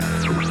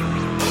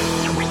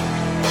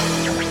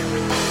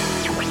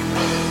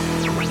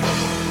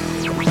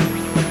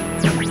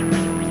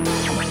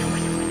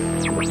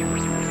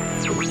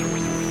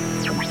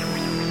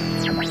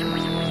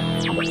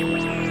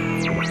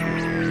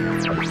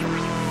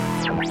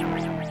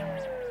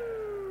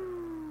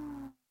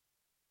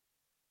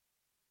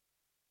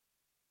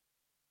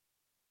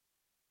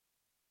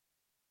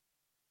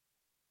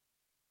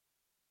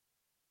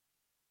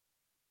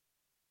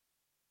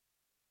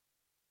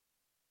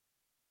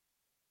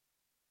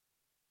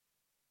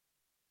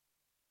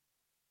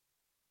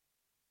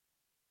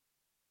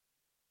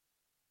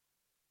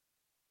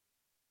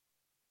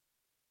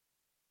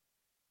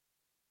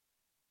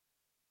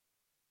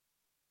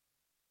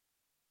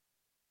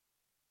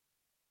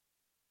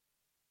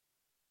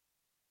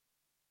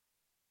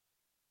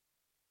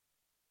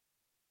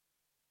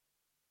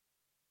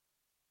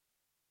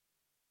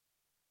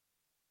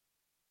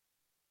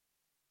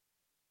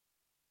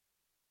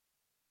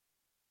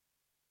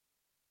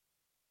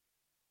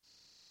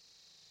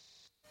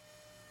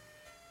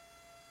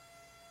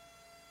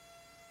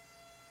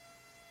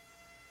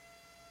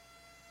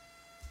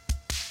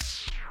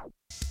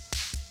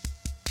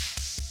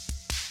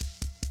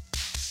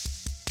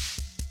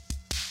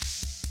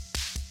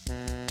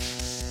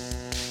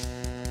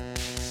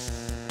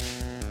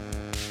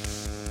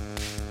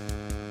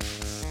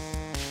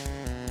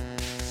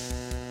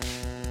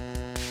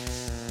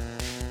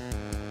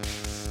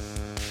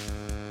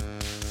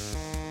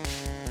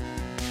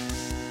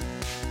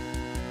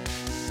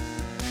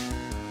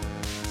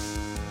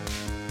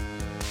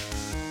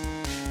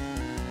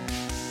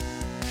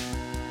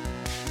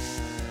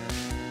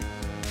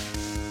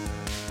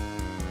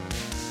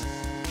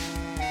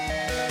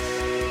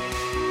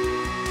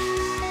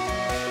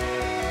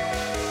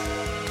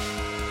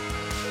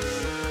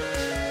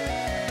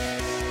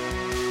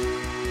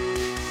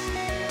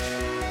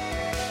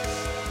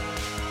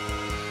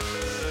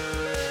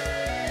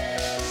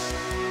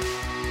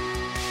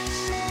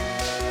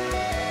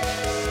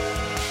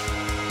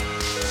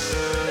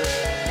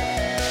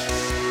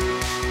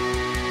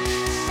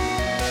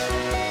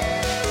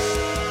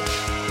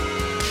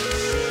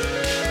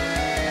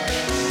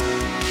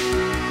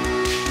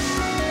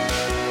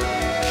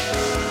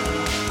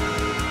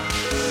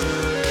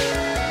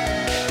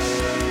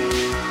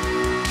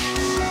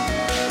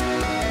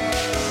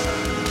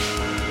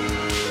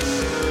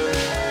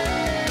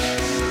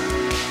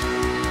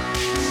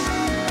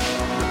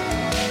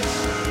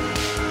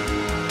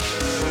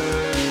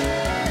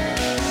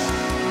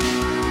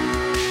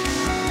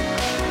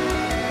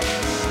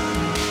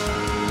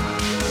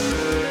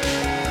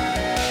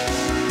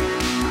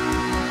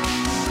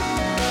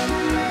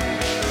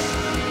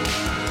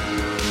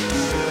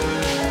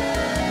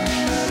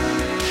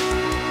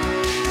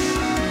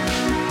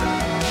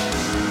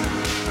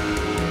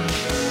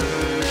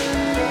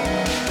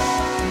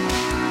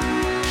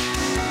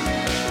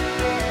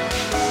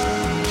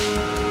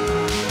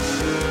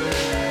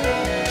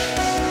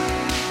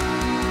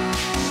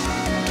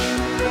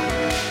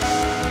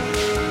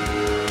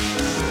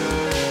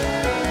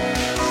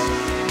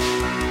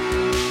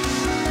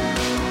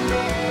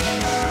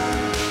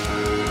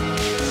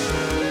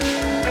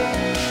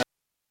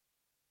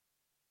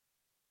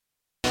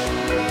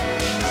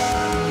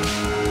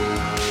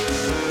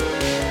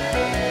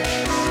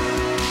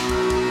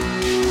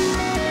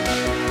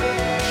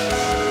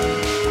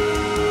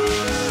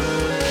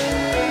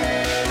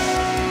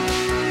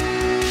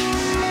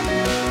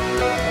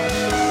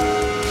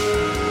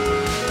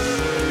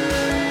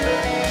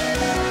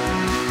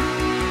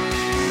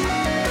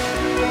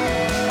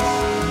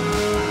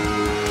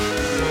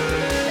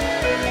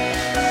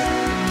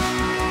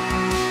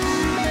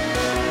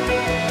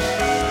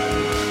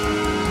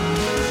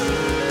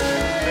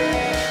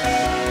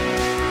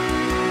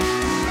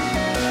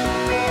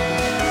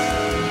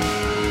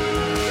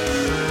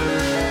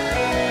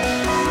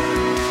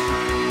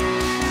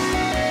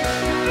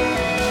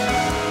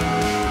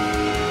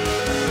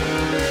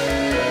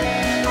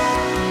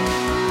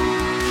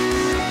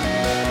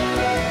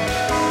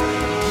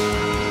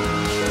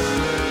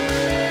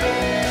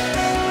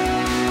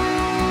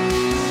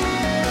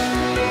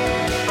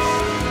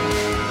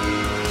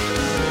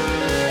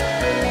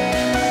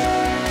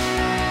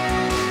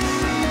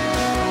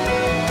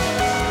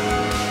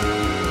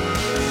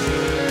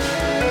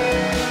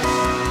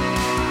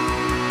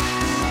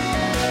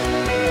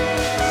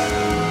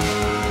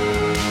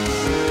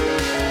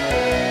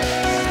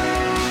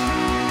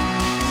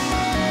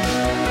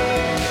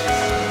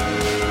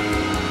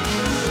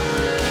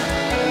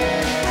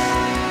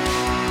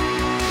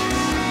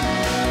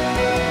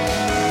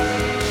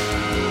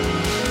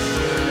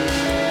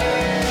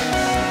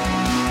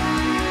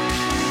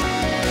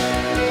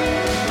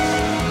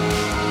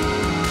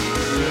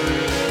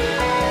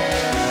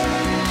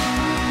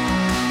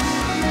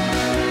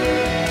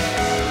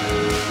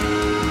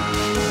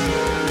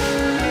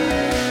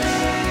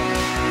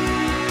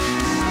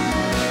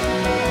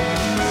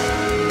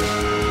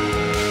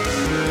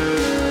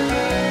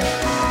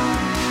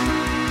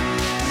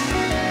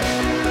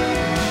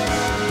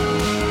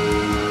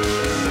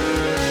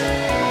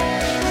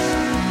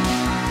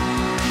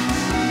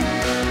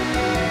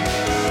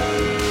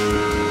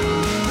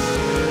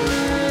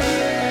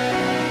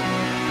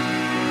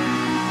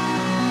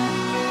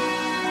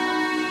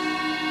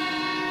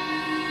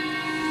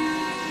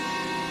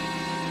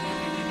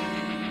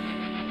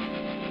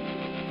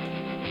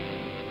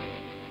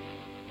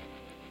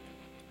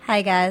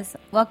Hi guys,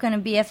 welcome to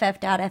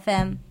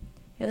BFF.FM.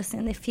 You're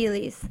listening to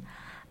Feelies.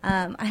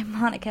 I'm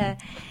Monica,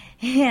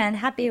 and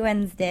happy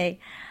Wednesday.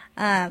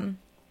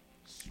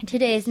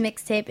 Today's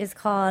mixtape is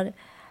called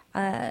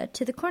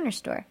To the Corner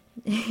Store.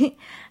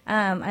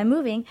 I'm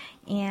moving,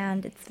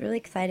 and it's really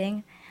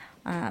exciting.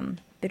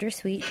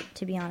 Bittersweet,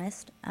 to be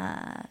honest.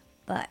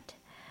 But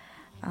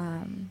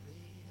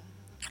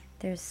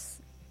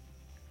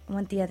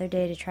went the other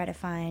day to try to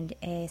find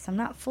so I'm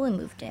not fully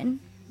moved in,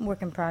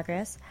 work in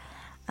progress.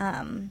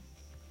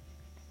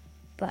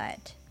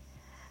 But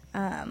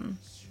I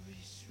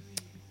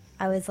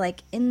was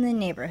like in the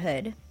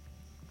neighborhood,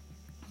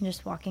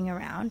 just walking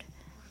around,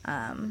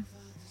 and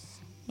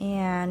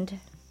I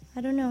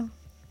don't know,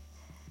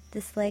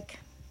 this like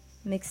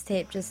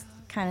mixtape just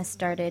kind of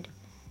started,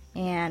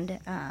 and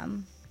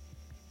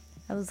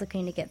I was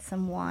looking to get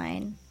some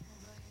wine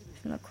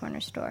from the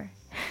corner store,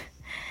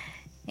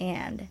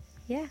 and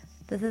yeah,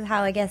 this is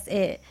how I guess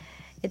it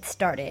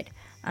started,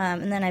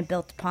 and then I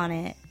built upon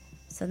it.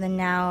 So then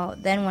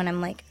when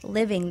I'm like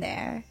living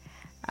there,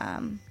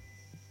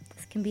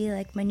 this can be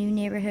like my new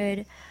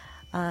neighborhood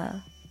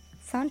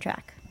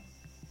soundtrack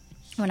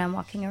when I'm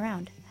walking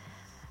around,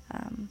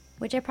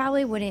 which I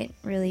probably wouldn't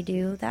really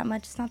do that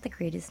much. It's not the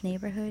greatest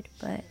neighborhood,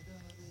 but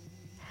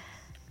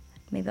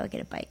maybe I'll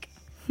get a bike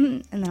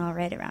and then I'll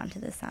ride around to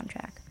this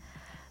soundtrack.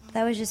 But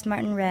that was just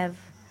Martin Rev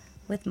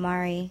with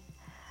Mari.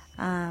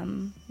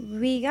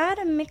 We got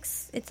a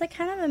mix. It's like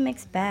kind of a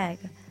mixed bag.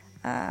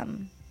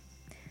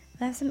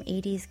 I have some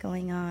 80s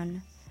going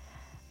on.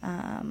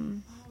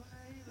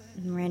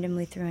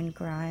 Randomly threw in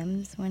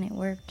Grimes when it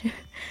worked.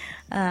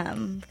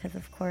 Because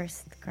of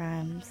course, the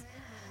Grimes.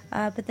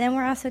 But then we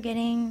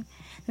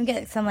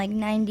get some like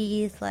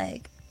 90s,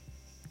 like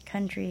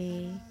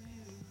country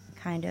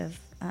kind of,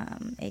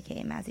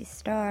 aka Mazzy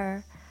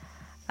Star.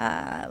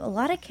 A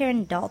lot of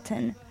Karen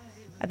Dalton.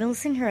 I've been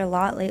listening to her a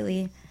lot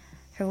lately.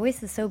 Her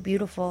voice is so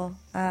beautiful.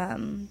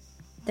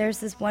 There's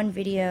this one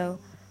video,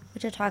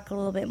 which I'll talk a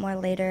little bit more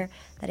later,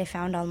 that I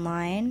found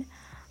online.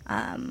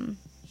 And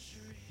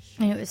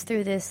it was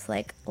through this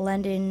like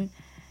London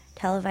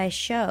televised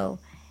show,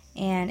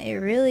 and it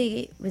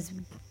really was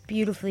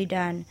beautifully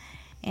done,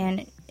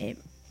 and it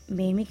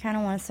made me kind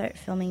of want to start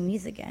filming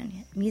music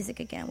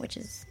again, which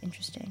is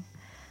interesting.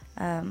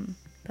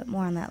 But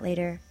more on that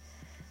later.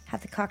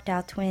 Have the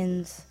Cocktail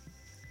Twins,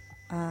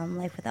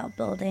 Life Without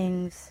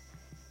Buildings,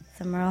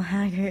 some Merle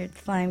Haggard,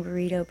 Flying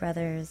Burrito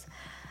Brothers,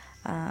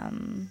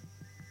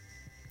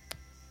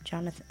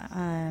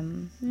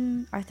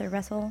 Arthur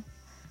Russell,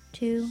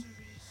 too.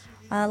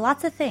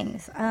 Lots of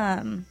things.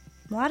 A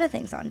lot of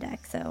things on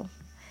deck, so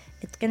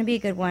it's going to be a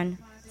good one.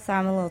 So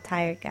I'm a little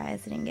tired,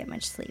 guys. I didn't get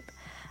much sleep.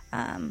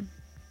 But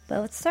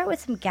let's start with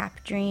some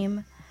Gap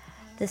Dream.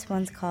 This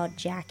one's called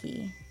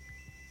Jackie.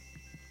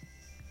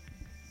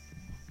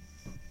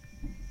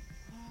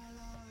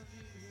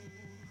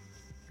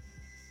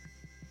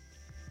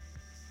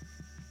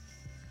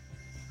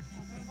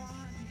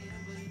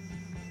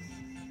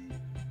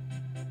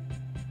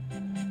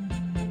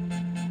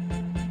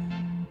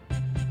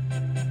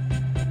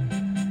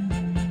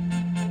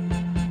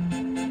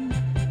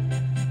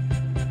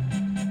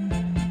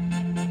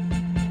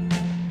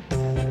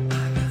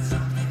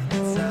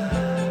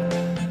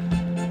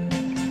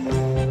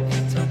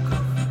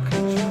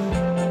 Control.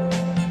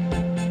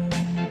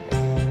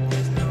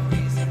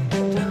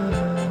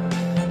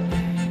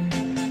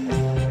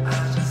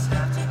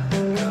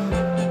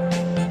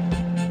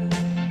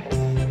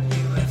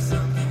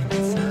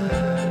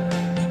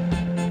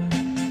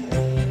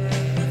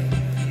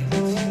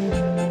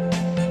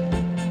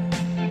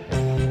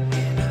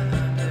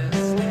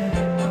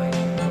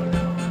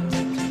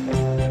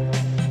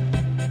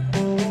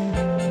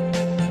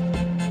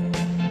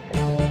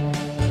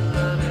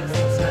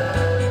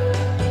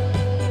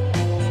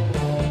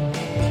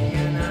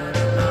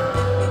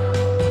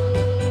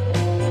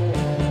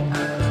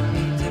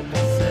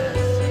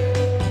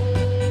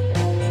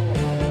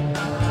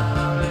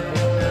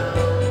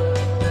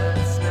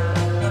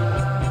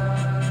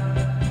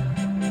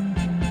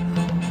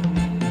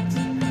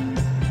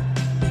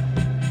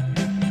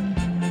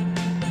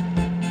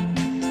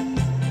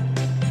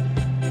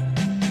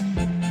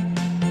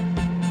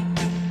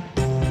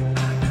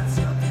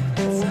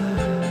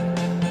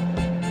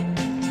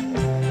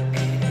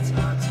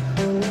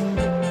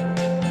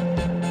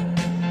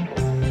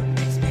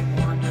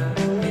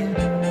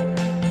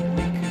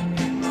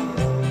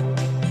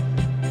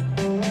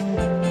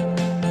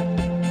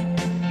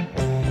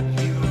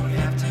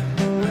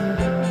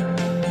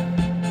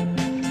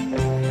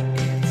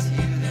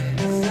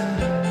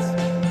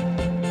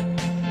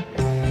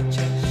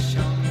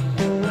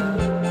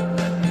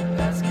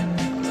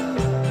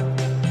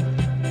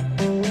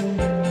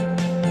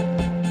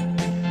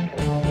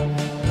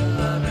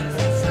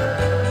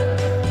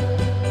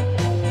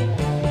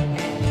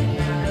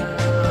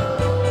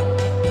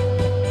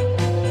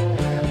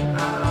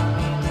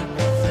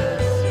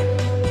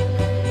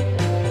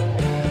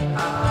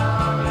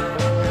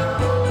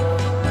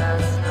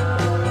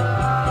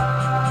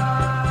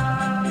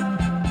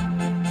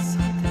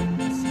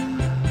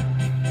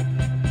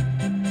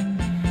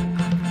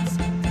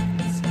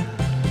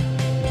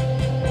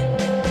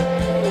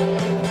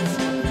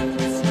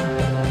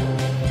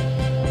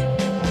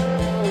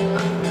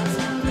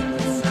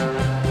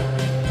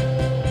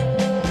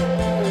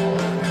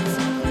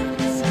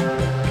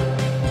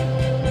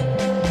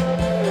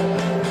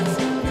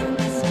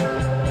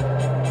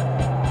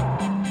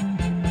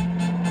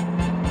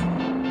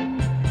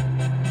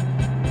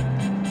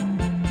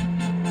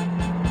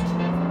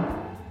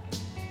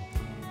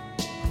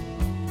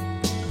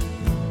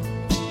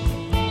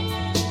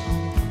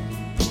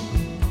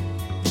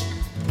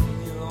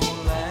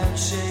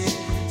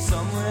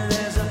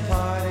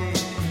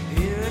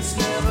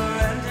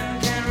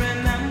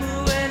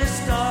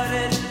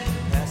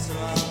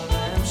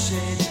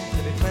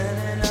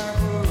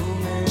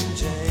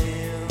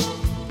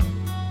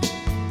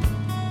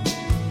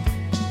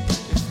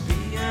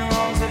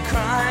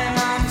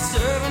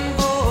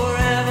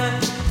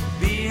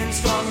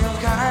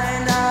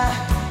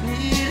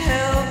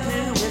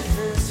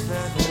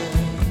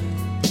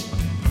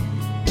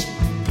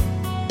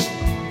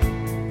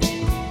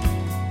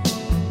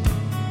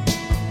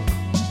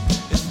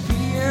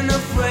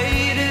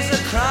 afraid is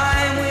a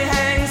crime. We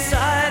hang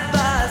side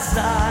by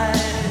side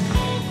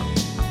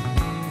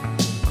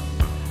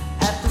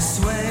at the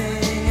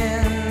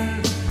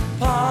swinging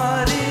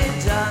party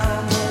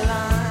down the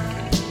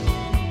line.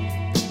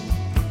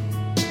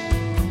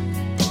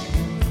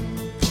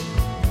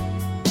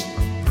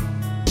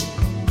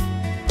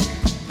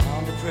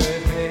 On the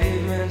prairie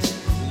pavement,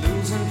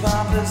 losing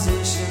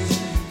propositions,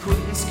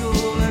 quitting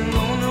school and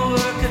going to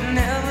work and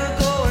never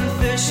going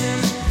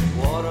fishing.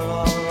 Water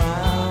all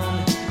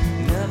around,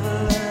 never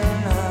learn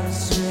how to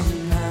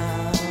swim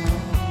now.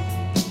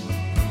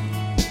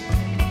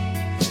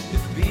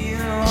 If being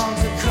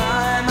wrong's a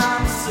crime,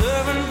 I'm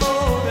serving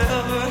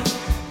forever.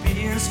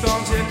 Being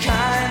strong's your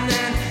kind,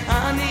 and I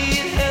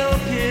need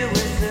help here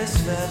with this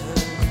feather.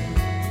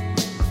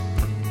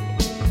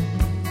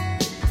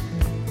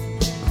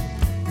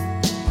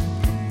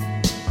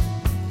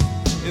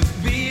 If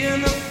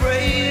being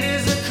afraid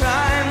is a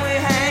crime, we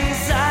hang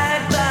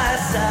side by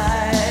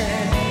side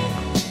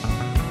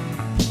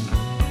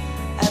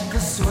at the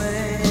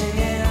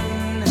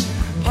swinging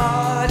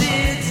party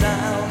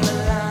down the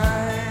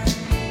line.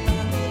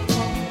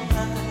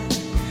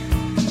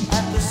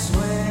 At the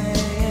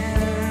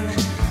swinging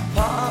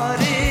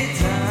party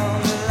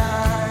down the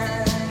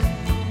line.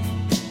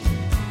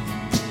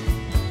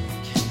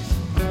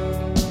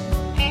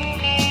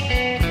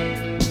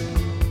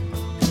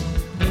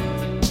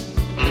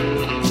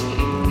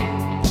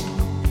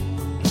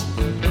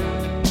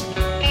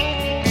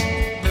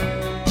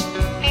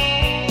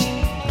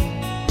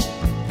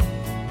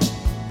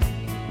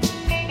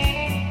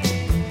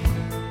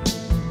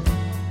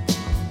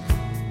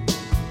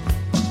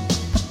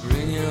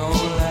 Bring your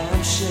own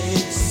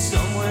lampshades,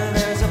 somewhere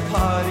there's a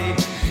party.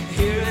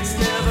 Here it's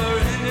never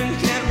ending,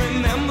 can't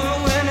remember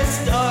when it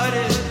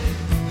started.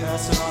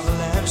 Passing on the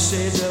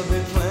lampshades, there'll be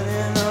plenty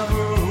enough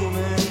room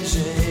in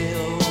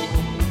jail.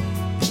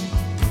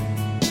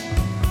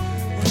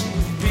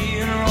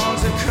 Being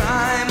wrong's a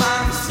crime,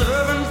 I'm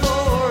serving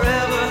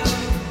forever.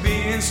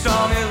 Being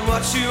strong is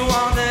what you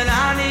want, and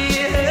I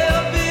need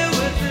help here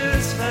with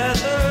this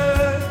feather.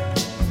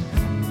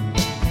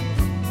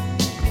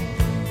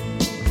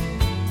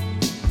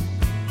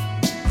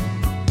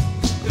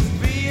 If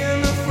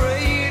being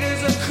afraid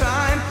is a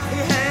crime, we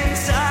hang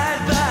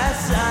side by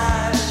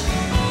side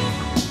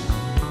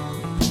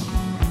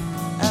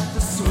at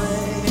the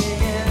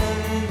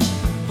swinging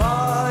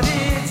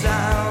party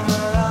down the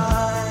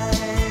line.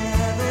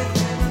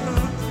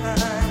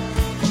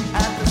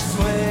 At the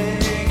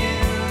swinging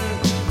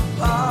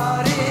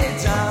party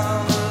down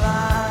the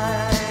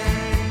line.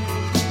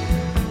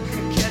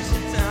 Catch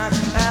your time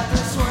at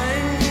the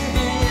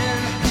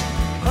swinging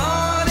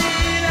party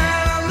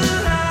down the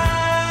line.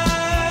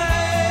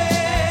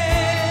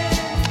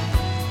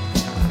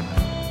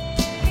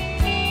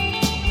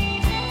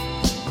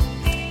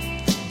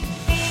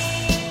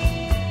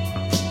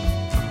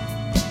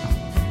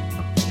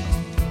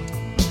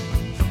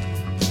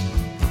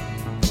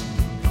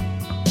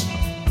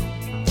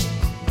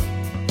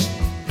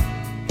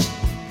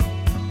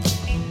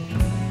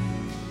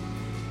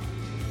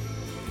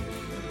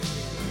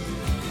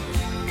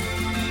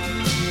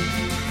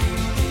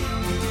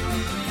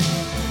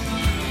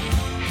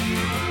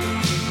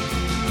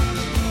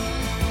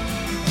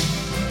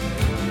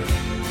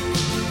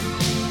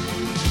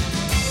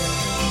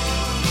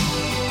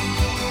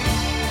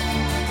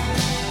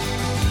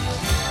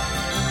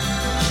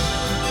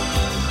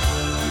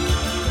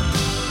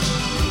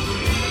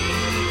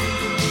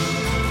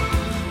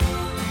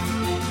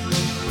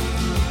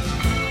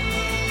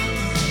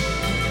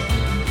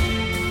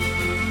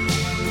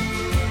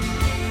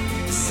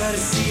 Sad to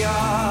see you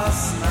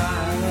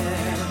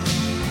smiling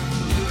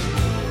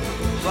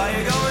while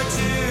you're going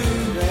to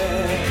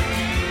bed.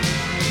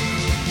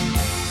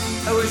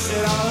 I wish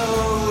that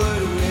all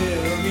would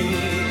will be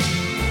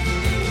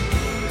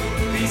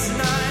peace and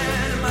night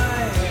in my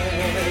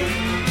head.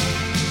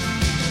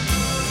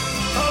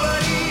 Oh,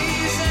 but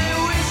easy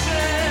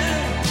wishing.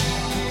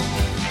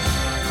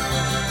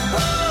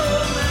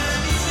 Oh, man,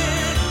 easy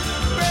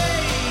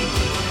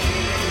praise.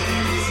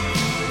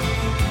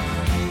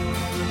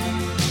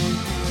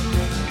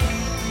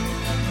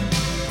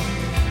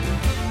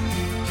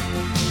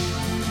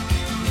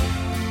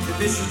 The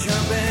vicious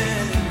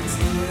jumping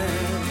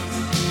tears,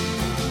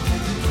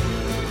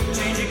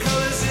 changing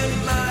colors in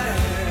my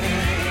head.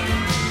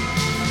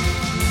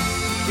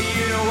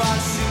 You know I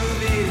should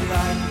be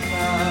like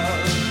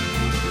cloud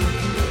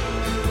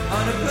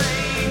on a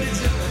plane to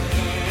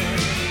Japan.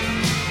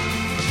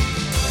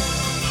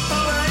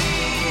 Oh, I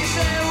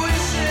easy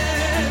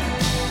wishing.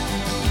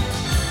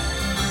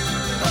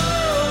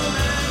 Oh,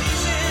 man,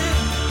 easy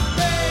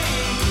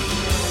praise.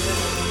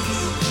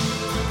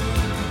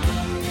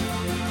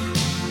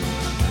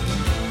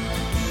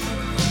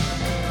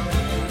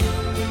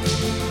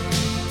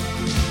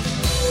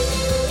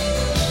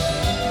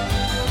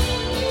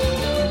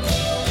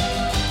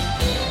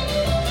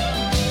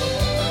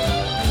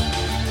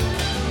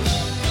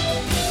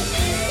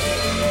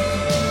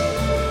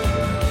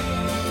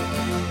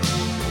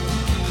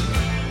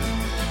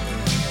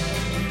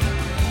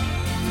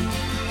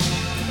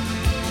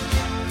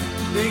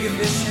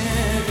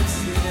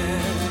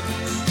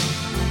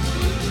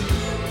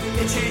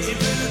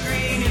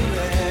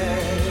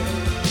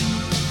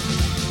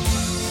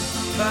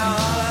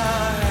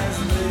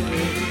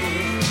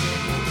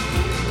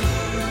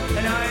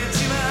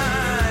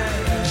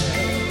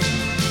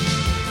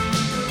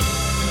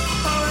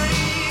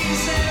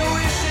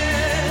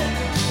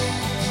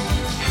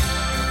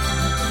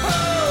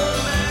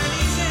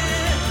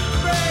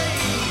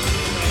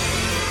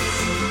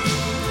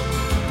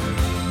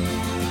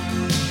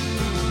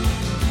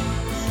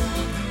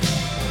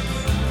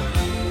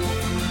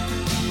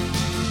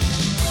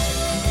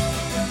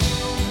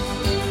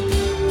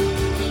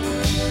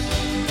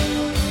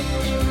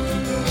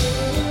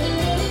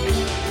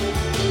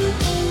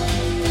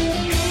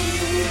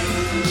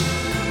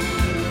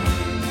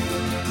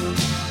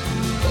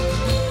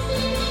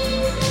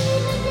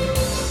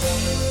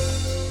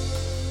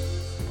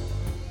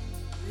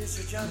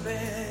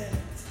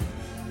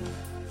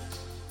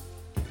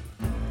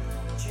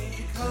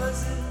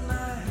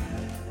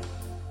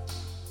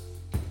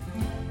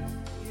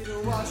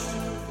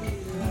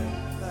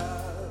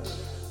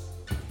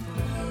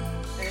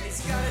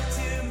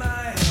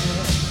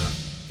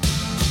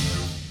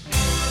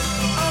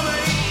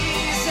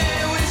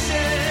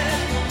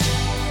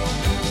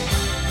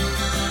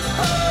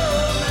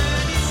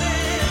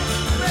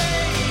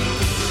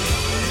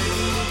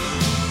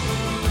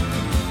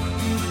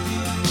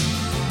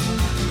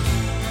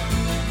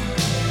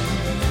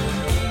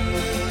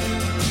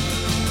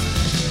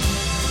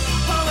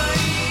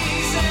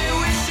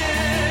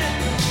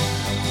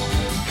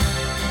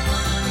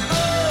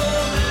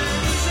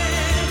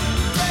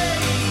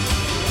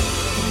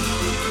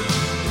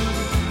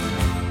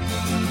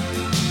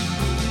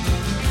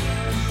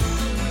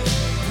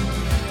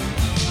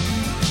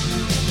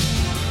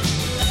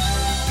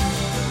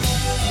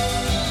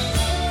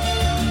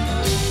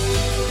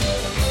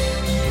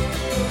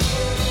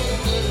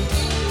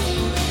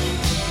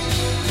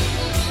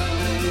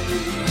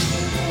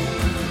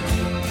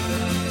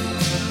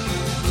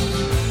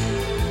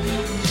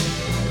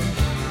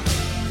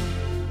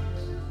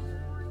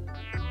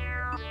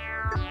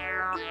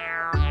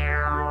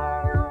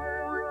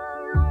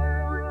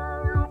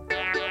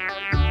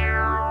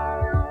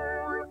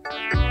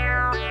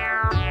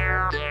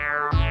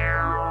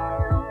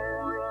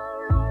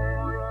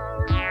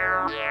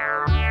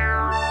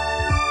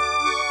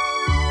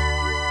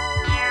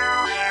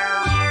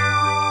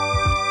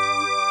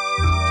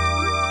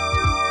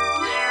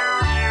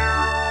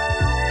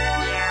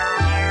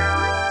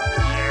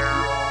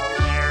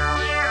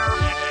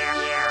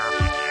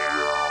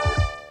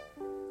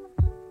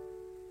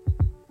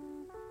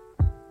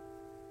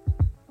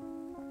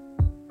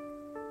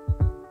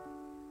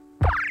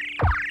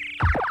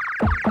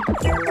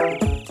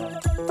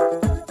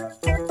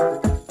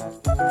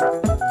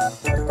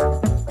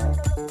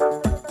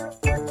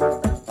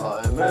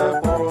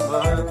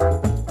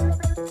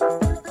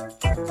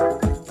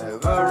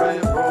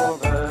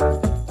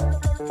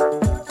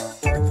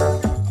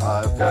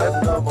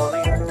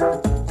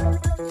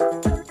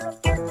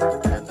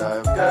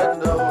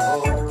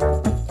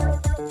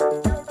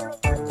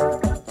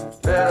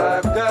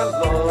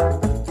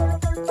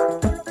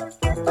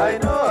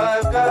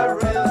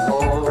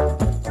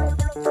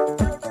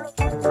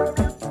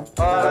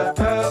 I've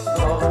got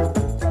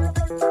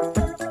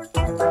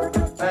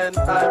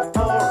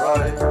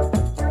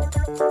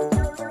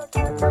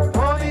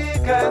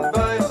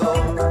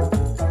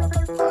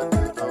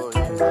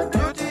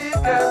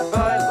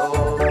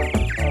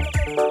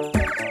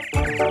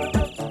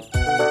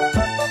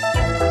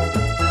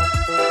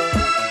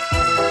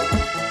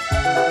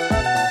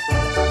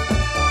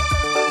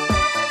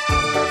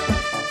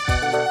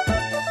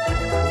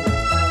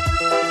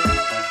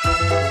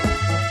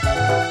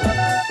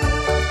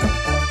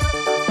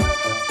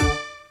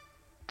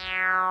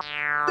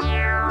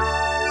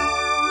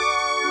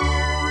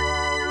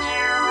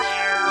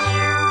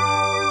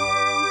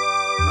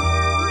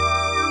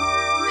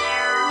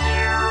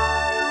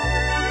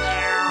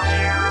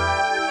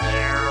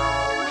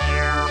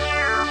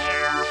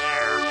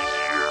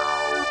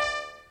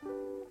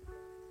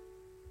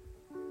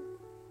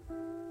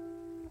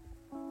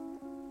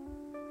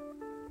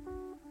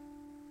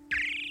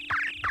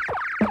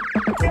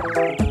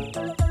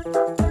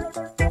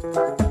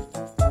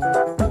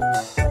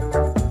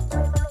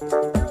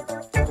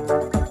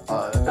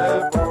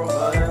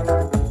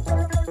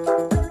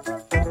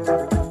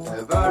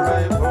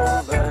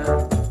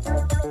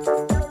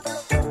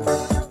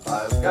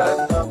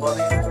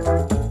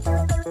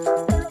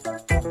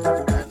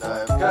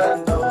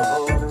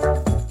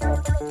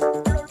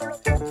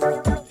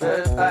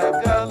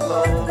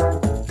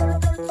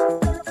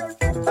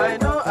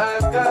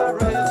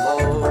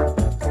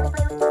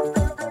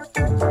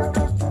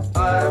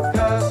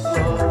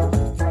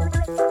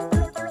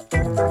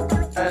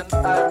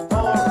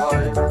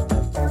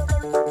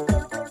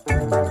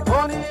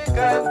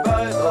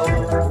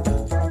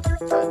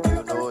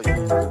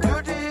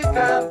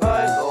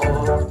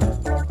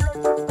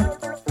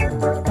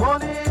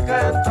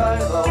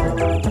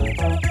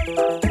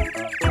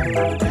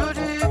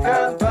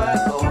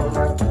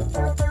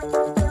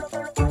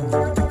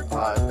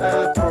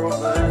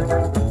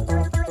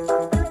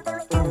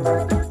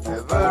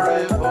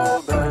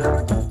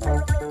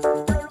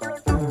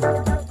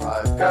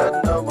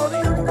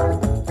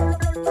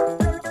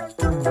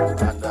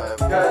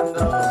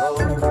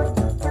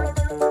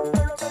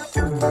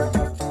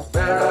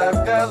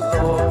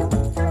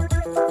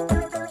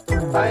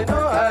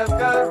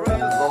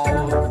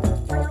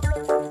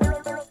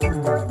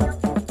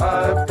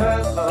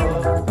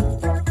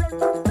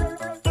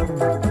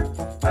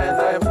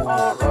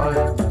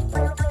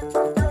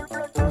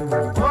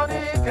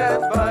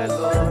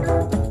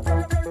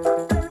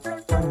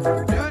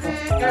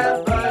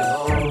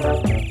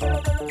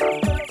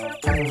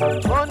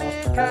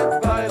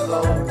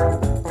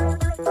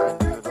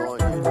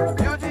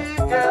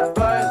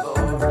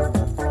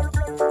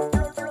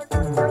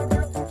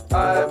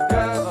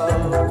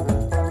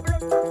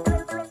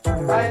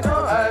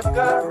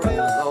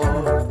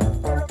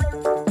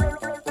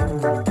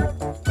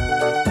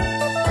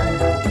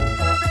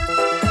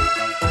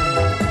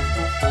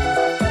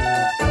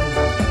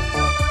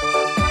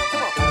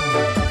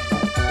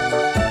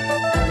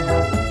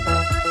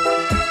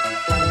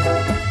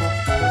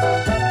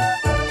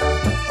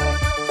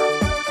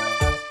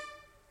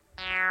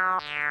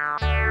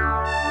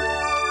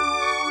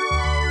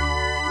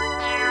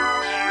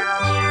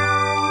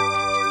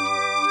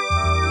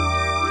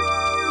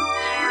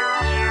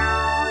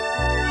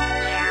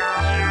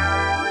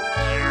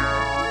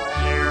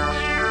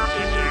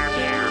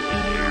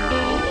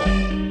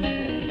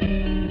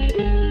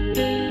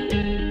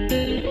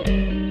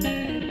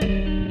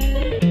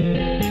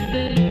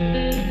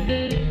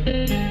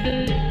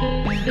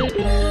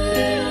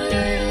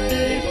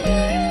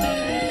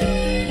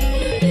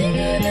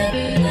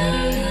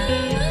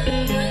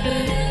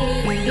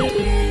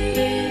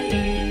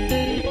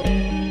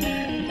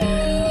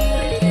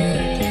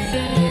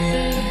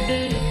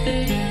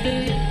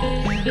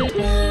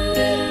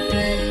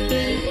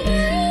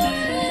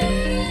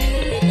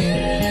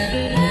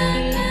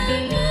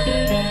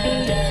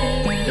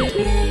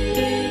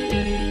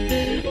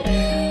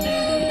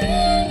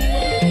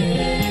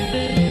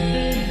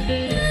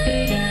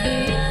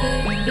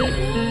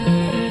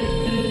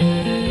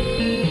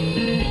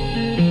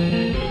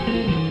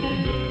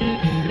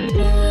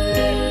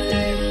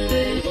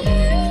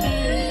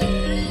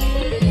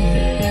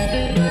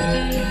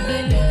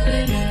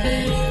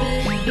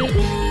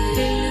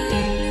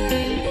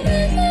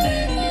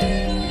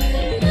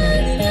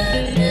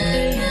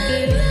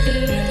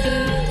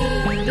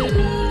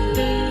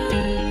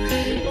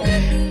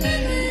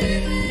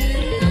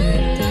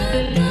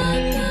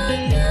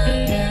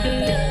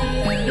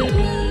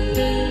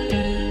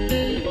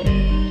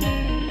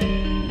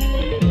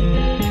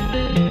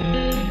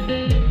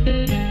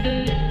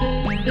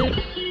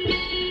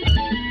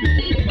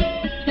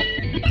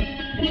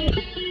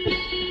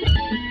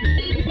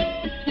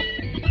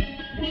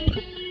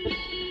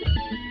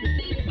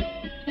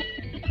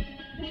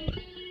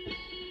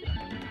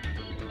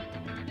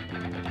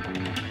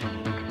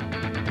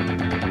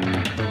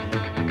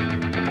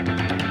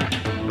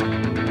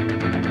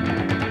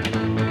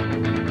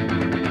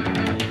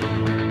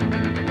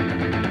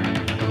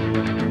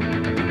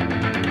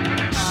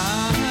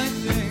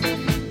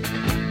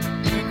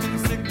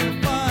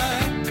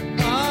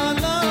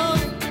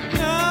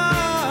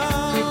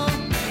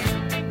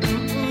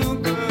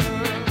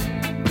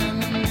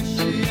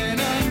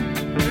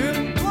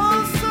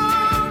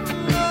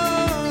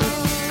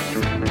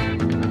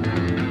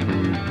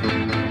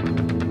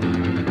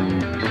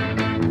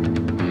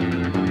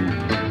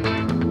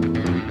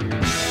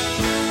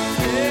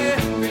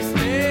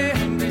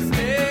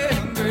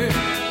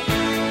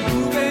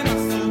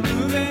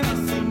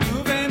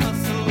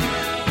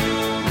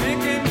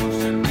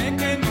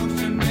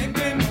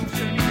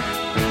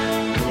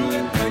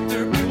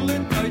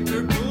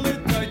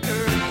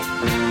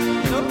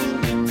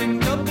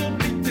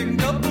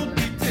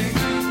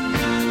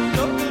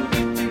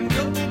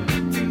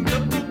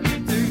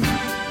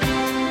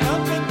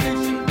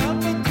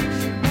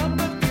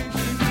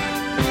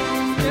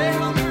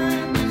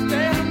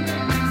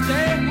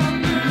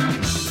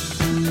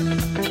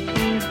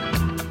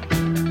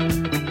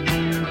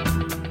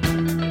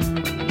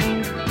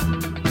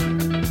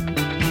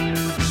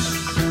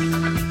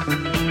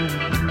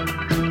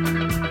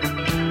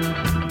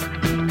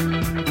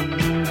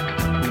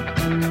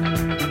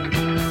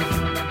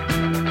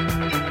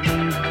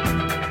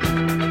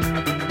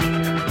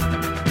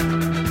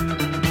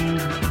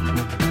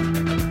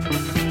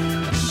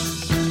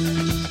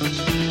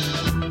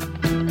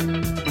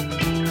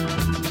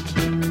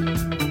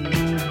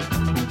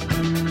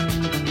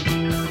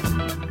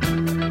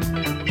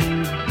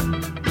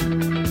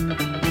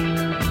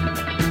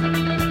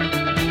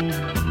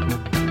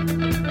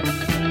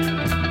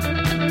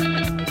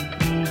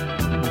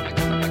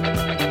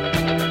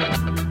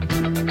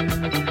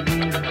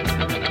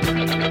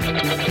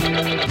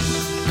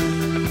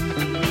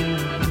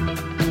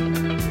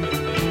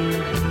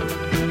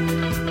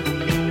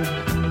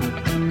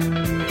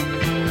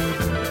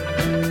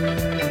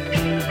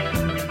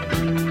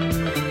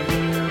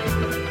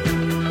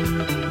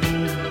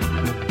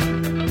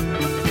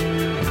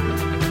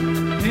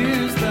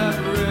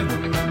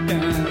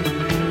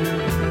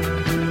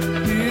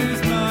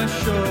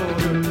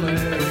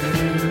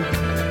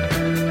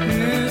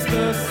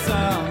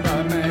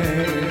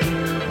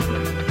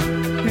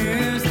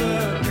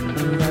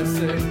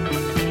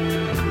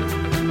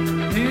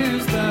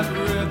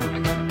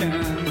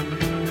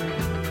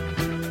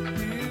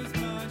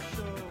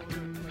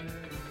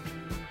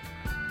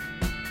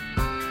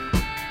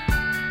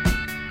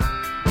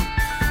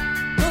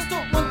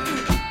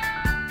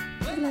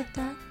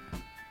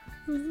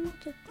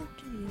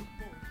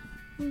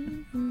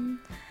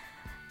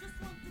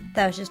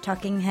That was just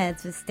Talking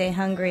Heads with Stay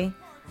Hungry.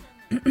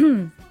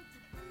 So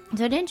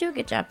I didn't do a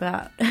good job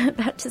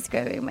about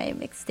describing my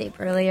mixtape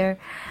earlier.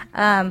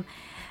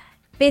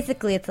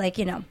 Basically, it's like,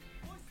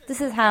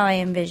 this is how I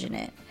envision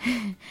it.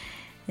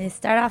 They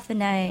start off the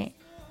night.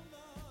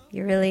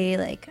 You're really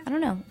like, I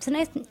don't know. It's a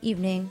nice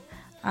evening.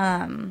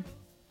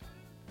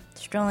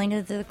 Strolling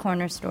to the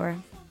corner store.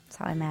 That's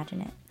how I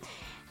imagine it.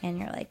 And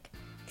you're like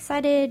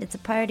excited. It's a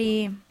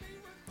party.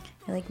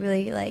 You're like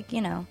really like,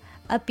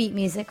 upbeat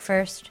music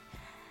first,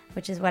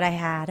 which is what I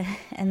had.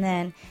 And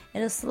then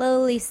it'll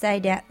slowly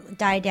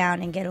die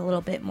down and get a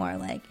little bit more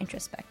like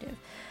introspective.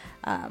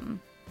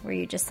 Where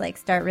you just like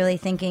start really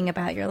thinking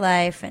about your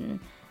life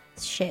and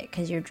shit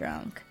because you're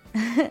drunk.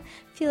 I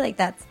feel like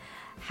that's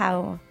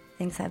how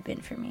things have been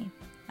for me,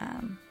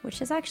 which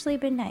has actually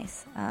been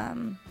nice.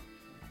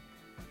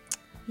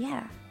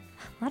 Yeah,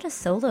 a lot of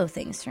solo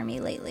things for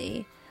me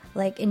lately,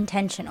 like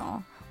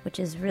intentional, which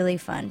is really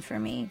fun for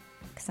me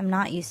because I'm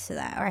not used to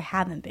that, or I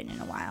haven't been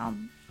in a while.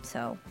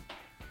 So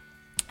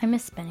I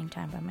miss spending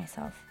time by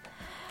myself.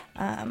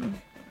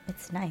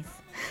 It's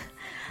nice.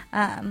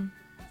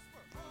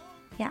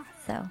 Yeah,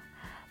 so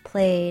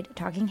played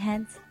Talking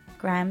Heads,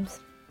 Grimes.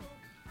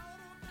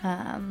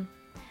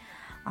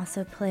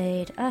 Also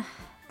played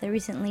the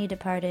recently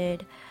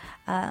departed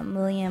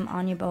William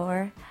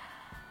Onyeabor.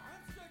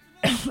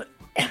 I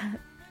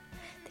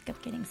think I'm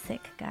getting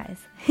sick, guys.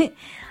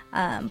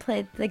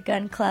 Played The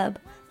Gun Club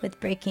with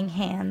Breaking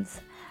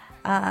Hands.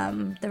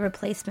 The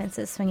Replacements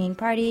at Swinging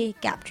Party.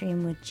 Gap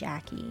Dream with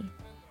Jackie.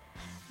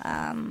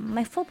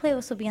 My full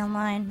playlist will be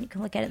online. You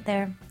can look at it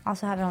there.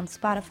 Also have it on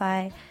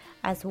Spotify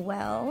as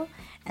well.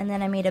 And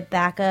then I made a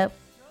backup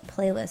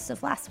playlist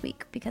of last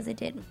week because I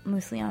did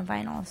mostly on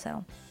vinyl.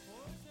 So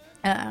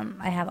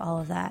I have all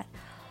of that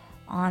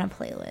on a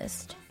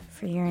playlist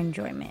for your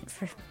enjoyment.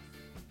 So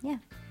you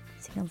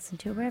can listen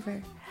to it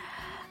wherever.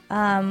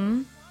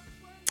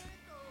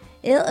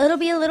 It'll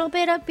be a little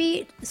bit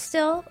upbeat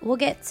still. We'll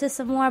get to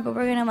some more, but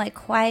we're gonna like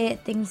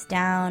quiet things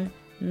down,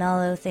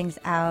 mellow things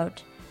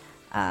out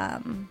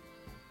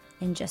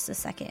in just a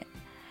second.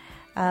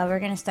 We're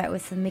gonna start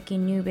with some Mickey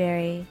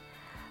Newberry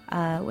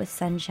with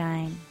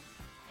Sunshine.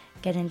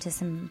 Get into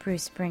some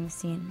Bruce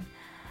Springsteen,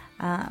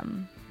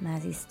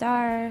 Mazzy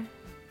Star,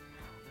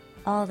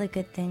 all the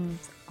good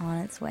things on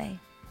its way.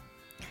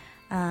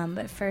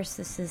 But first,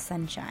 this is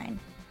Sunshine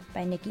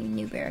by Mickey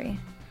Newberry.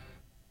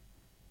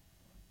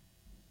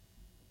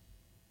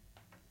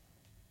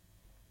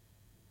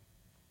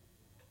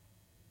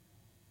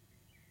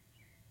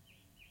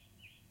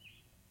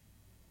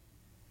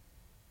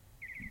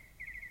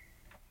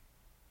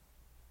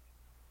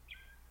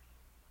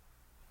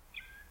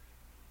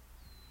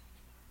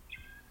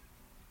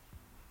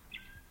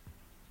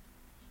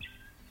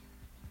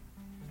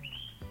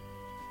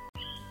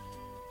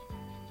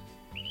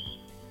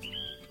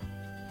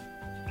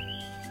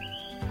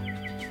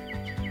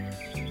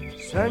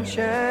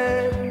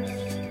 Sunshine,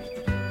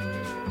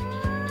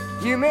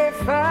 you may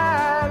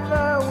find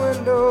my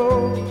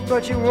window,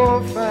 but you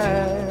won't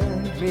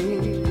find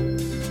me.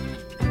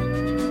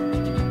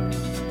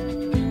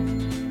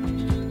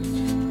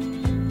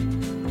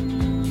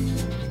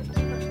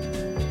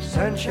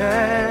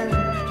 Sunshine,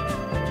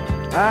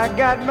 I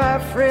got my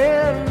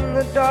friend in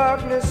the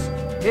darkness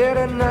here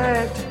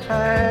tonight to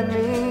hide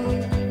me.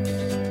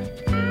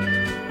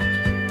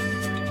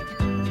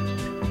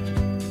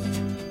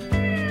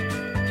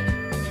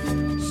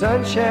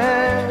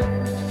 Sunshine,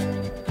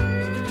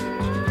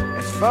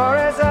 as far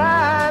as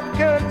I'm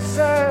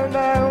concerned,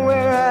 I'm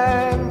where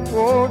I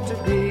want to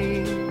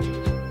be.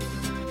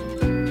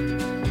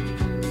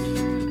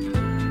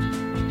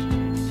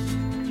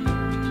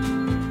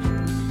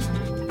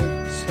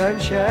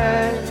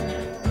 Sunshine,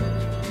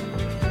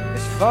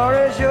 as far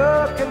as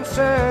you're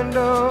concerned,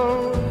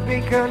 don't be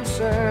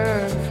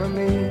concerned for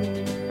me.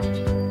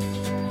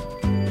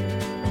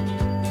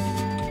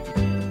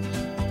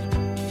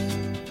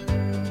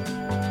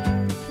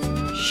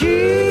 She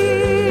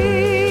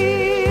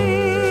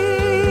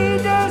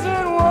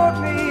doesn't want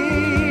me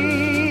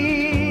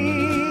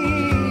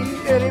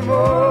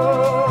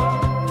anymore.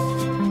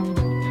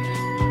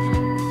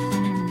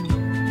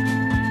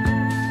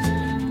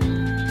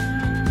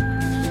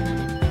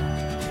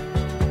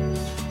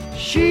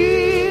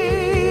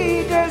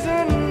 She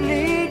doesn't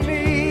need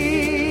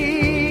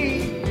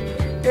me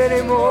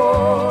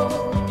anymore.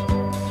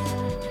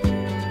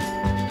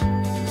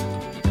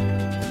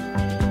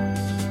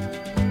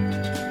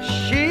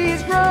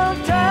 She's grown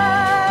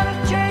tired of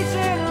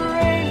chasing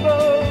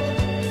rainbows.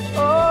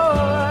 Oh,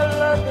 I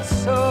love her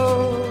so.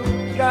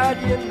 God,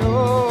 you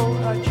know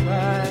I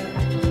tried.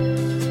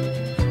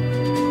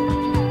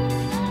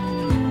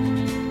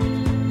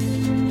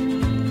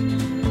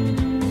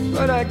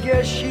 But I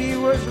guess she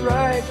was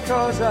right,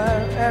 'cause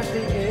at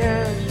the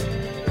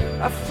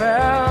end I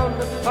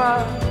found the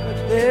pot, but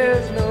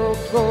there's no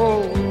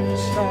gold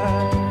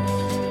inside.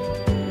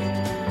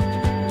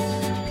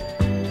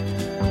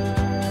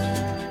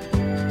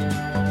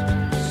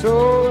 So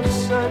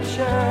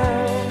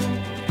sunshine,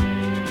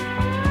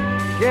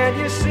 can't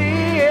you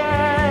see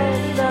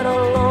I'm not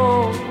alone?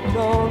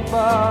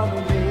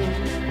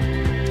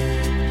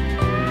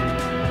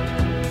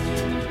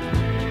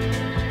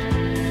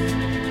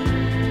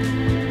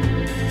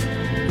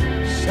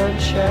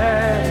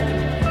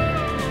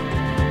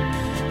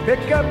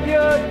 pick up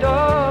your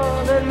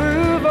doll and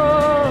move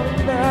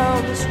on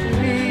down the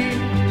street.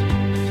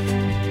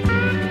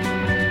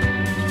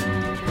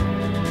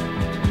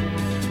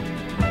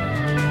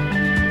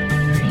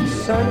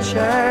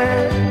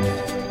 Sunshine,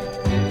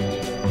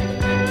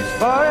 as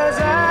far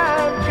as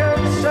I'm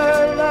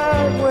concerned,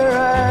 I'm where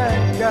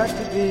I got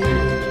to be.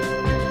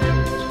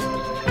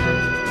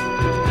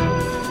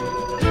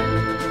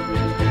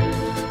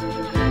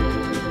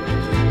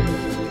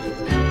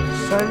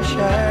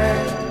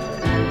 Sunshine,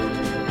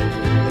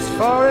 as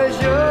far as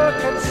you're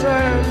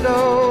concerned,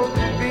 don't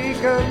be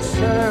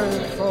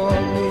concerned for me.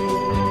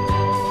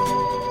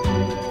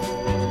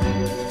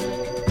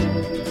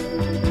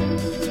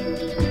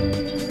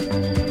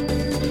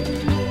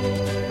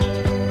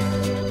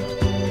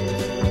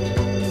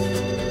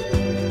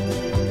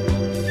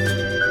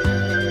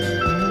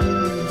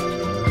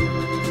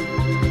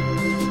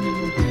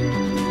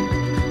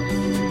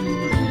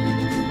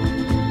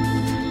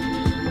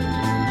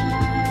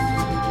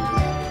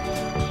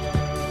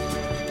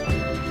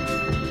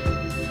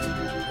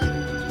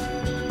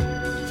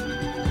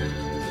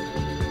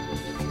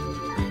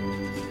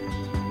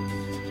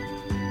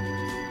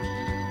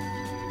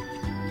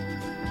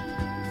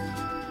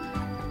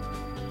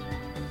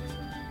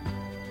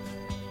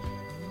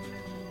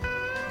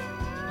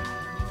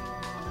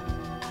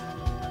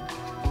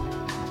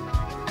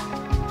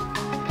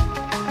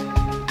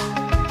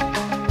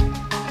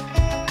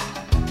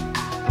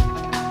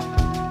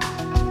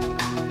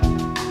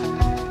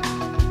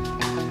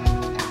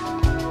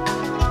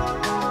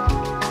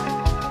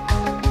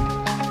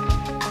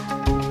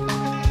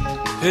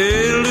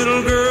 Hey,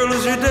 little girl,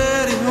 is your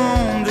daddy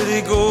home? Did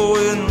he go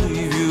away and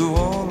leave you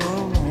all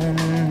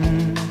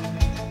alone?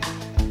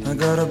 I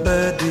got a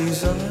bad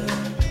desire.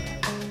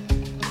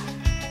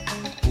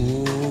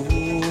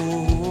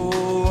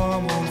 Oh,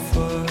 I'm on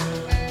fire.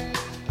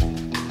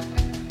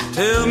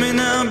 Tell me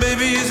now,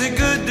 baby, is he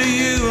good to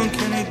you? And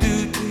can he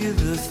do to you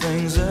the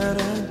things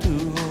that I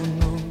do? Oh,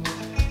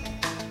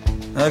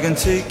 no, I can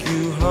take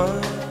you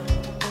high.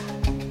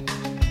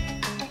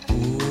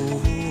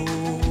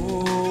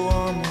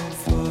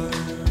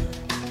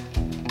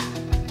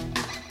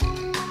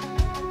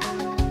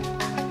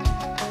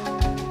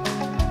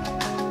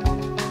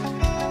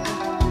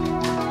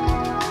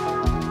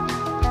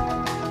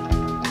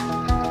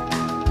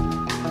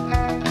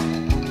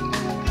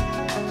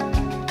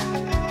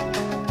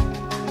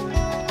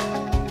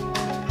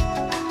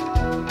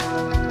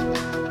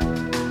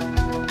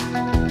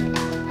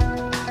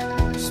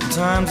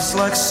 Sometimes it's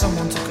like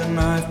someone took a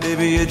knife,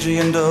 baby, edgy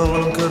and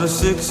dull, and cut a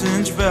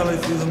 6-inch valley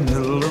through the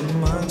middle of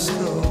my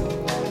skull.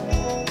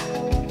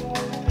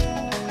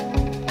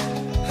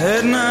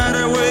 At night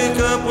I wake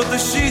up with the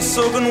sheets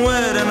soaking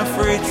wet and a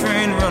freight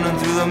train running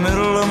through the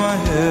middle of my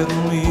head.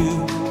 Only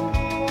you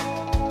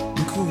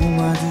can cool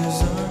my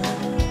desire.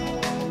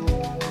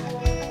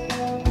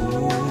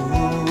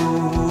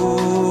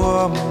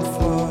 Oh, I'm on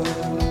fire.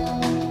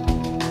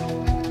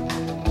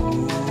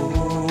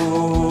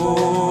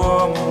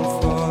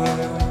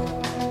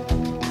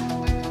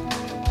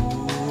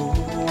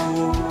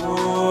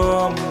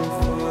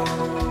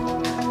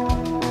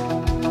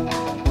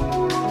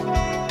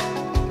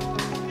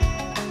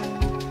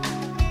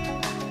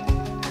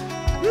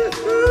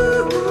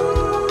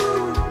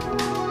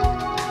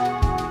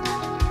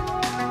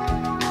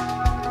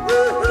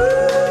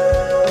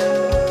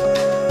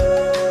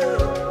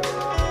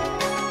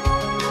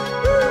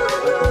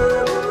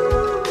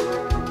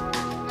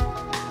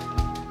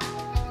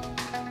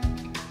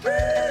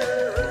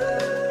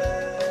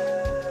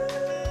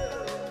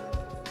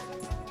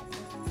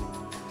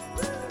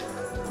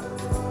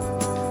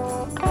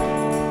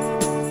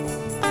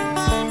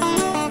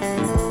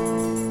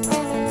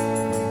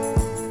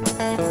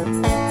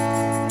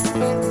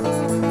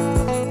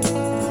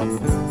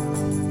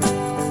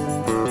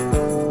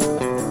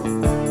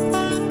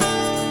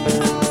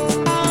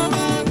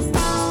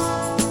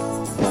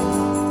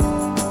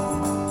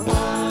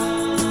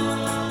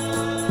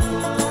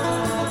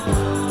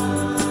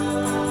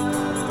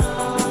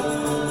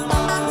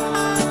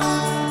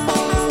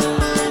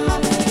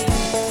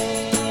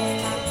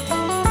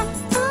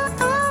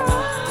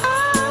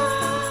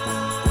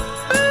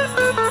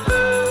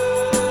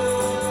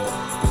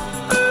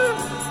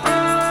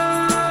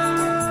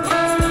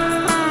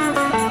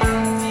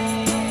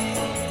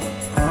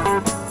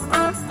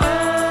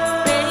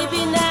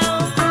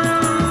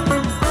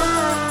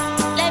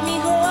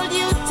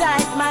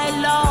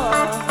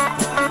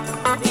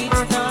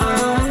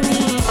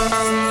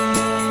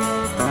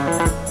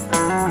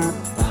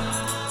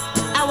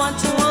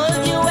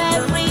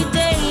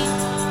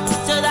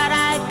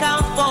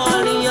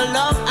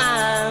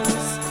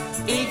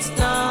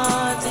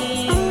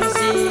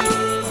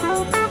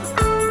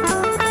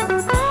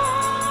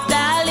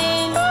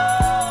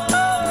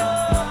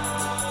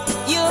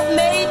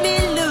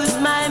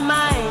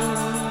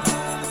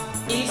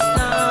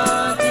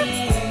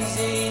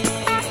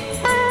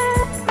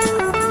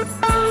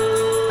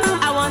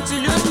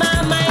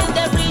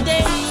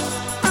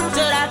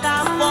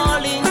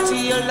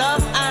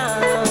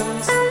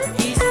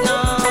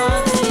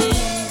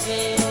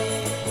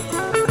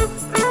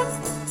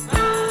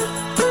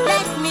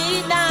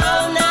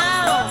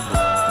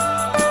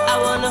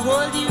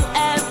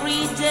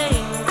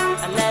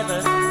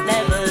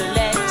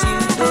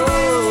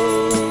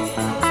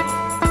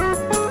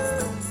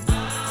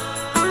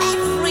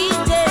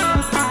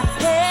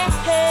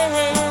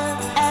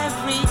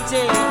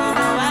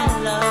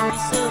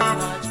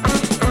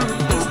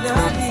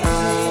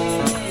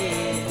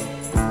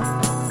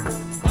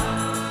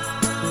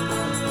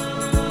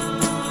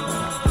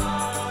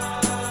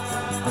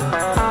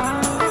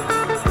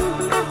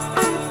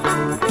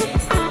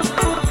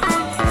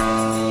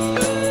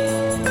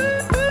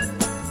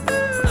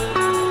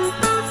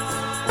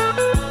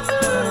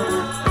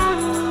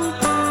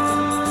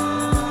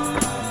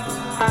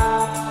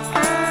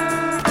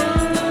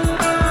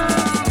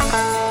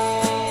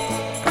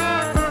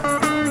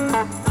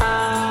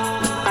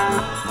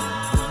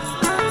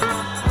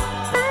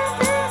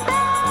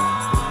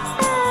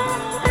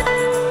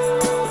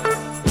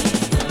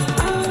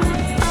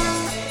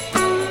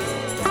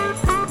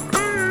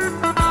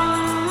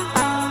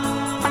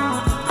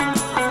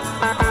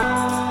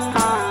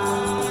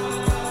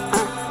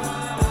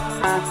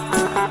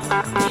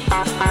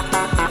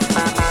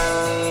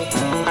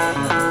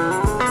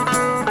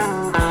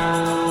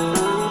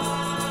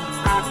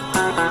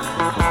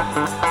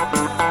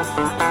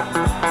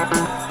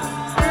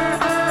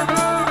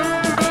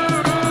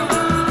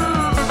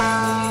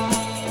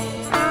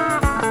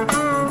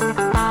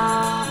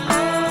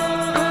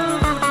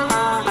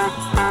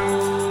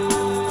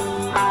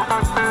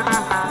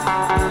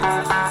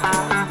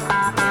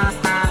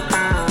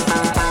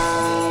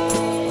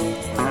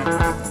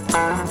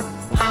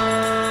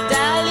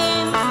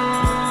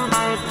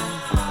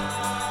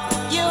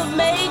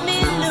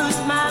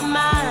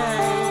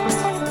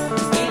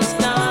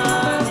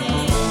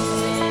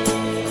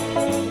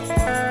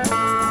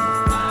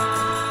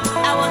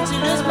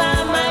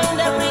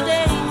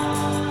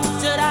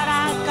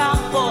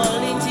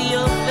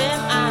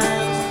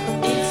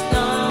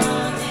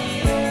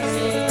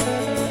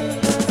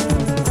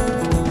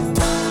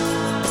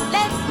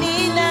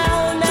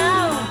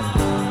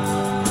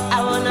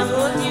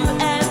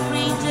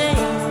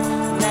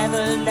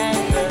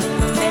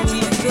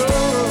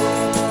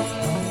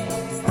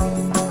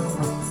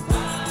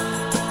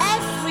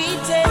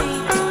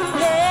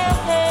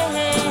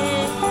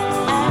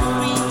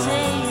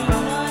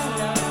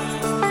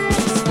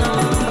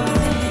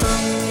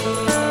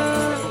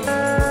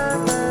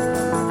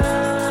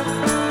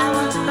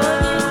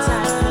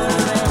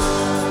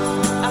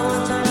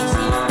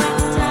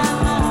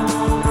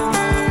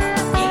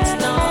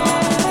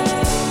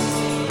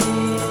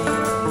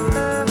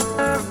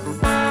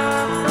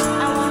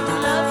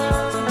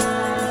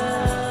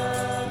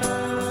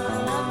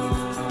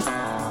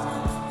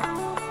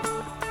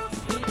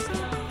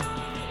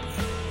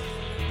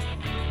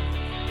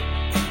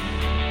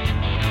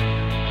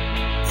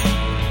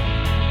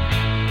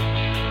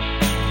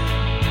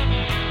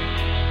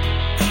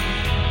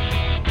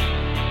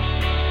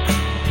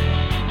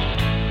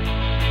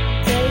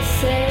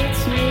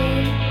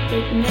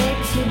 It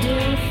makes you do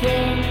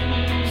things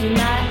you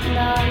might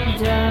not have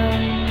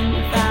done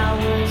if I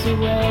was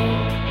away.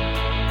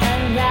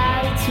 And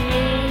that it's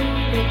me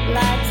that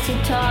likes to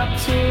talk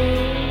to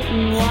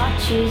and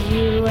watches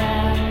you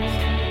as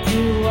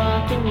you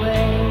walk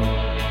away.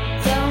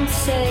 Don't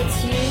say it's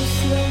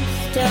useless,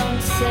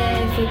 don't say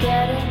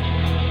forget it.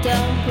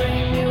 Don't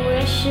bring me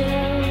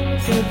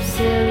wishes of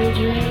silly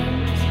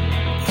dreams.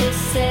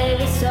 Just save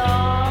us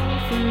all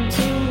from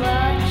too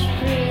much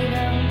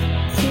freedom,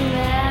 too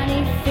many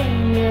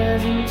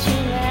fingers and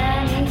too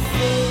many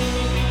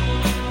sleeves.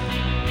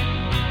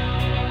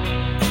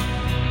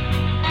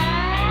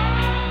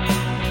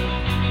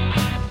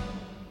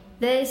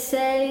 They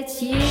say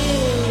it's you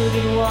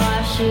that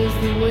washes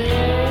the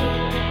weary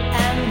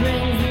and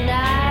brings the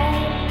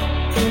night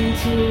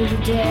into the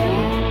day.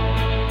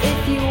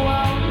 If you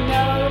won't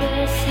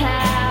notice,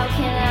 how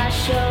can I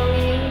show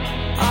you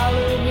all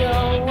of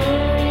your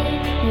worry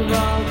have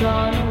all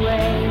gone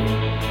away?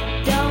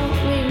 Don't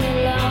leave me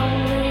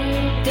lonely,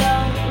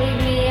 don't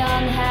leave me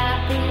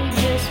unhappy,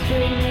 just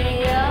bring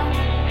me up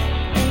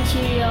into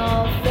your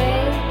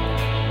faith.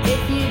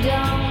 If you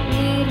don't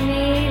need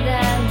me,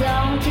 then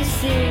don't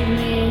deceive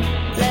me,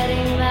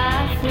 letting my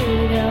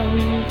freedom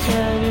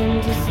turn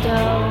into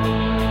stone.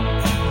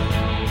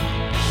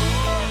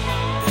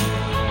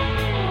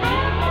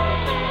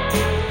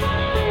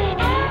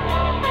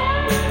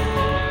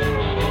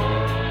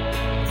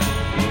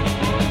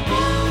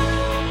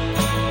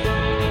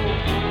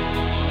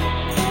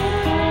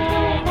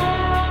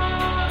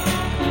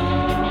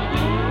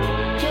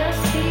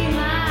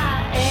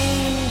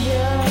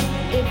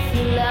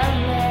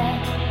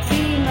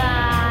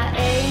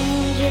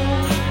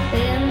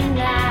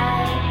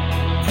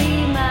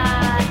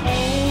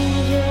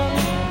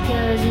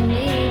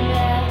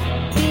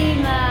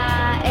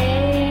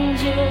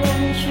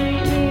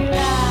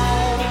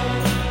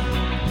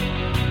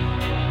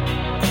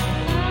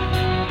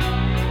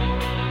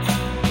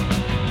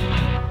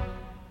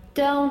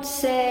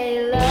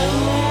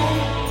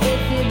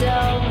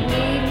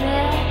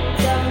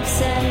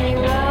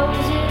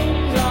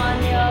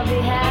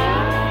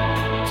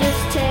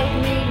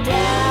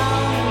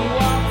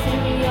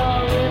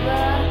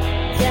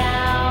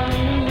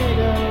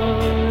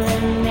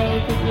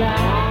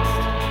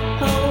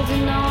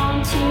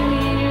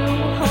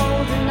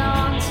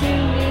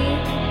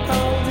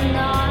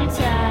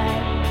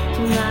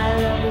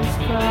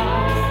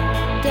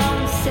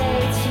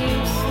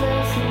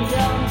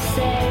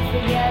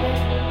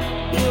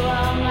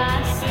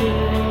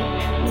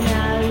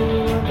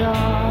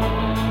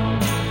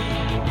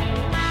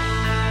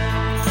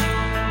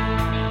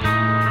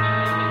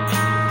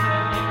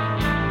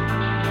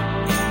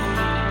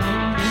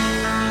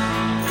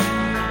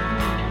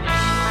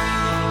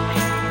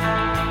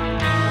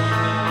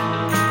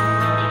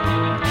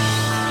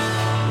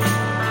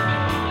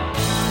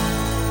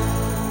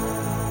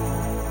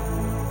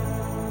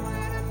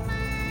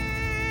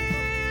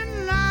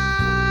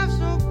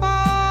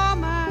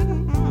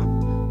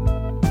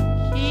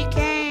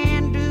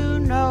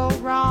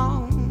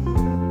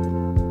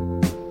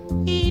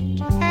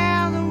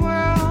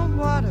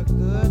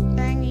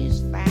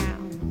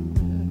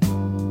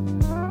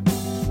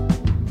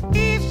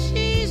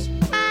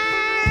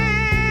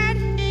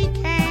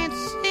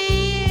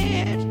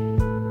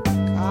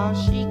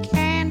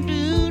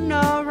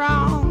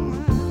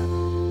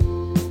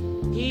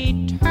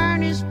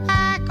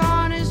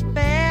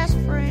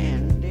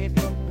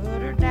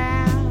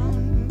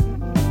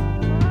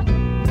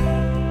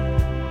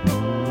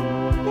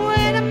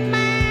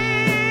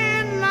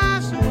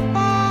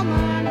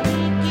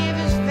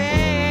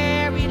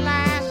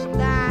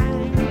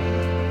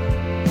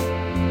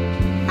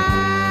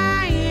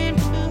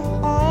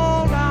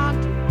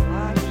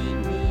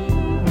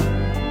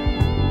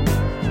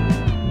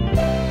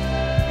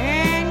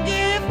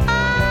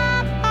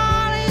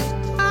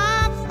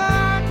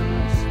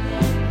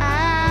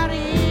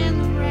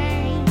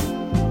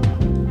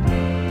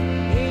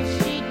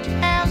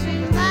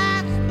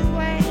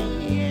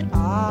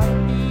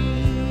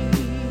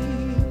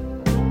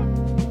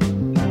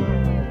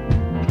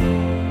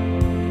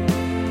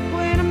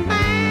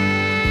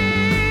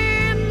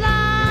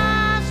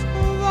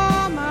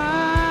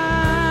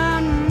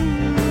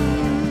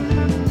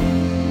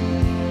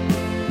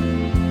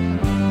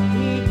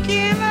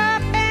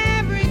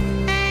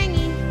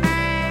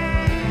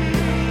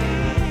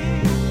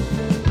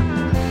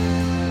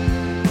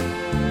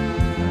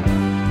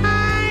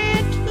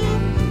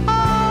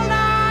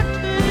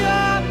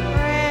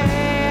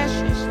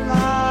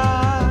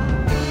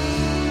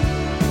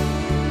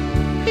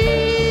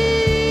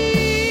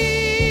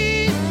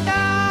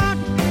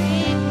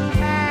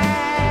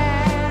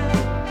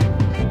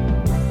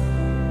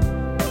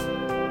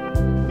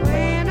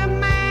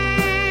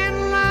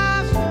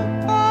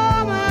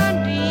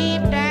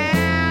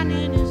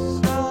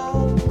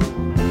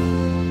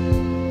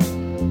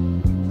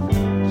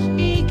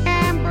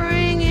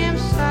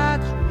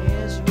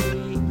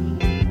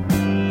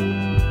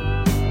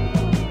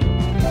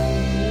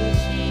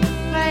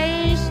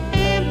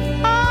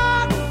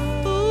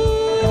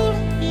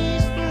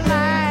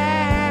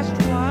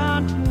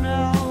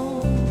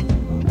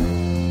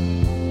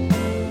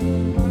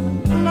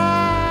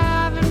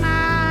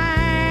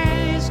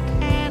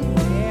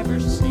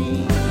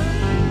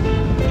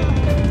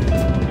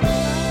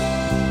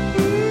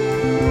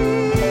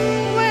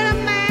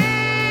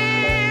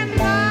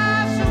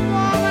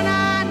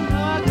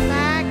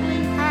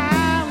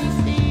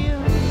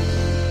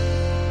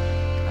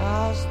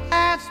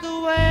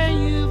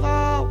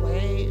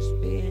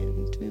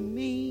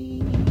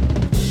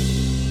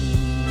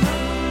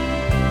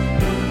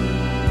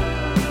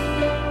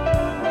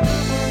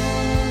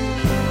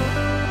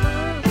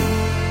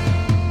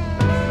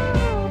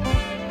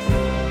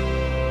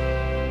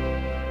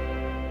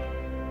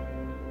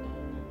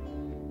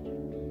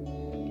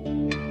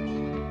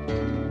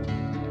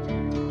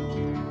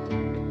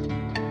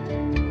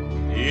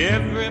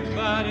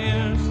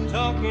 Everybody's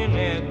talking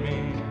at me.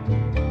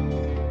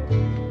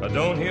 I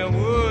don't hear a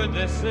word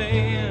they're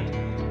saying,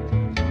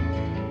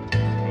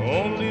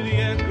 only the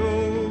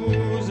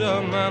echoes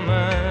of my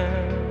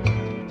mind.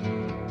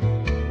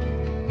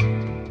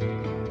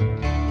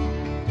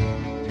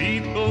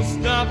 People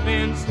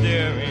stopping,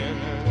 staring.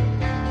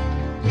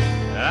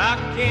 I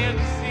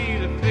can't see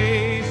the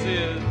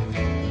faces,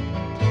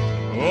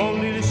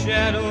 only the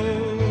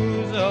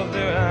shadows of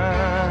their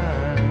eyes.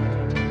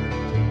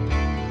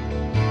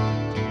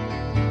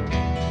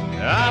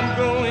 I'm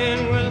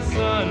going where the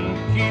sun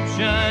keeps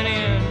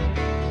shining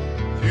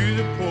through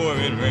the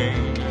pouring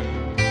rain.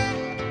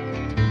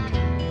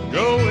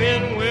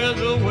 Going where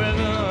the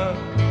weather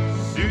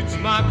suits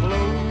my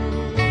clothes.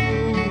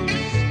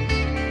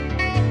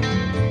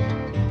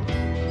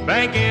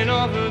 Banking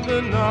off of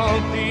the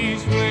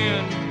northeast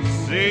wind,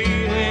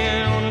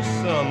 sailing on a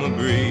summer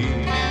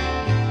breeze.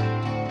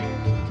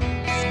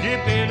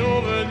 Skipping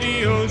over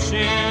the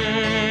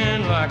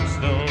ocean like a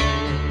stone.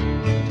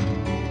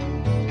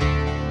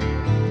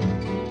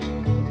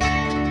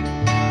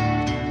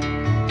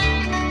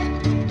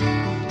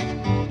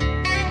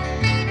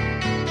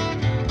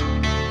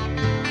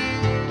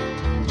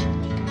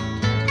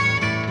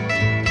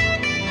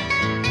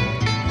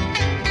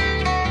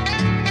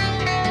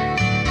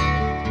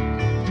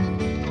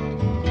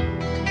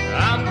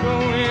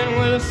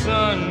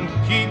 Sun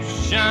keeps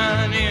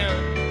shining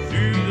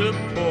through the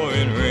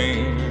pouring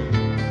rain.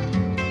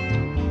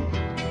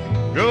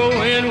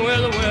 Going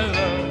where the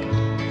weather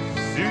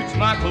suits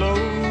my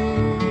clothes.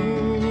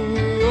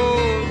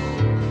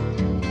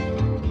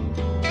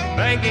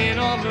 Banking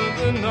off of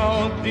the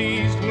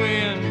northeast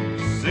wind,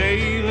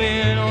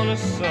 sailing on a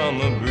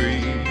summer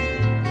breeze.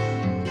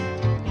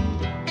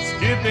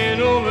 Skipping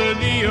over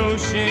the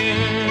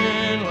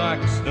ocean like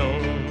a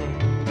stone.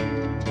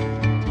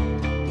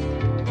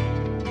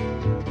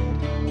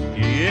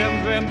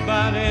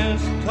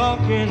 Everybody's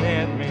talking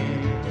at me.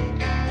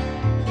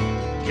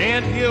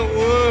 Can't hear a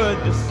word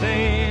they're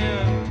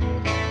saying,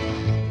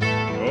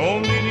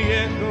 only the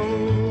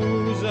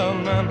echoes of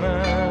my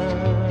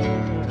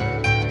mind.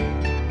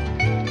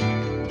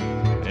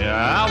 Yeah,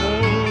 I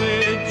won't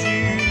let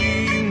you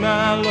leave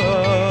my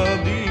love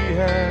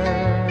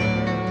behind.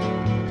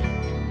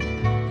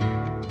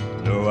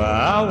 No,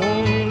 I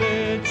won't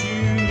let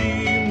you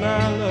leave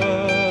my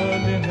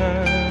love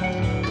behind.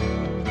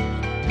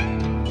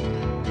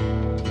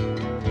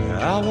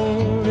 I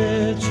won't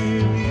let you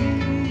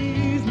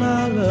leave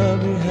my love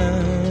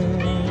behind.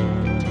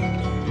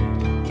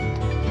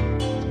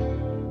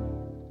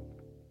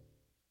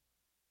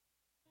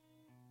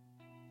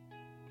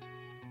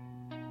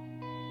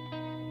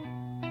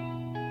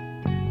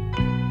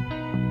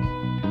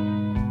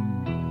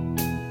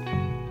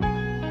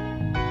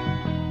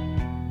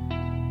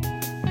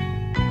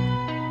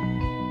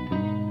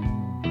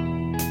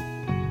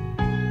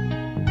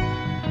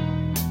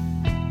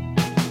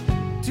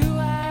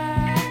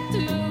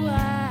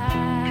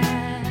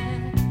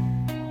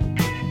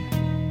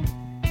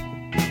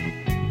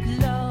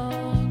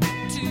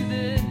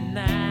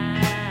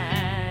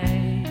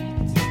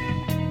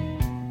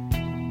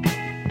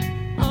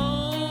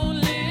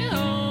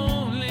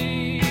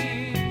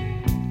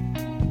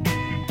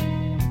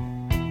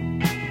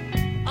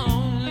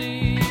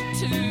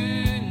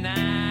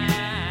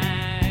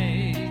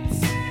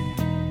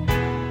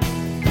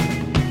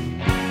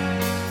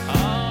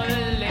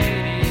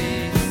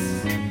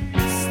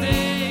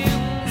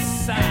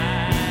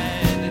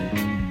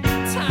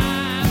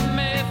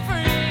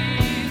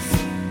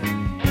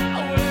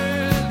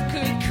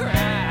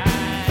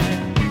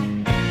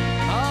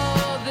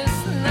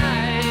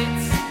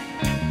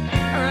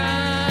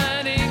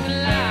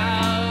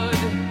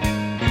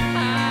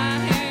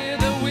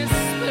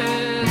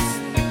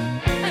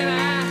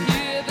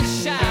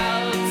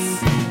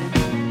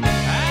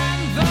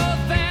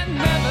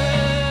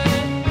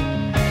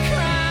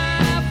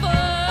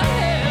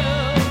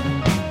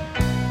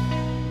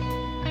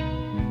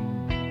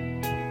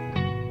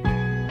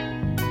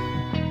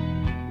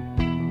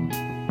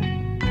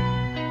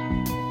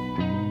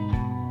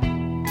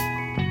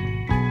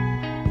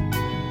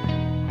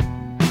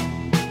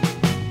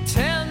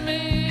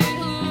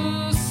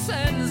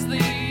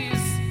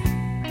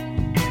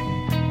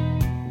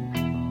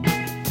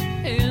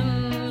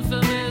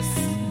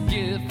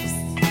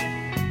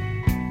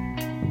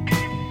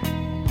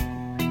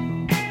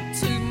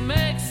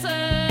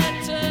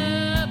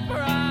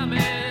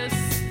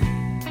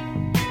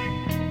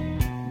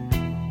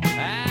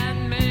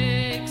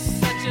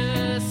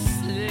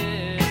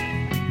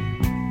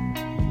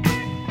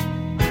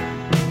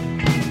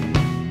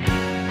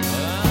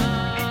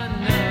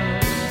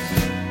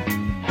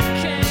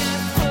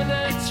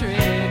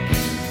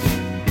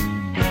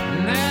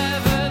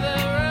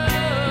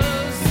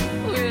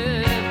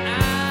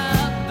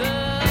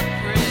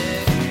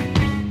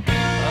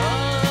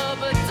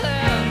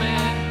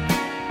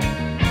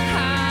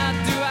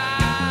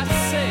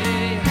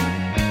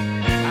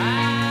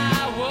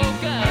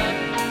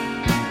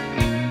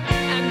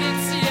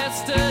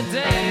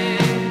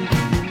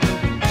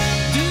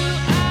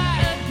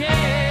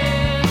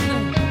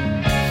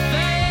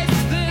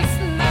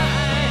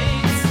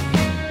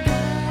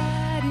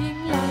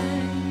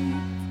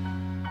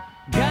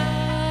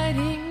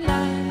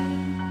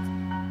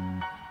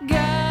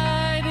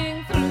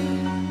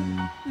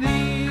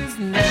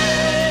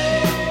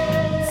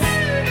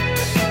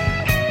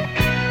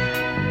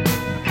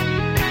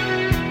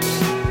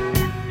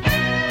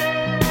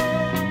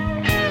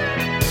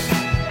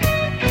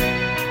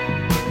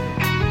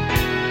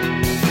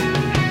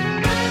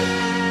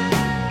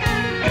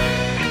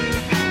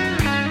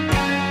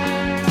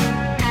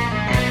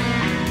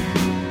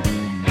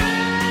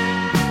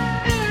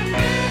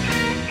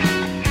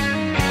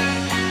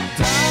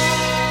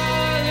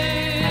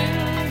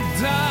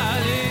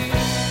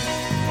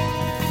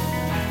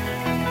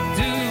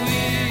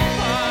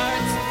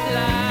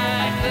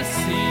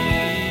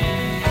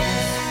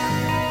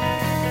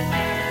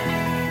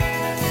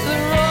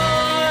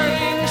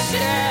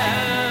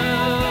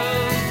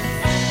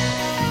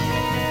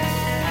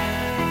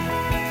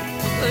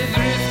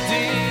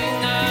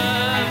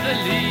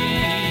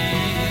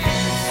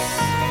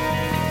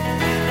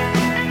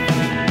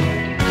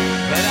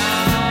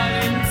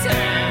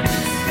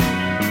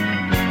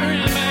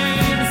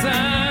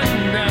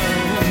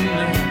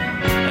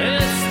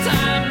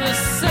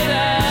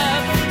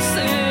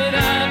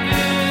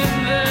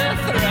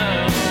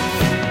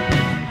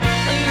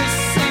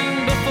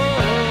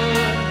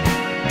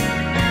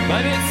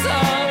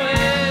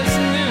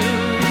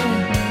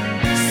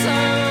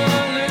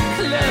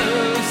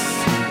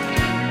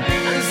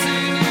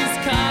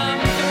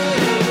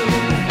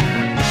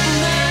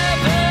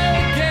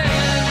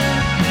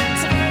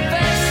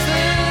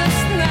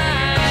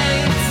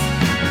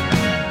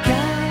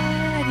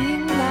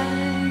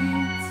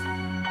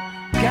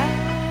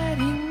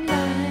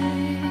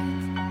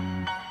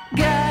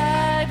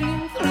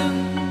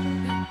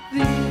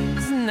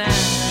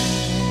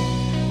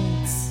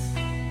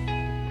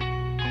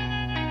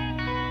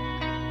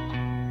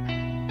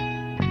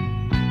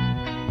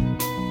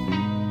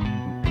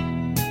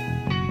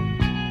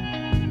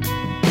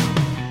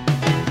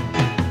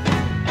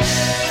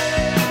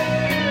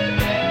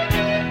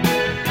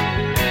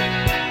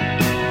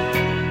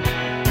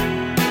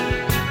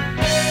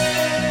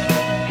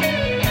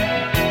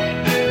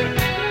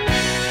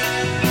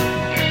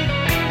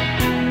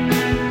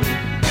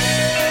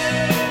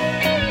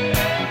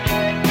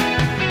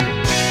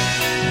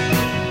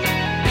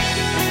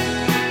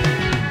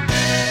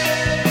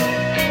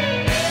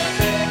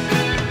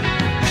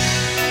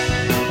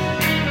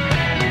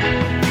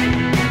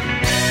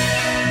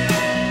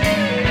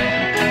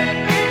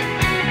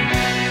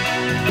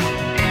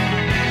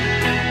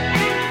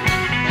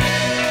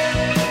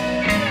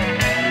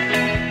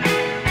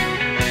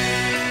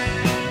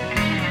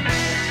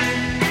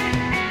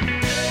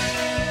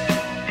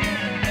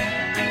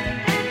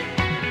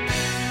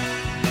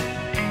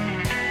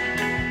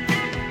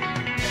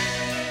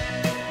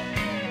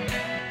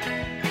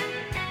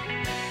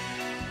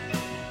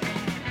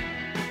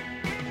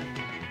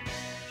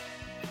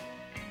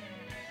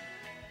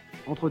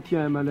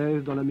 entretient un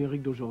malaise dans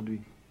l'Amérique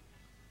d'aujourd'hui.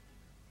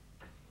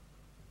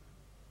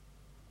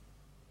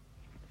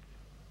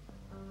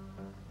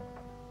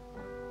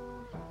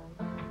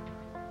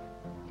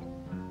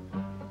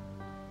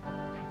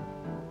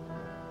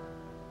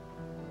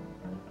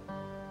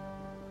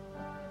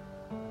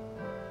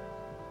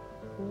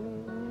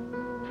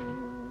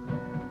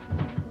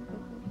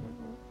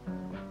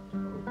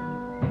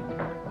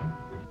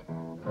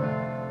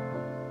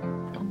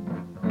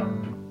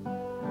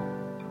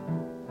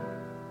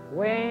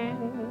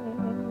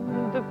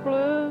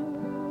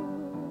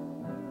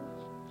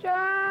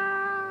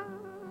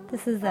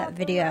 This is that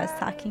video I was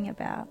talking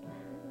about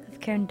of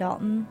Karen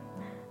Dalton.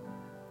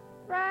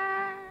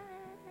 I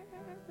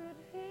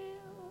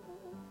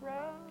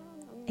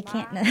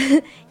can't,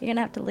 you're going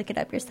to have to look it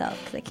up yourself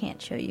because I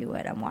can't show you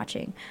what I'm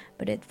watching,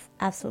 but it's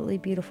absolutely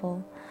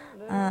beautiful.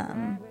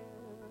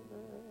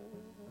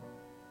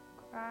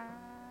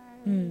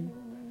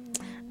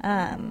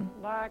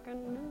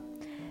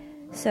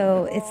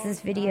 So it's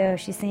this video,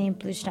 she's singing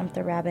Blues Jump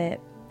the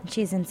Rabbit.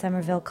 She's in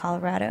Somerville,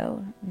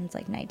 Colorado, and it's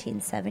like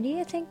 1970,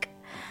 I think.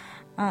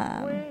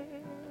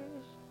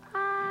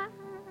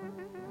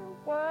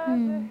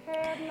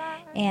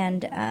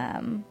 And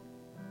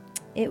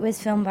it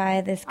was filmed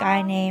by this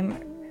guy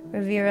named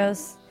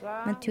Riveros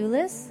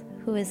Matoulis,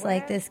 who is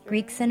like this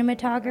Greek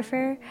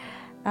cinematographer.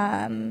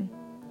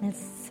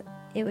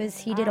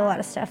 He did a lot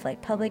of stuff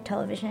like public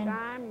television.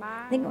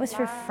 I think it was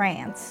for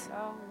France,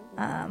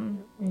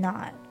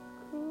 not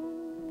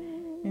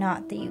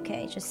the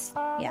UK. Just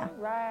yeah,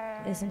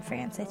 it was in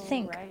France, I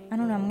think. I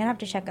don't know. I'm gonna have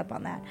to check up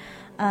on that.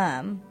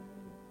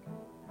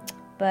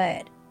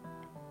 But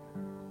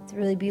it's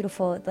really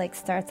beautiful. It like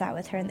starts out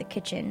with her in the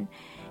kitchen,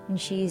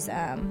 and she's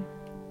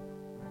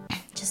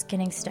just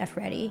getting stuff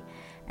ready,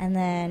 and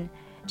then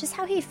just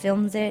how he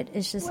films it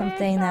is just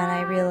something that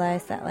I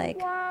realized that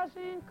like I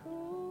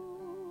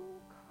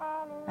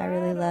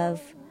really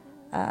love,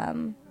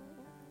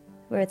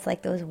 where it's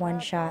like those one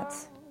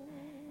shots,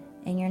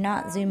 and you're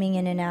not zooming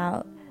in and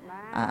out,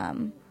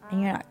 and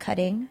you're not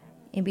cutting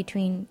in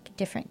between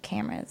different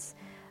cameras.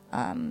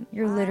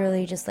 You're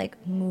literally just like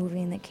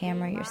moving the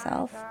camera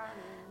yourself,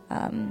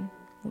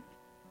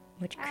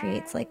 which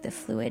creates like the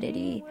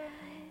fluidity.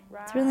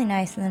 It's really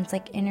nice, and then it's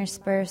like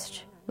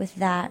interspersed with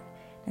that.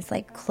 It's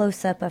like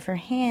close up of her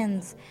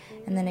hands,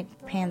 and then it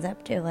pans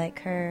up to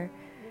like her,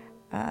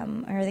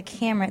 or the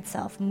camera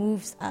itself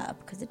moves up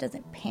because it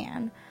doesn't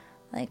pan,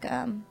 like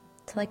to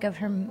like of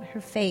her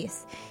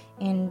face,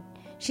 and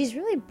she's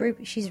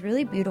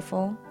really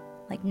beautiful,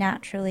 like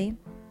naturally.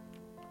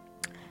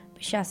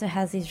 But she also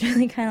has these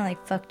really kind of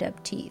like fucked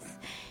up teeth,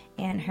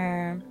 and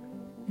her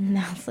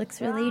mouth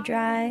looks really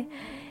dry,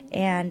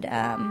 and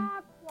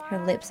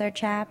her lips are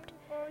chapped.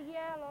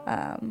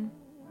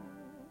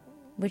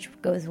 Which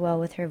goes well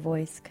with her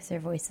voice because her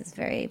voice is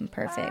very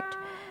imperfect.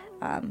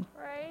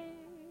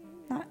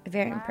 Not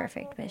very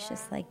imperfect, but it's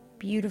just like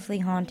beautifully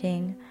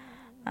haunting,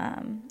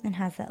 and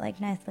has that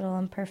like nice little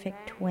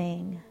imperfect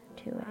twang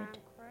to it.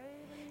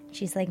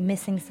 She's like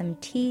missing some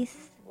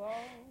teeth.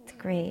 It's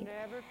great.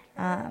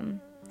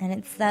 And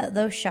it's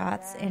those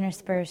shots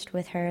interspersed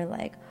with her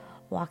like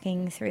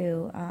walking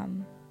through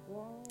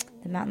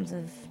the mountains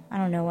of, I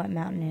don't know what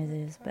mountain it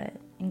is, but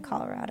in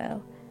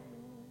Colorado.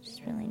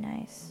 Just really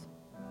nice.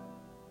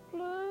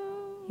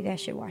 You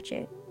guys should watch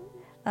it.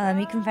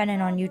 You can find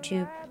it on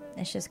YouTube.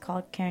 It's just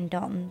called Karen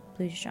Dalton,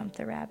 Blues Jump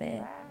the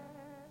Rabbit.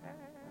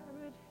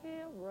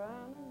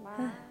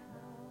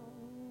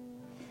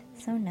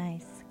 So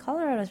nice.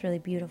 Colorado's really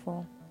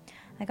beautiful.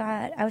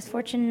 I was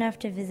fortunate enough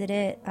to visit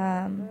it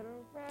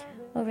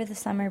over the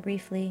summer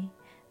briefly.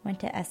 Went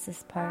to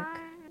Estes Park.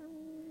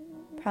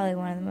 Probably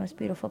one of the most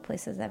beautiful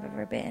places I've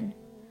ever been.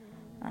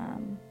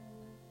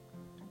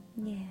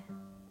 Yeah,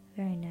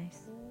 very nice.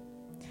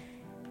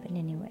 But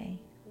anyway,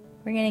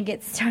 we're gonna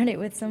get started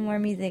with some more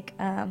music.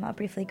 I'll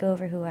briefly go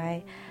over who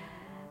I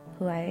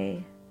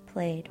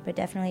played, but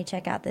definitely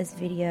check out this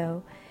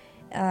video.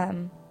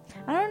 I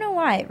don't know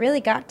why, it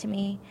really got to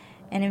me,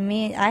 and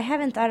I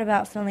haven't thought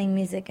about filming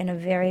music in a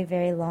very,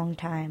 very long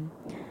time,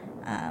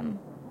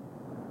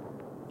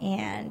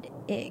 and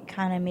it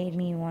kind of made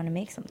me want to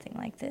make something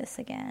like this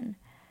again.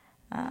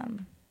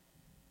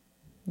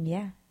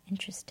 Yeah,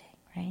 interesting,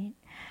 right?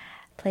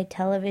 Played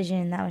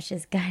television, that was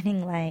just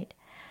guiding light.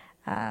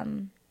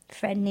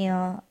 Fred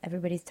Neil,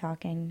 Everybody's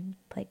Talking,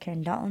 played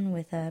Karen Dalton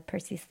with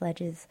Percy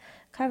Sledge's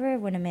cover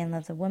of When a Man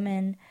Loves a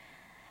Woman.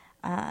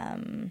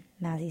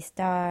 Mazzy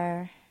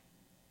Star,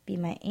 Be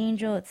My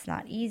Angel, It's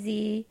Not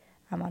Easy,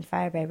 I'm on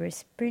Fire by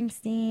Bruce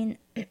Springsteen,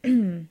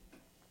 and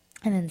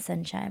then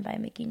Sunshine by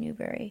Mickey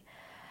Newbury.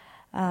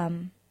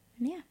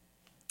 Yeah,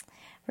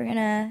 we're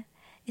gonna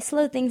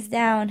slow things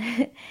down,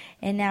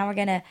 and now we're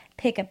gonna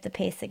pick up the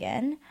pace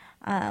again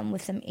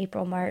with some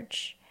April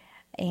March,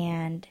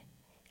 and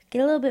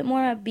get a little bit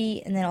more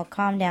upbeat, and then it'll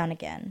calm down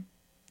again.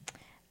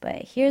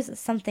 But here's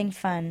something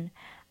fun.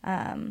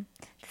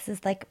 This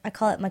is like, I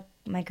call it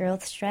my girl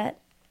strut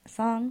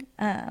song.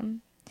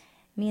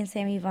 Me and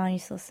Sammy Vaughn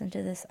used to listen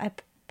to this. I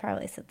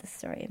probably said this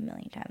story a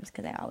million times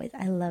because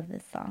I love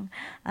this song.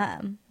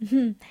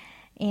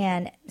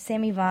 And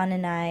Sammy Vaughn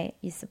and I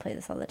used to play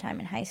this all the time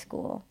in high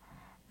school.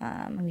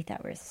 And we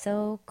thought we were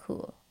so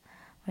cool.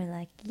 We're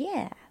like,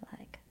 yeah,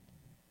 like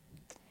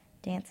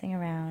dancing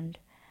around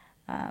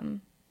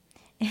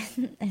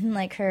in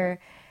like her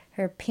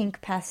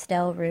pink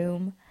pastel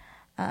room,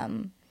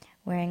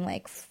 wearing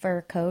like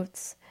fur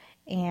coats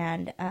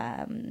and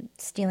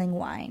stealing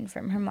wine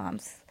from her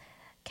mom's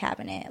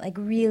cabinet, like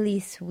really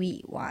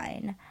sweet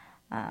wine.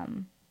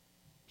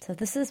 So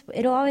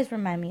it'll always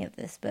remind me of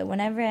this, but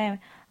whenever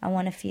I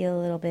want to feel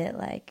a little bit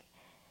like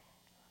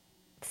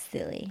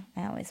silly,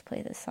 I always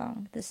play this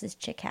song. This is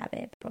Chick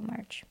Habit, April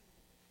March.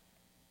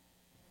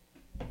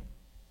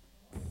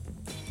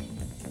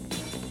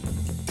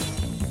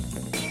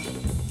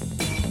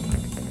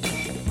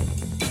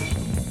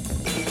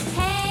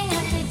 Hang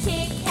up the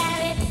chick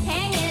habit,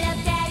 hang it up,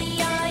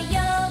 daddy, or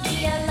you'll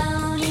be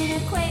alone in a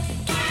quick.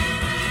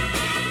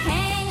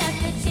 Hang up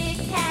the chick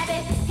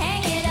habit,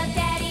 hang it up,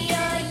 daddy,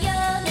 or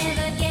you'll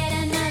never get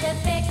another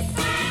fix.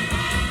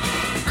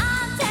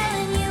 I'm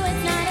telling you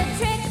it's not a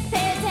trick,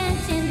 pay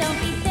attention, don't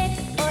be thick,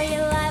 or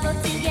you're liable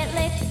to get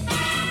licked.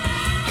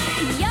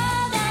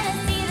 You're gonna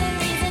see the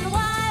reason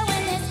why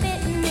when they're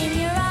spitting in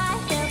your eye,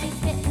 they'll be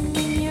spitting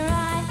in your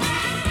eye.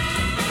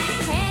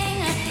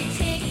 Hang up the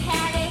chick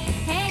habit,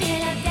 hang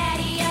it up,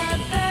 daddy, your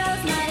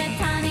girl's not a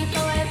tonic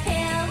or a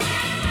pill.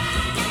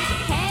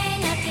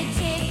 Hang up the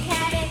chick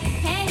habit,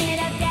 hang it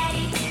up,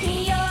 daddy,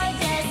 you're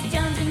just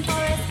jumping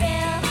for a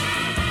spill.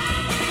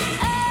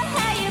 Oh,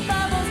 how your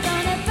bubble's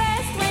gonna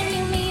burst when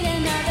you meet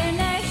another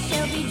nurse,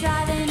 she'll be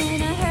driving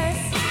in a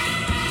hearse.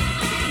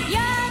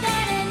 You're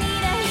gonna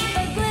need a heap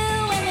of glue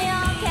when they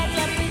all catch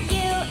up with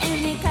you and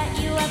they cut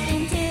you up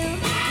in two.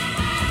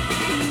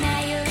 Now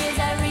your ears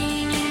are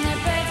ringing, the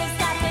birds have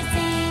stopped their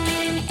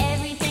singing,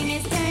 everything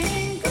is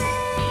turning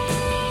gray.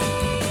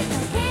 No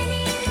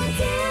candy in the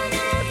till,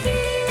 no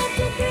kitty left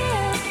to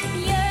grill.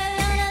 You're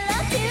alone,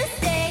 allowed to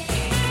stay.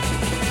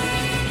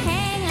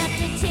 Hang up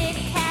the chick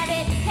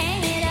habit,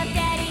 hang it up,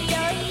 daddy,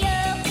 or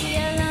you'll be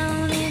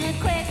alone in a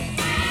quick.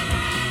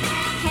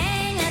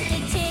 Hang up the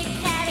chick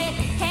habit,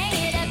 hang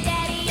it up,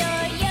 daddy,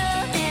 or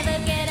you'll never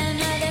get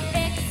another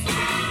fix.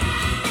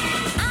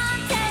 I'm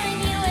telling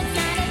you it's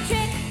not a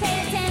trick, pay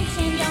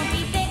attention, don't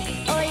be thick,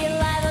 or you're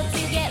liable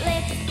to get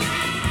licked.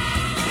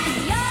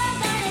 You're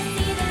gonna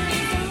see the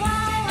reason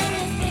why when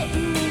they're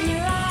spitting in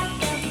your eye,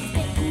 they'll be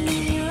spitting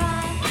in your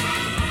eye.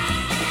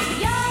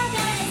 You're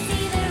gonna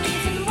see the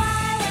reason why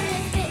when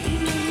they're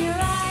spitting in your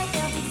eye,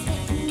 they'll be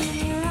spitting in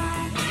your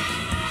eye.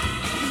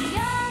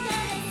 You're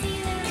gonna see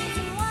the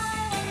reason why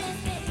when they're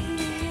spitting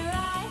in your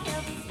eye,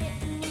 they'll be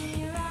spitting in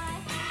your eye.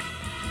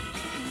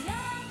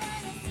 You're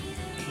gonna see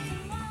the reason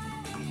why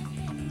when they're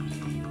spitting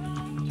in your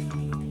eye.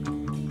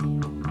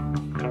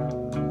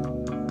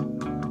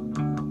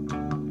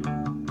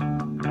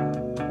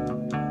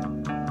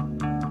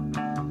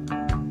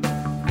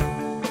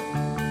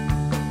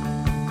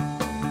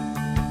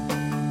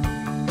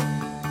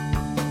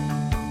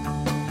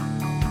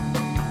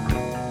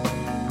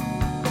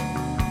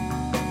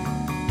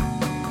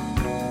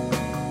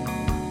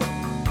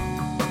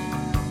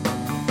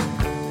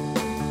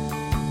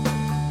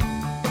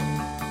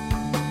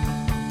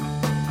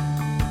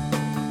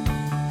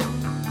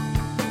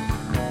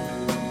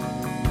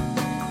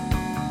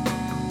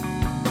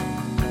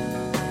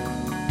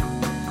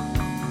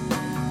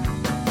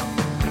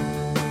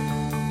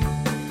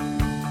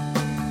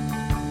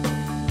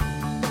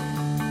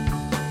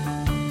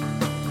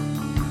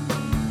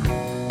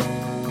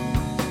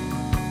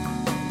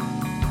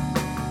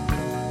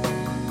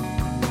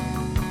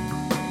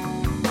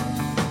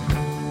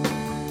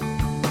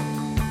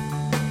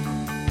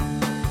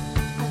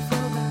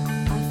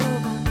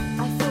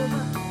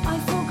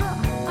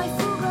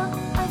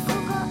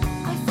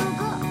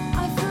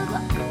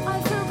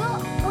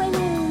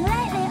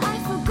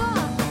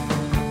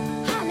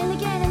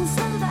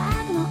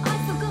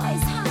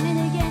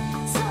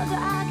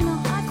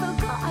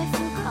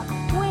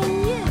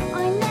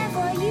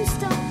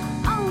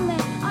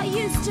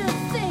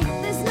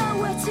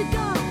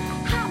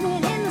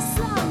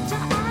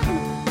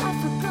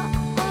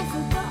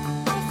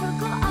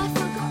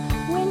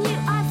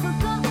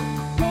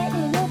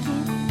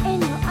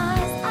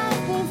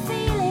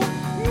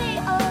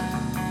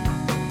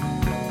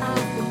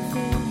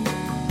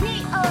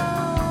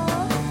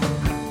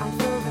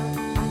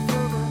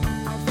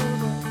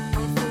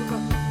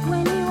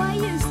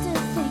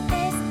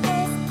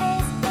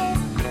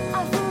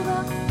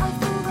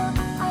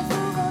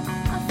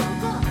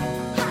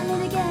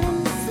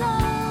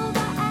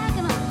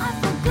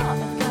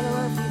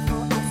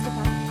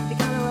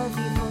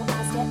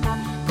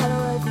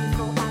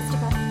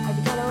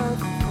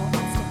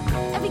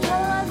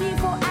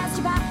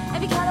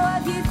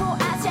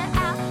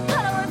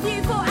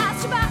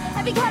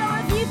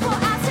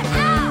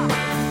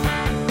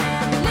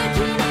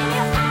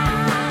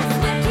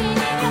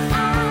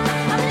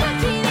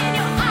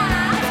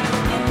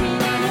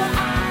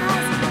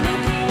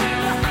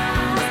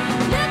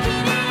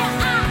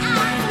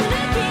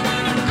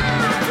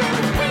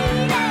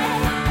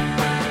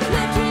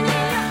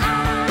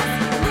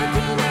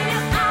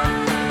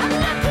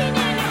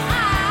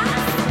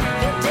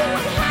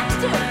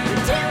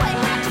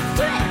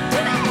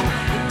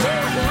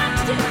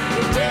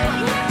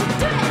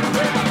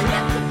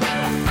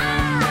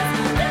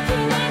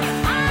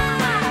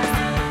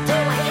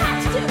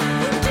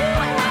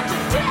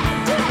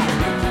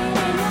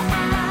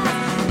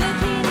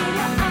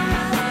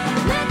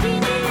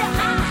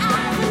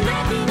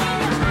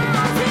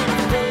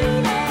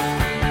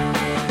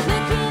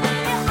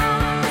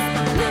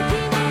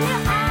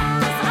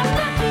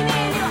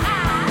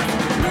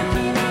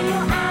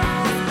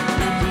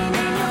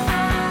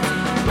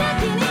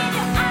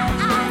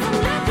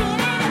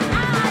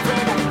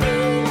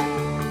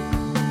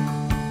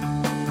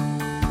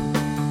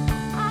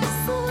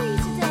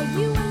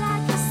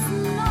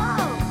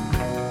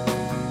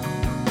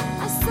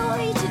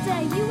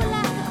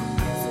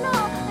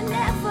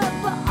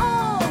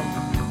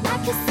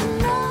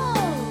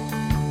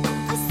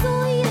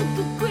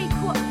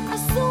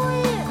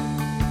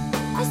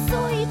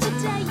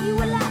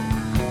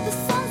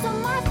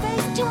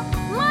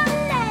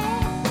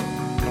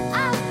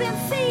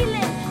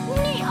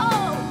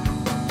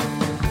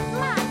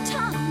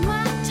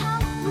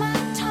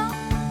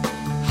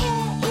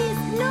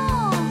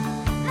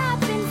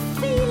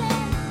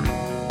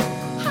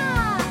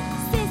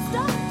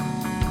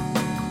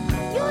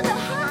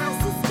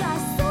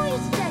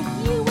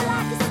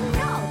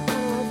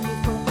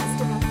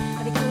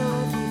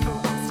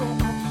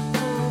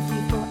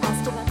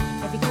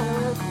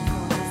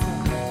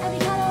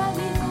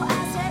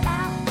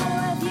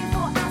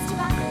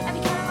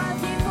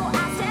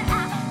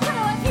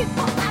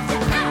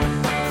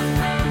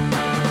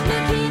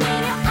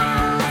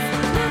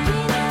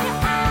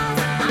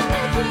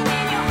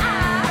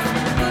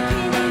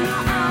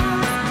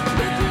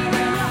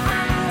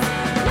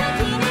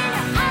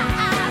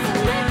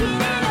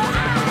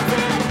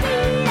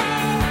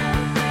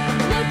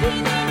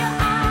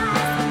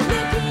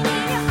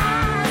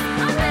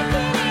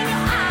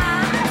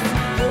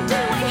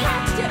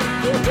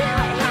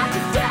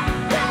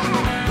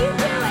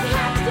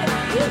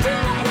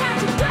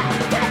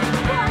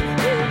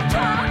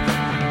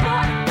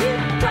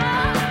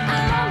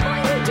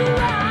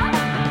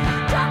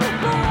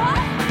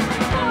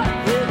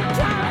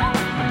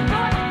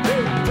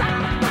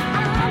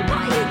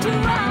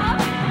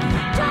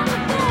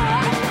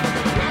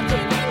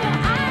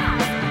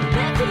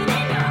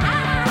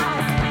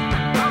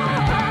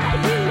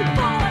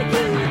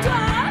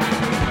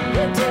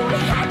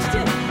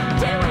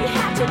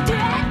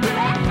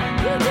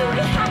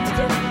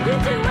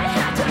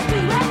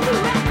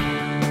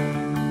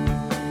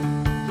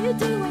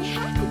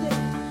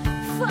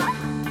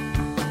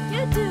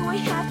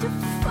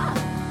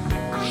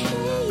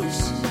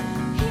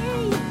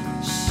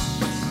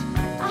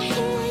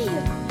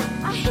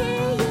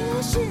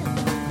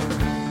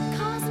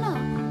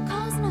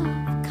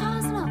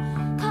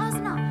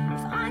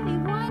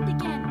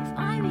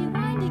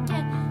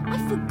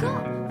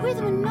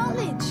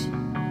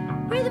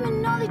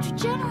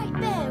 knowledge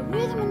regenerate there.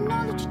 Rhythm and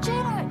knowledge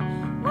regenerate.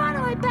 Run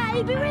away,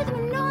 baby, rhythm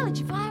and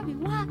knowledge. If I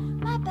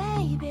rewind, my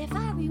baby, if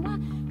I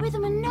rewind,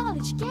 rhythm and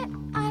knowledge, get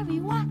I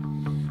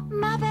rewind,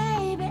 my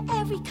baby,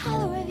 every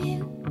color of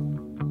you.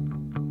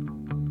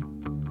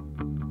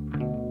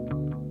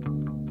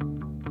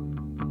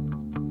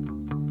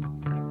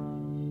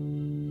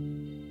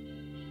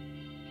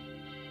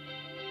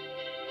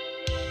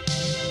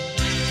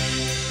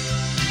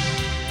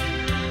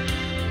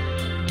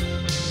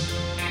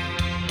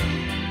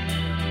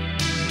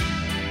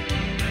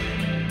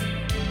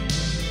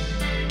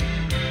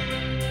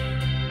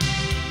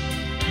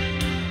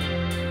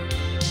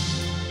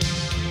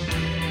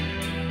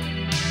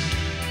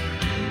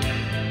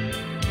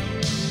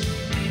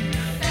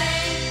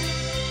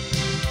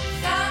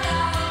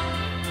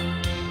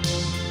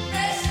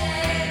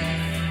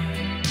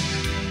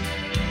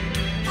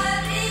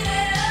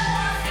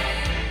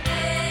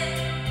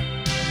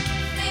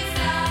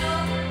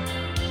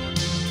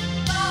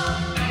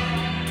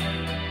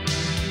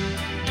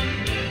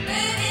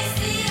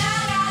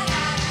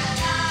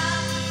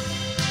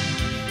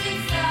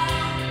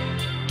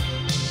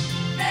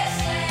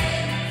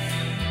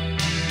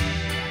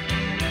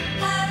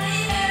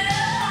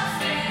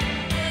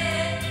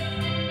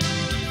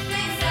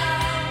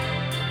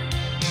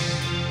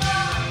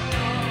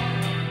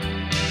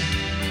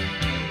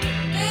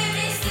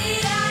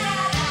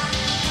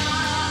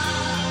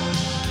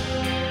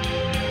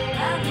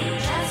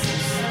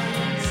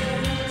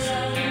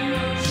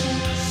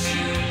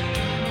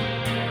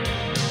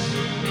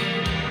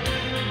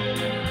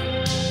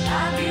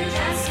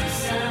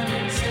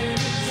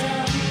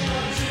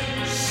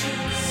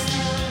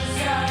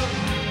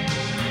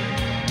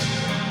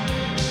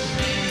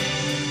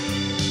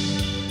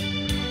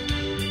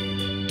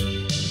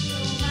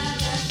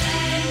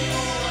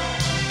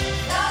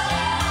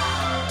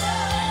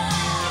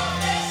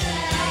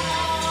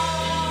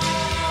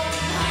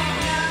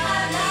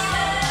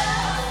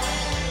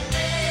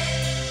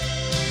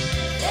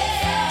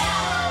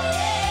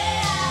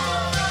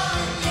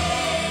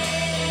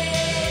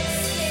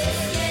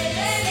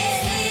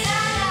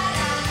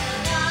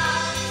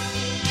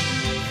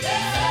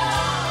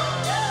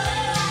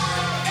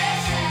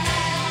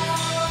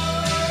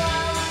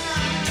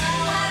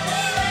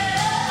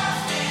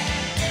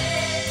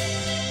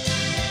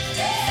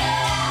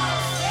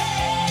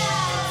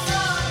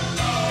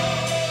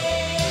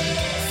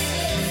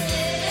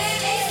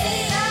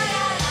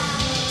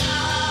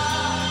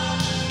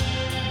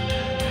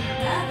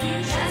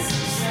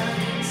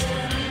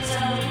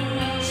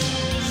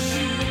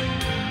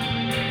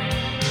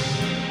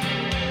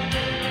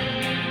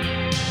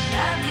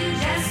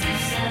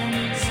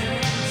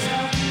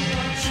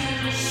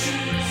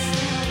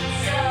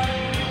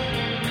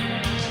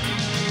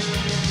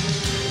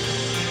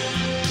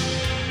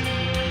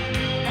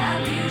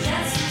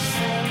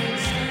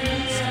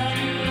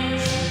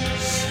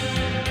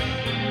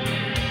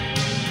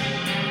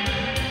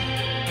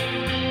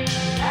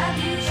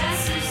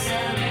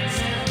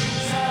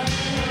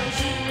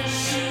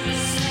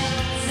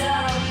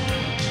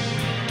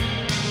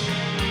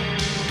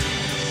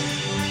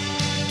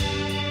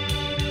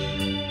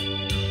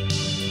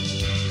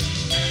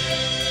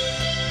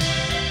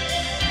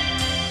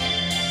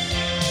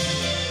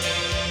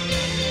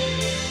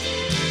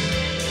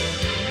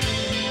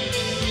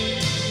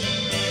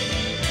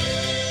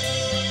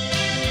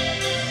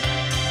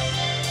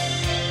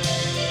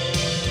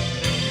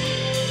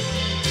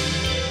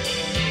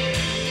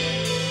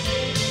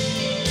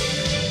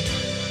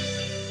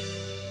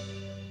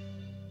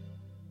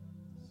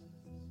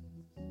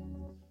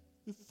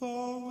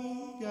 Before we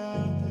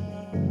got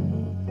there,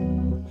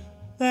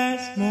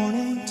 that's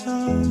morning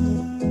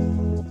time.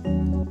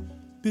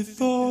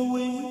 Before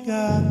we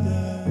got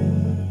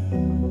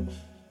there,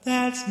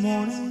 that's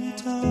morning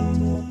time.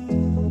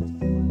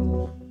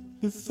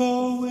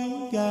 Before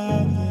we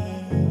got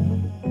there,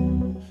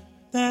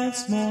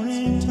 that's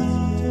morning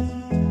time.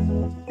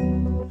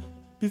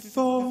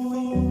 Before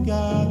we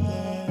got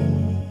there.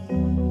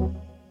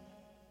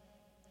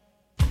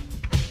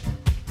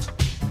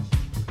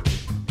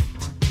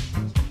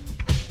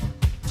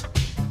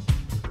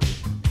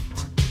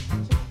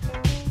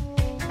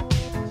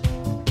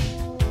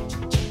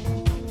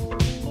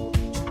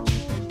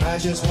 I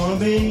just wanna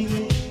be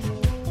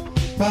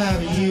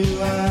wherever you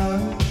are,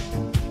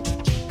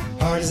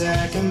 hard as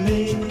I can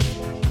be.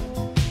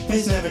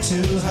 It's never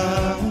too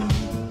hard.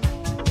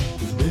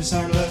 This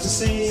heart loves to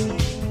see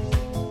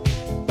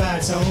by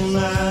its own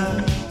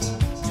light.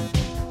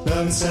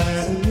 Love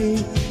inside of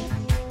me,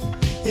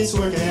 it's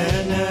working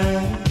at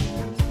night.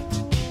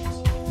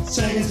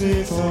 Seconds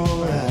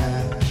before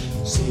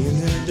I see in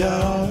the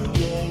dark,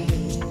 yeah.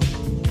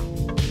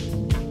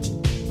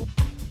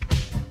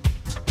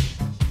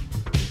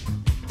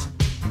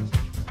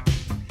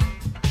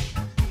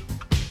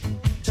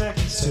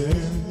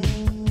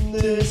 Turn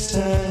this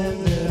time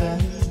that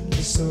I'm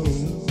so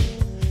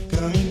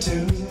coming to.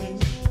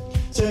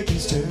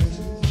 Seconds turn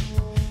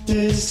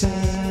this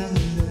time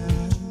that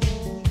I'm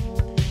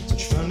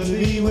such fun to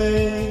be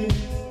with.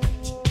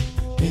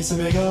 It's It's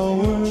a big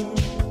old world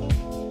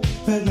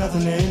with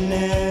nothing in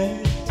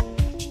it.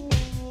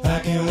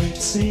 I can't wait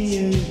to see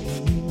you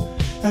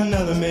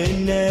another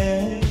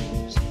midnight.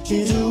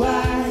 It's a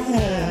wild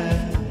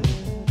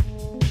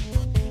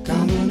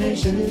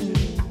combination.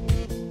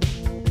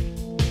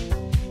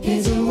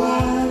 It's a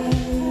wild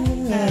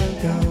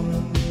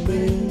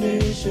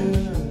combination.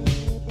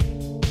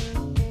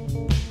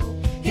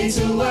 It's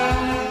a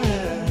wild,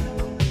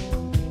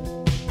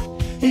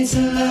 it's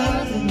a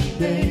loving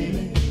baby.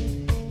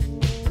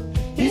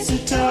 It's a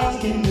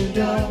talk in the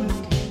dark.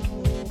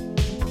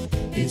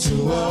 It's a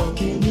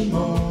walk in the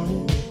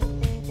morning.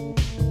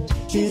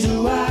 It's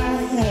a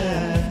wild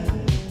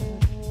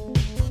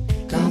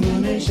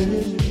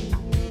combination.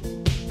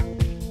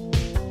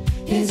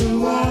 It's a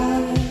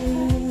wild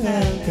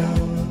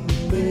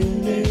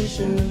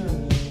combination.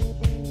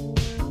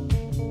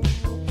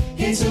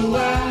 It's a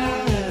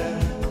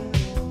wild,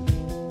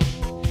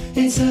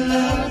 it's a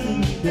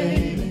loving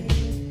baby.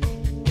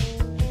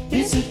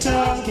 It's a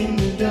talk in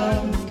the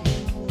dark.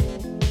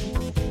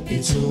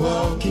 It's a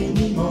walk in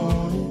the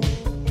morning.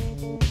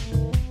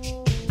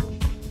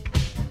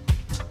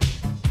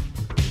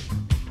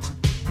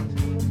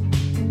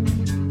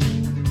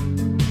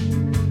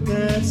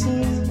 That's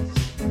it.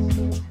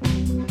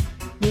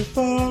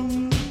 Before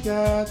we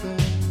got there,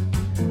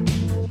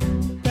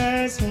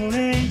 that's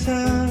morning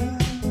time.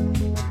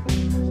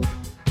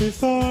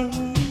 Before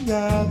we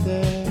got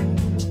there,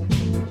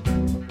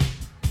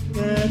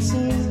 that's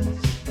it.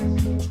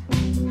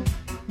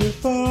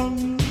 Before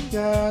we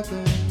got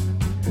there,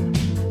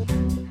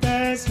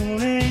 that's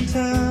morning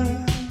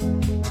time.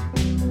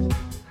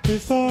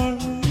 Before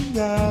we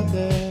got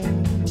there,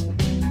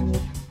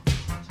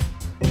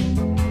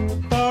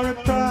 for a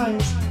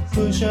price,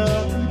 push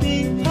up and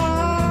be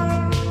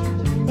part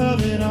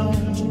of it all.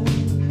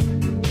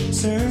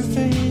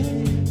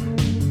 Surfing,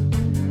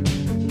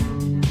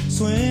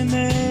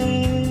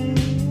 swimming,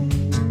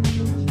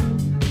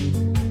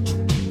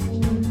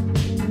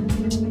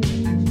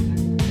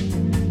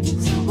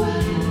 It's a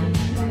wild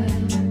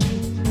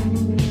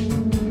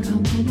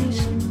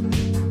combination.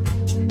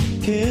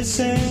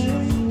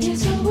 kissing,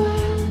 It's a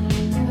wild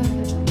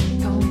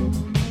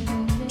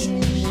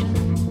combination.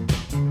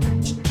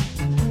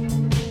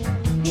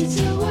 It's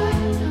a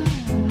wild,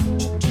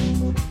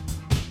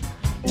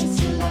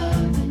 it's a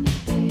loving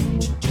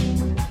baby.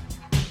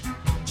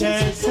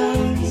 that's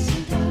us.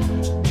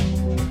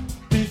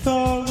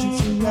 Before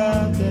we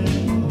got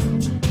there,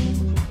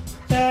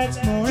 that's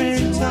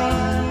morning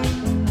time.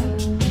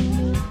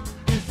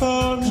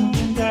 Before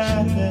we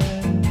got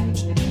there,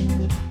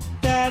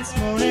 that's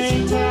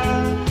morning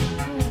time.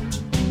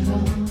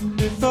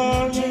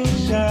 Before we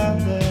got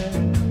there,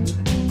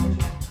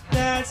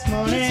 that's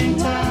morning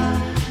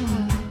time.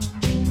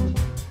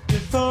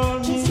 Before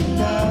we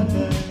got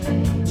there,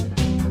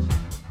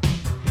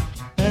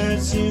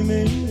 that's you,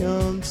 me,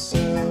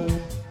 so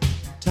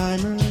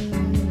timer.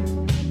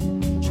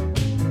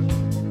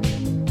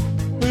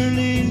 We're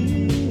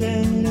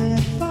leaving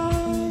at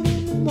 5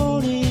 in the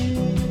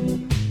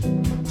morning.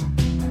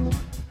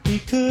 We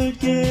could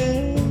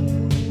get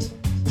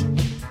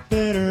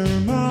better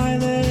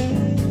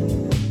mileage.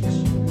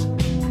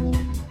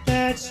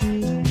 That's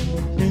you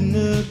in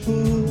the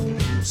pool,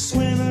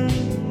 swimmer.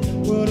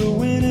 What a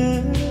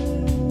winner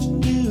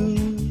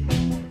you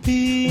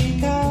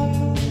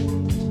peacock.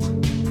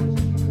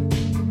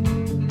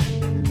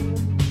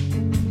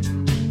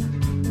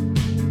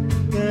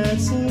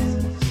 That's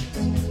it.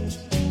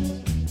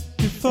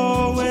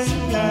 Before we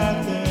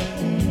got there,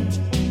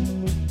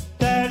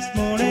 that's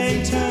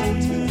morning time.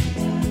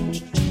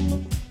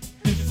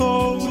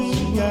 Before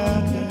we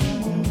got there,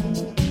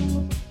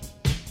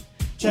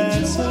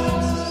 that's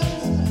us.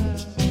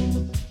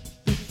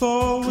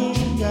 Before we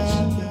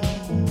got there,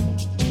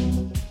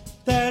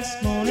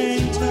 that's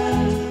morning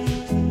time.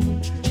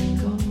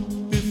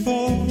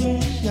 Before we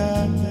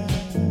got there,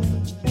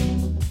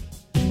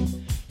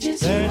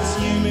 that's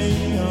you, me,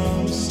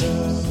 so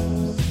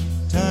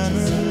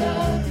timer.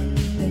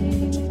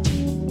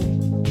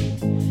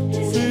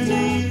 We're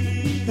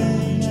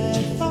leaving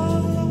at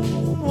 5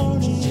 in the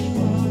morning.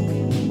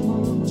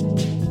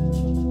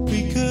 We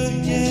could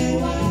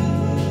get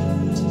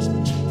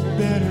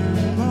better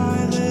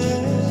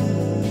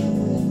mileage.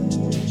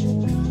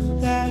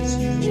 That's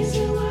you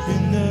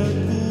in the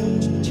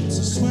pool, it's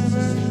a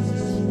swimmer,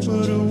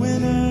 but a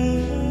winner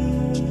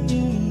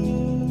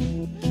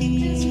you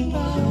keep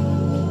on.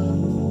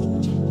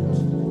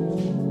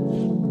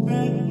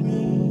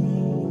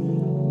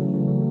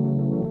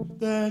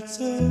 That's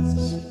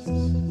us.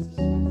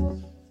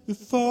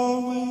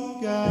 Before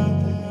we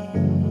got there,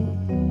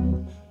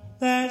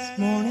 that's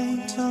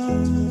morning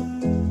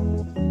time.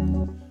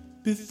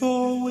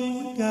 Before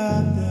we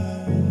got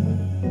there,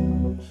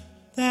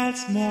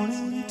 that's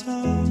morning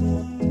time.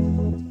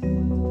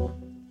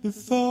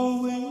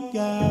 Before we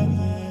got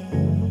there,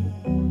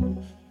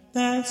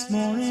 that's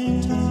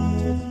morning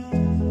time.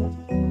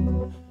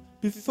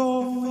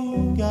 Before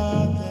we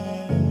got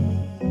there,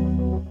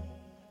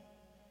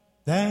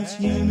 that's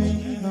you,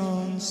 me,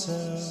 on, so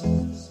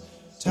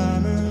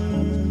timer.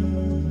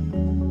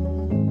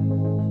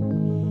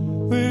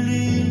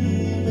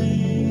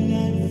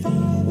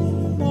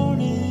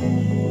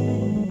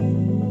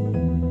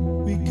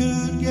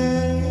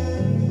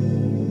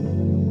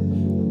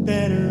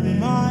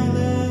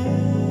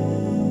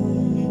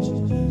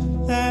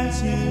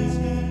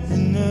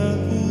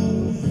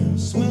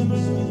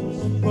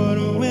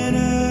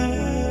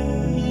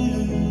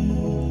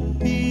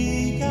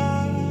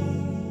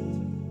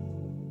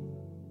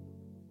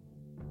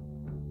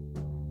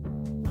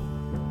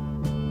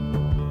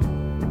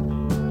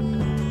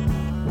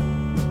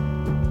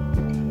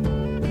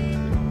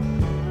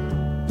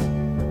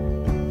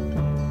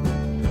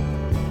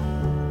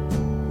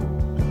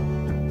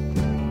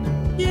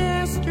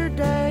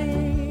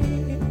 yesterday.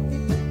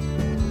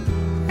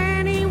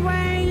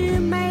 Anyway, you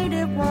made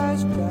it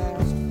was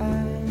just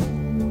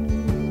fine.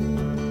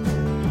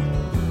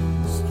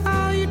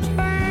 So you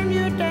turned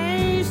your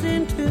days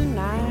into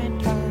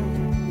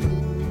nighttime.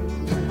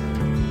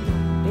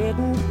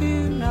 Didn't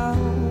you know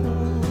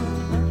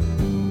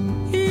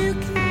you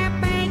can't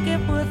make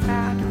it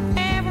without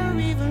ever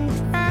even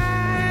trying?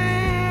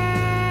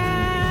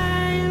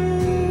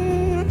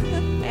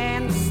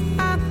 And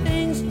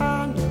something's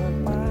on your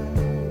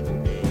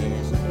mind,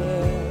 isn't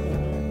it?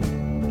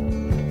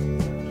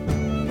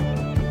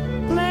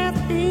 Let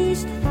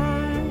these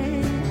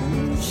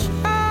times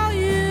show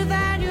you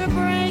that you're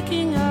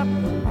breaking up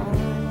your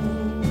mind,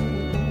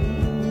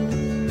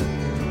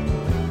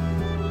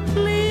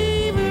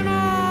 leaving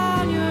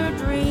all your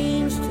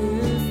dreams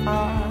too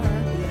far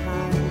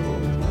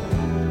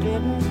behind.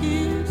 Didn't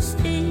you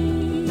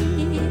see?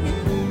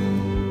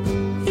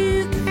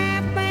 You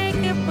can't make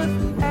it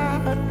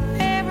without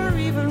ever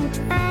even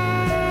trying.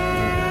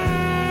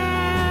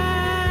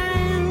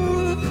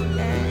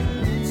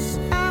 And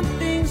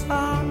something's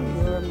on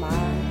your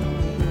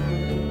mind.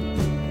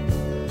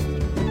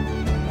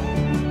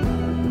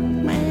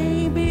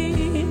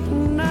 Maybe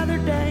another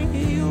day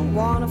you'll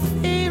wanna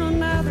feel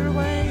another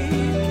way.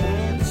 You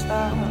can't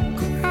stop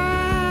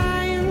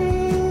crying.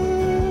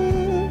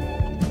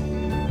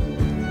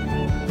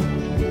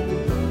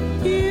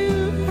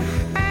 You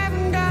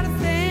haven't got a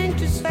thing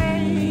to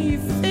say. You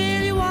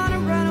feel you wanna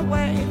run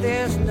away.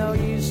 There's no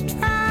use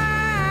trying.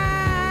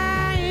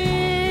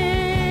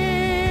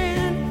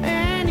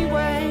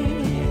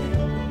 Anyway,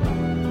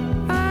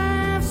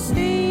 I've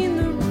seen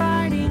the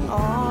writing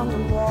on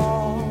the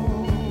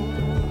wall.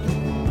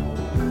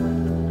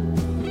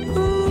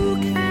 Who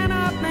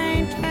cannot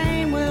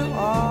maintain will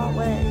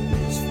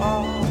always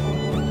fall.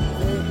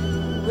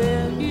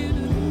 Will you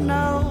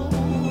know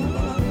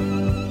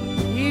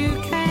you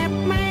can't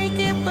make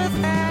it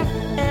without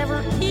ever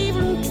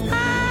even trying?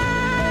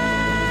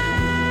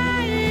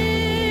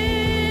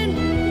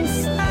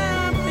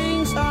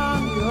 Something's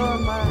on your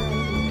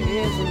mind,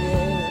 isn't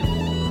it?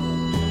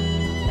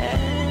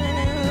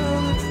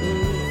 Tell the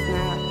truth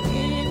now,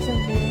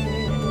 isn't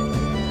it?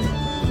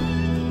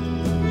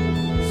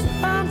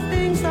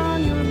 Something's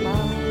on your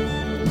mind.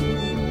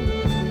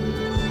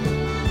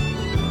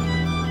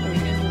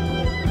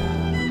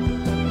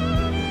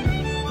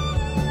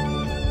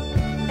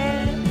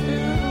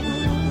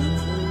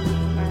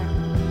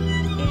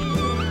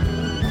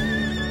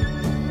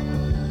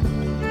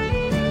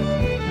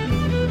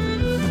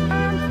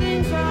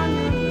 Something's on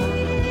your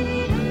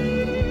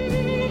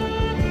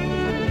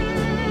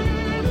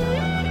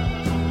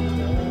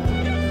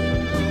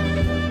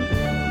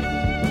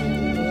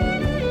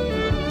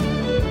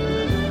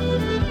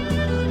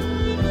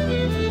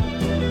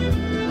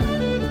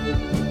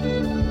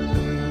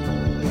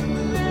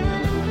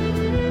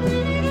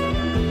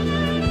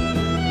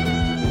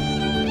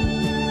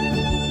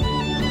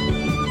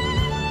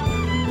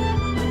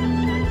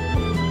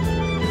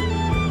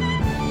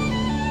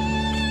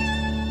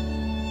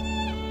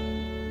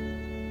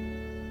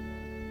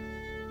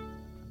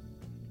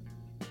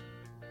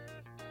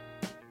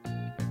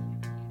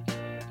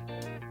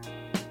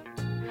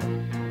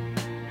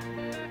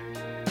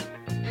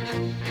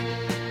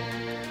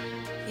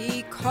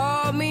He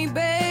called me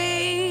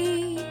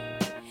baby,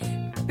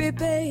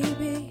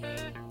 baby,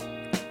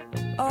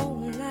 all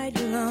night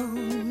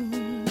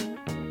long.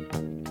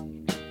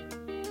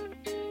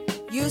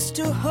 Used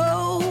to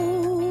hold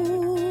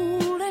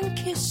and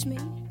kiss me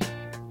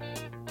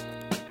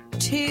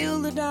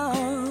till the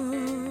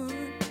dawn.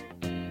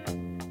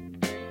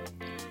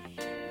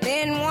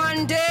 Then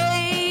one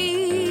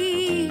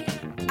day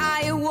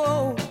I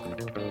awoke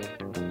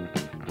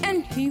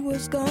and he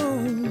was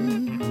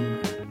gone.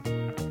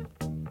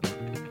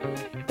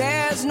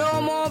 There's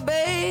no more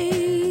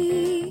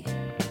baby,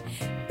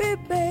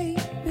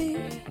 baby,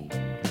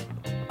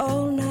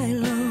 all night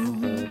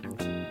long.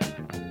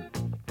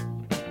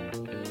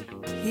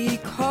 He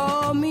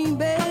called me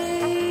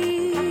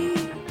baby,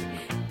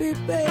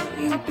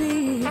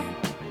 baby,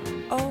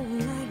 all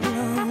night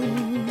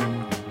long.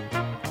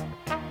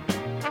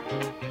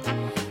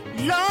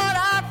 Lord,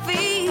 I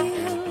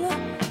feel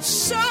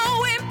so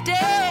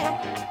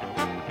empty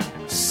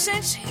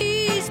since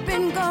he's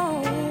been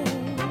gone.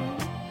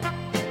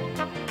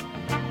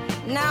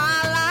 Now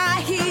I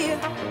lie here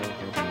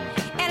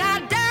and I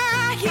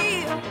die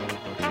here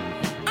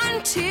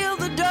until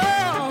the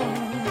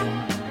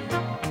dawn.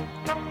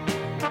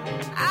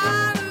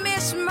 I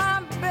miss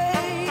my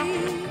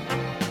baby,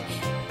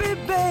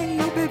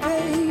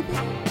 baby,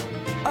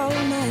 all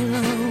night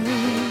long.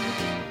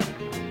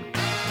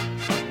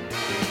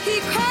 He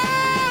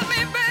called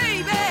me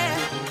baby,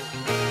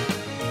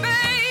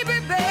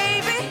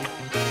 baby,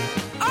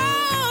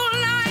 all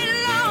night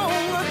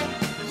long.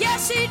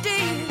 Yes, he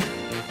did.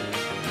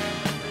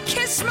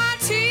 Kiss my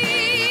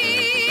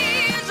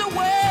tears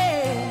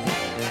away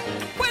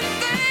when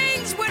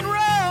things went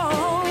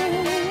wrong.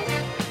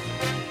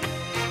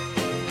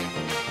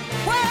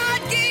 What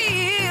I'd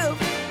give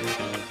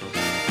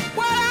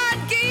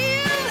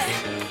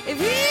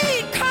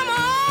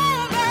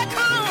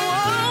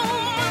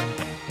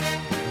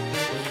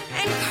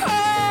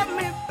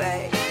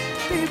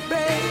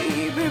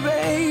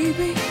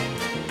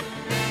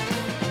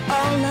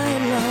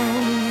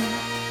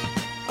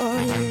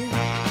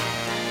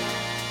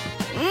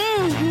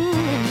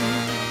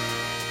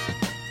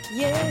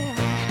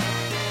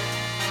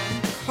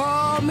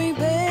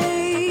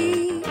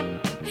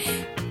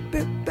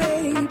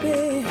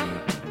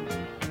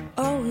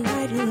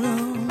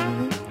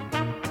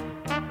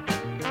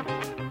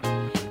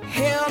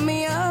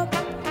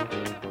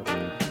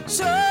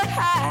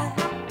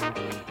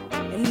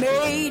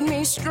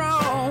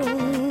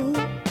strong.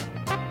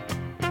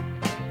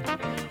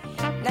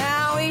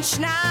 Now each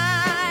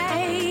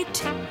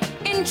night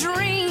in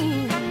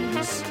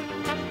dreams,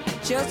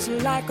 just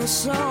like a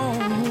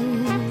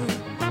song,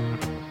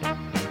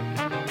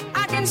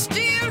 I can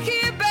still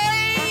hear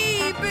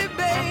baby,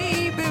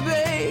 baby,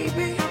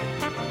 baby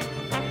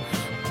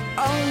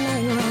all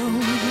night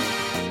long.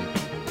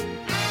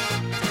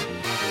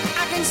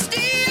 I can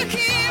still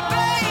hear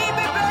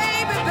baby,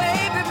 baby,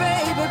 baby,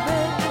 baby,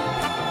 baby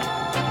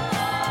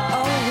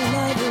all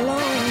night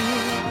long.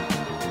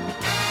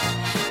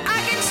 I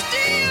can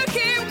still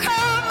keep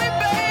calling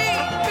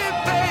baby,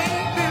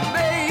 baby,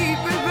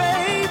 baby,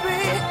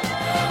 baby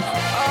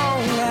all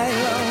night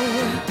long.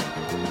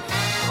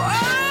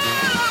 All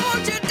I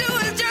want you to do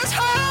is just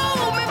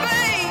hold me,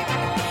 baby,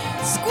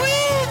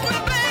 squeeze me,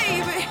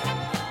 baby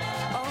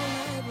all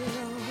night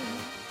long.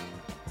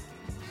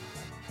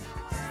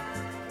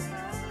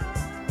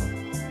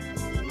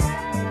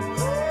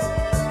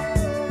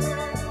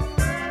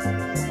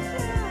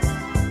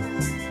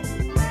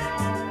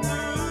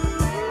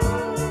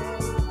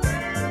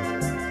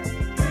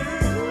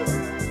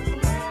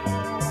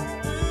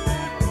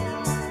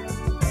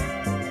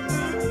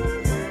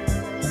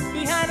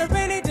 Behind a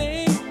rainy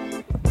day,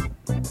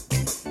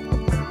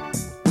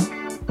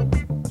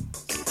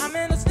 I'm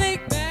in a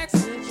snake back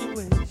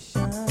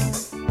situation.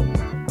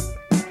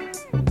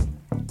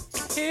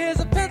 Here's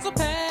a pencil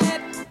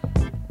pad.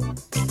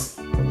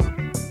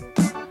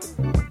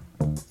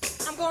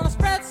 I'm gonna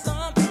spread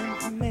some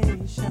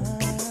information.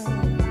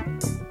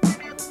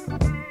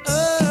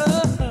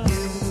 Oh,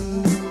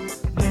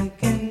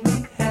 making me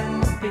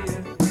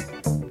happier.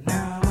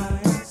 Now I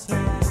am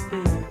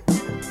happier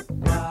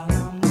while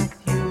I'm with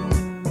you.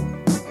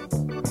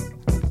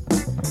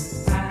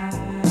 I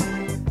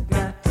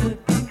got to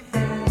be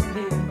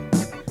happier,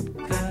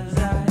 'cause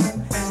I am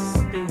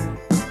happier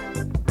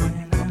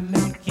when I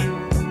make you.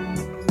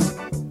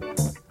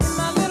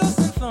 My little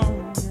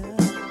symphonia,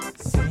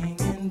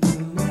 singing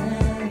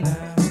Duana.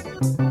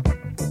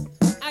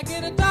 I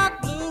get a dark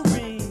blue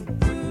ring.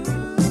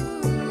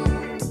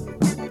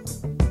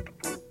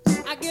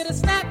 I get a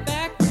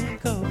snapback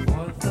wrinkle,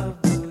 4th of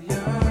blue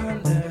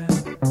yonder.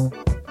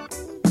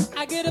 I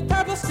get a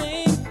purple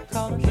stain,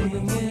 called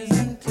King is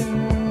in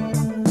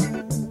tune.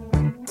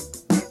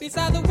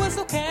 Beside the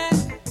whistle cat,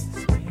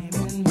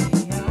 screaming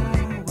me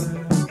hour.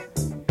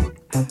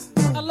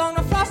 Along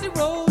the frosty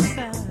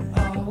roadside,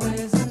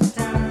 always in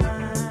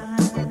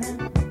time.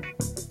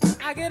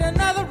 I get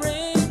another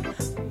ring,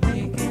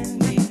 making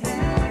me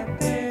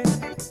happy.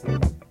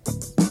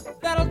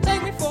 That'll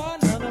take me for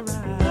another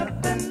ride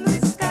up in the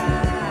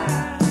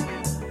sky.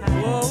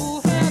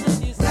 Oh, heaven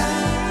is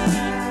light.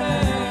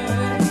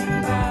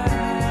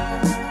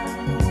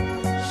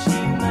 She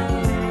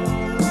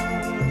knows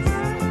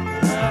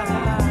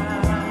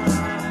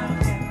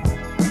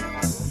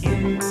you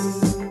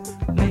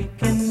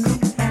making me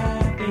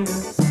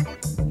happier.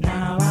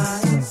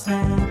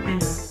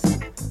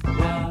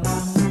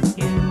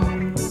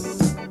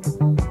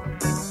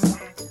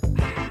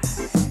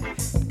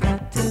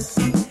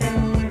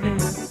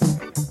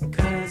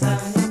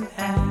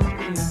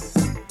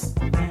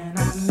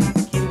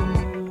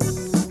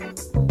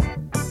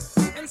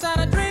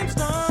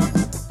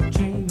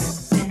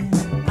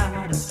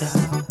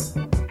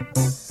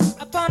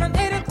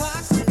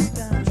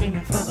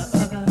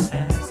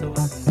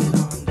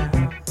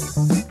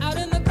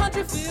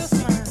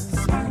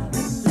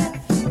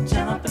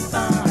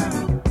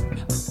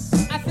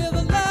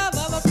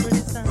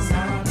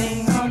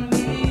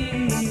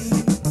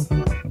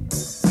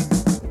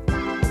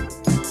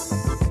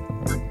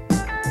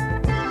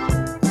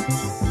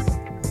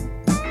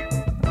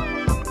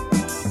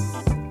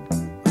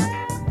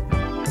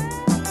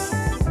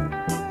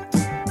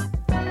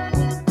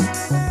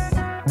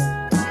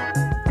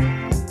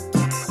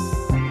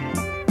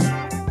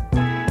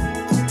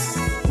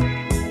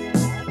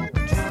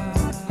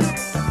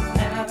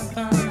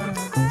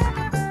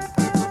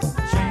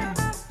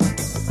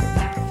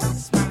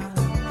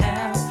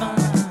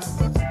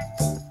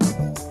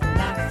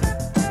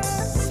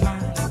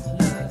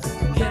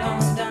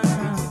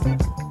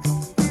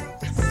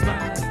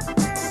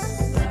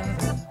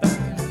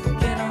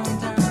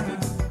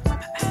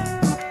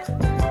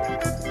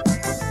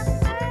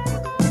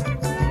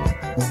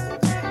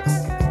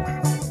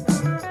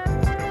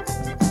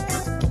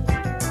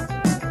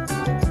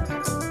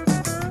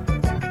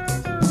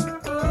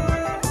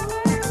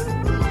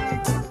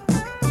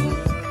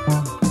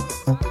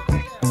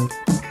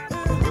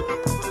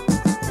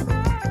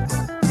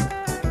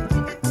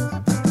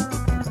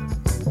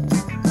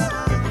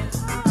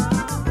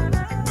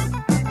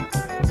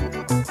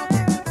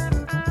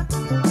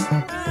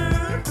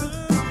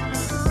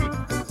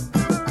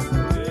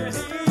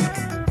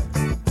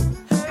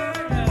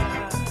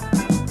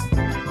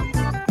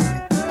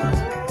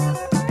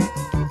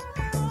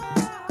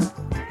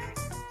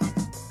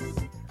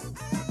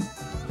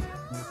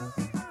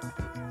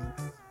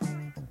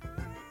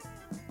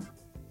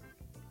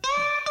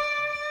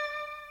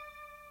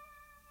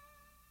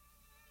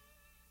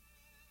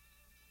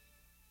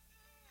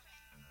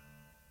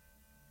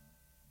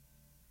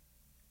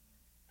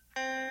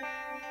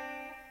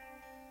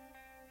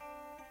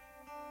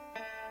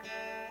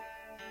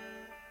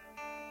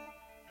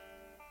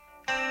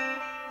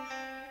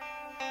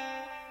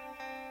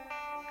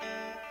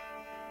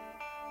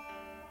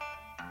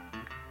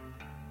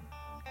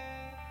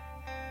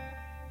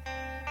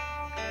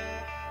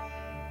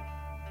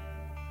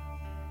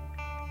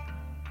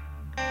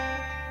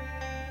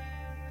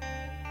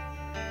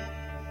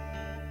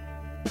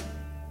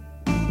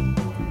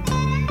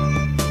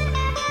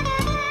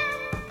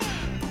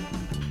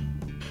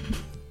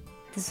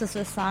 This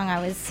was a song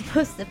I was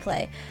supposed to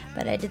play,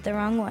 but I did the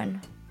wrong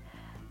one.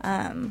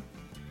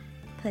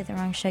 Played the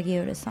wrong Shuggy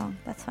Otis song.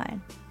 That's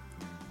fine.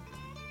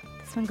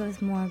 This one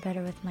goes more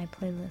better with my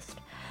playlist.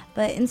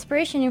 But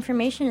Inspiration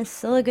Information is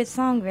still a good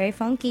song, very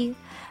funky.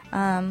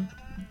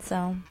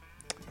 So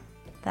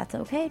that's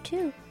okay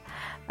too.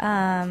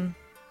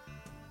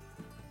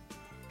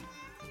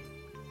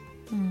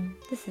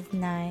 This is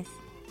nice.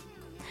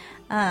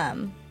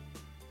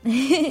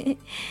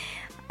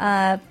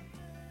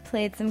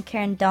 Played some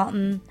Karen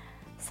Dalton,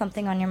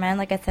 Something on Your Mind.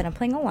 Like I said, I'm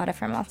playing a lot of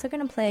her. I'm also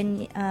going to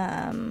play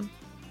a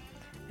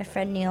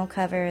Fred Neil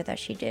cover that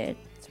she did.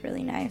 It's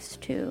really nice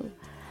too.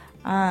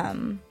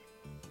 I'm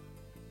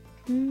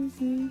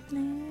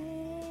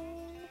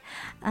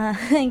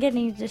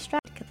getting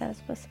distracted because I was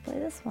supposed to play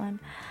this one.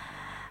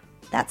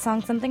 That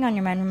song, Something on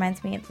Your Mind,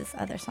 reminds me of this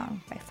other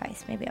song by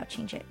Feist. Maybe I'll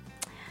change it.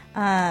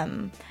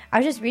 I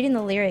was just reading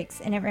the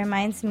lyrics, and it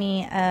reminds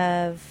me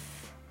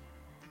of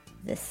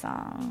this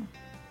song.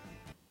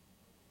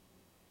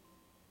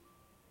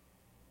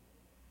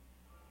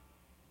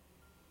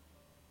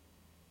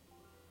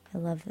 I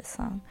love this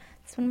song.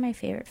 It's one of my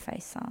favorite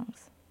Feist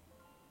songs.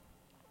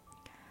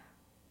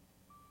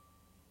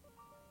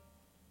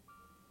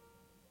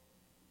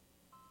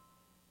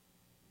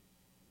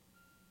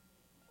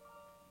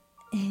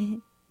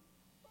 It's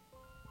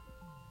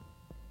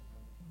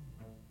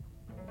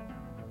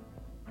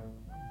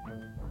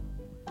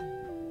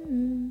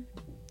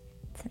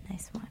a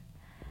nice one.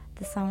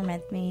 This song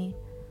reminds me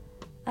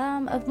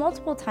of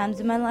multiple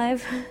times in my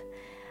life.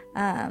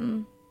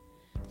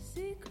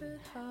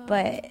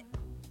 But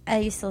I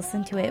used to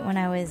listen to it when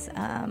I was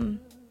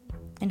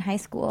in high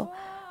school,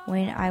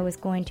 when I was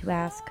going to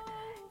ask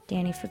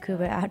Danny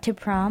Fukuba out to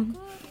prom.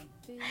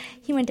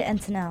 He went to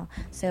NSNL,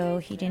 so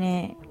he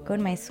didn't go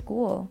to my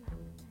school,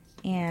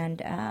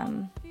 and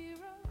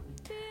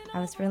I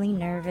was really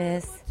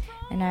nervous,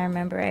 and I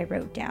remember I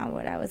wrote down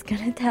what I was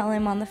going to tell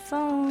him on the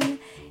phone,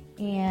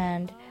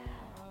 and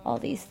all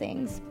these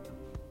things,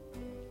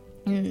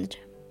 and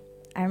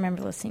I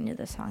remember listening to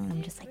the song, and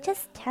I'm just like,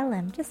 just tell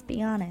him, just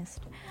be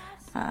honest.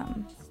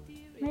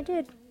 And I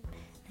did.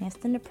 I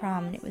asked him to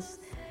prom, and it was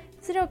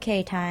an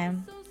okay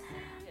time.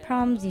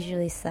 Proms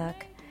usually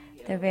suck.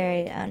 They're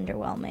very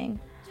underwhelming.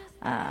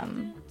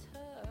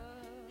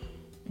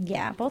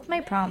 Yeah, both my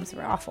proms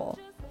were awful.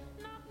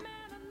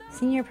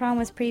 Senior prom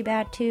was pretty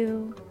bad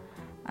too.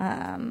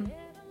 I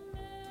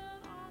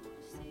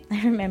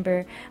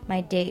remember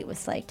my date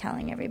was like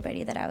telling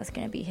everybody that I was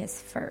going to be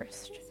his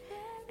first,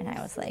 and I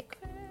was like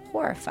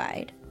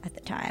horrified at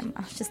the time.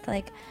 I was just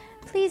like,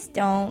 please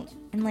don't,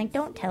 and like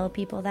don't tell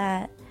people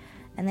that.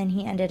 And then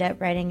he ended up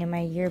writing in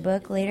my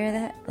yearbook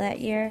later that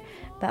year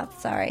about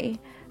sorry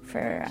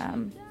for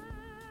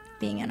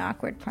being an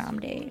awkward prom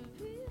date.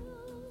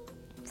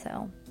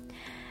 So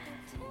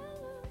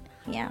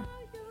yeah,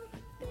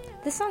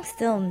 this song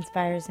still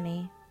inspires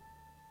me.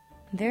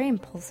 I'm very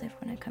impulsive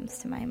when it comes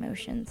to my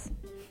emotions.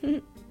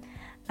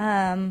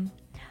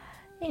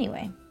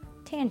 Anyway,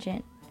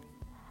 tangent.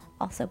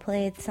 Also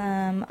played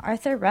some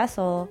Arthur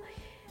Russell,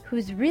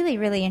 who's really,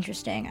 really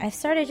interesting. I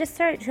just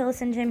started to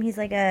listen to him. He's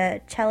like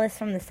a cellist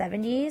from the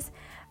 70s.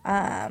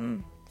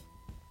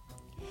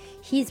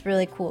 He's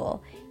really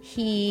cool.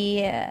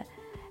 He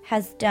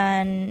has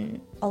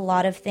done a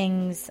lot of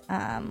things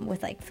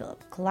with like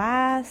Philip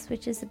Glass,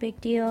 which is a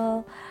big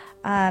deal.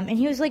 And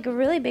he was like a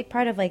really big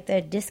part of like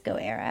the disco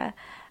era.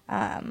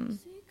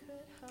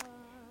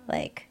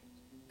 Like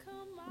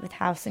with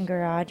house and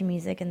garage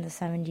music in the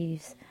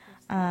 70s.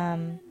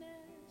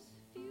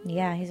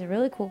 Yeah, he's a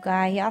really cool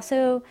guy. He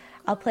also,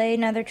 I'll play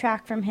another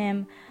track from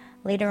him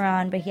later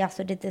on, but he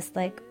also did this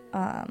like, he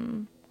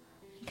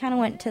kind of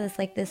went to this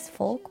like this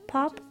folk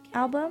pop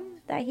album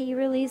that he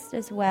released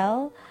as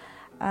well,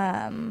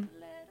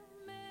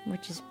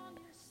 which is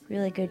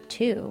really good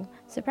too,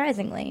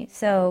 surprisingly.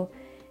 So,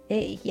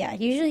 yeah,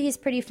 usually he's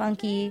pretty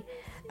funky,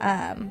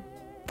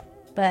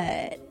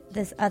 but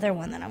this other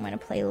one that I'm going to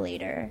play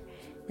later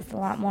is a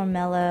lot more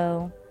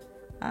mellow,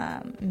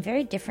 and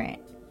very different.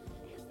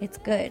 It's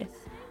good.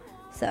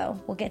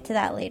 So, we'll get to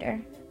that later.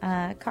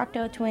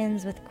 Cocktail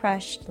Twins with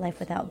Crushed, Life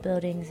Without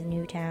Buildings,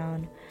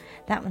 Newtown.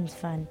 That one's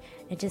fun.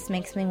 It just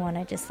makes me want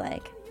to just,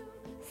 like,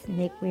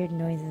 make weird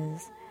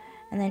noises.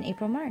 And then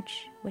April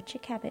March with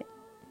Chick Habit.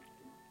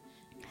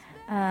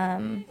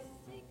 We're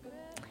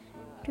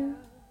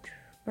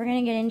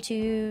going to get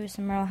into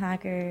some Merle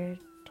Haggard.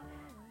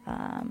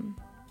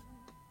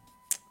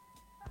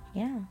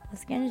 Yeah,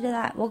 let's get into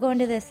that. We'll go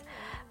into this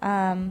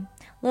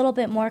little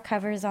bit more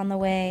covers on the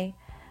way.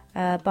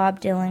 Bob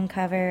Dylan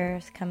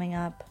covers coming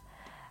up.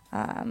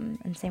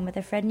 And same with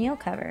the Fred Neil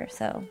cover.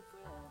 So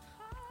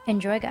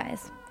enjoy,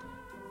 guys.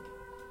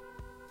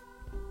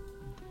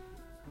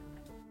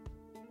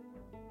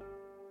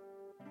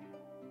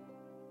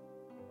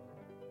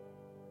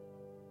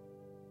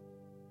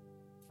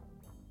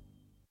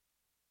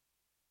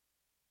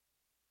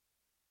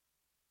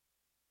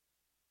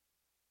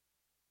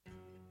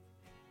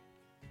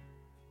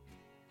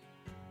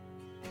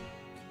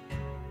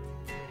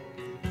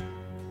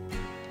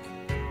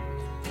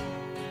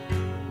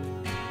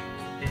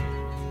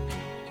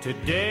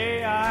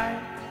 Today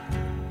I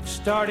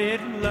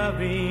started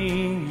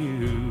loving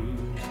you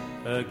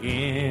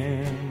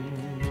again.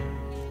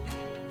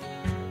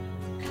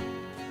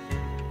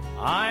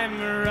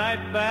 I'm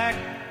right back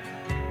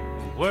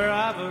where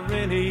I've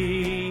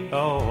really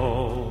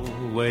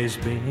always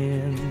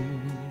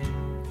been.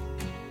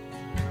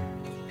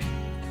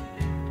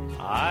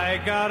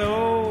 I got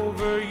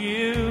over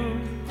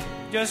you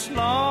just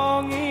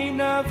long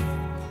enough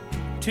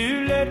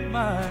to let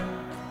my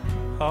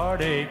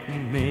heartache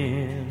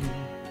mend.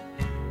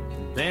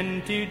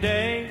 Then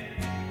today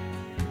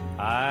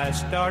I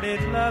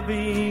started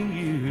loving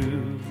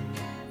you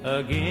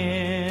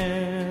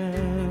again.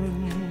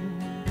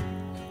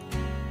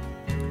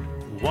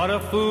 What a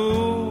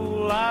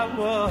fool I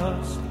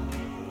was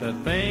to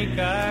think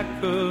I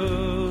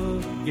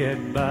could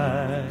get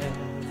by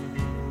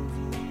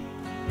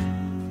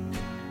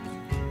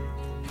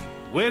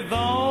with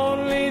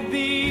only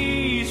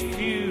these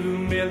few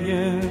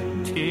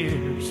million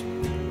tears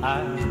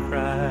I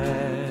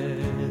cried.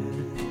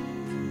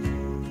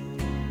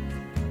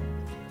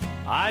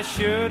 I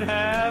should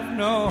have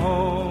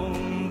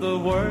known the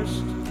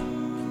worst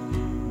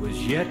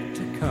was yet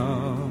to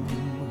come,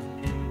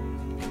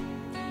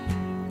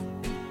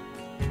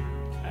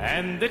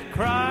 and that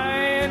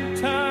crying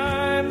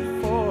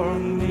time for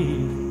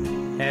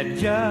me had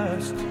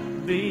just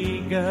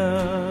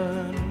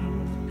begun.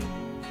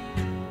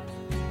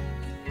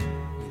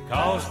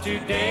 'Cause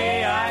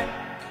today I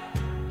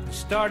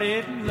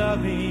started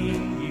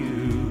loving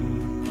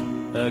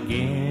you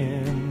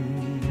again.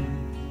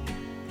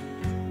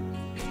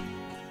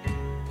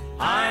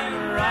 I'm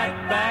right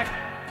back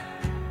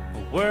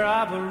where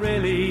I've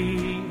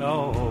really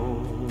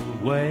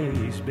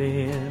always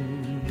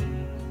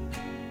been.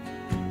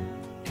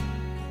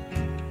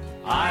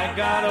 I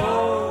got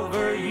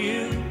over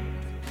you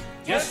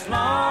just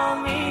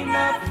long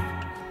enough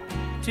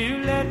to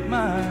let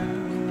my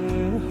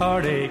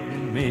heartache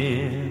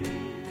mend.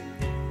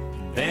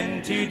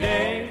 Then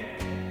today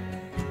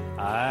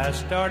I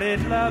started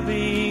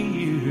loving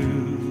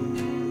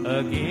you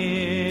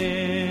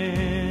again.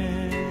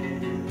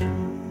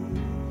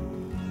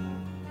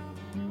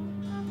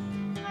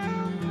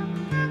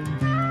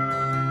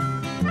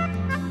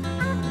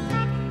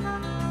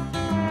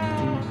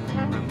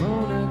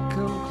 Ramona,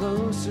 come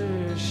closer,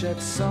 shut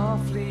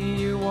softly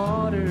your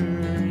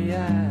watery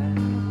eye.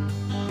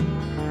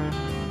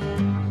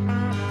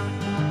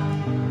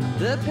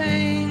 The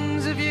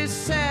pangs of your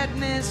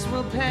sadness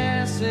will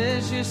pass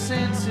as your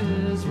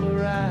senses will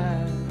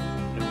rise.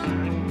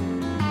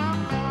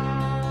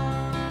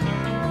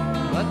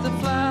 But the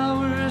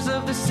flowers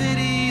of the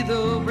city,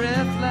 though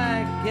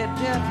breath-like, get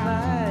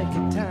death-like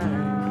at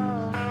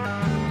times.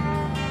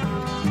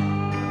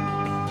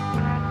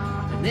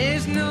 And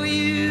there's no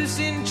use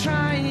in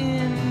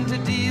trying to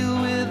deal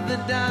with the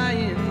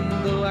dying,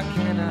 though I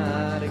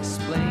cannot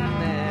explain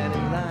that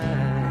in line.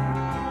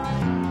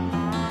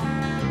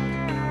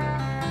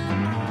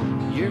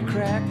 Your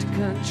cracked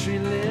country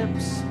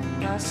lips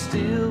I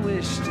still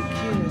wish to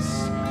kiss,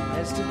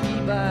 as to be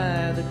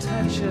by the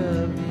touch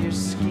of your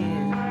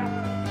skin.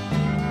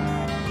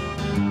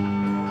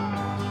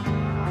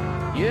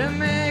 Your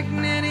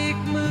magnetic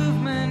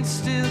movements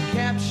still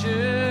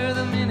capture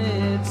the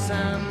minutes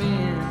I'm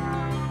in.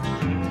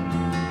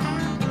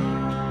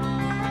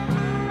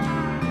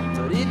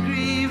 But it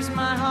grieves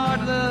my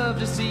heart, love,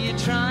 to see you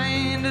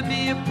trying to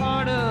be a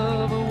part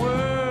of a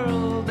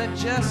world that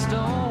just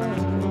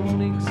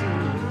don't exist.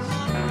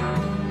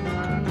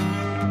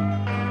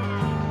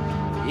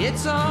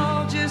 It's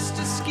all just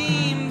a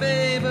scheme,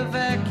 babe, a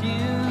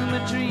vacuum,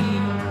 a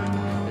dream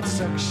that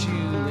sucks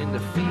you into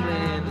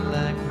feeling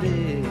like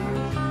this.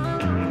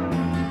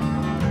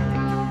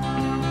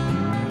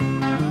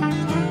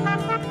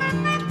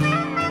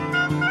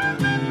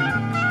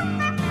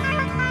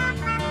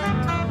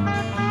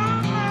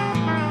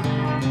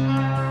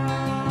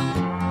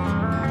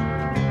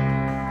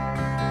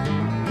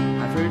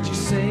 I've heard you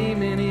say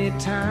many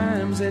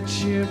times that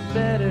you're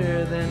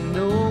better than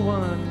no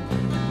one.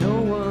 No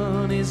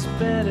one is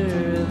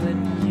better than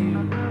you.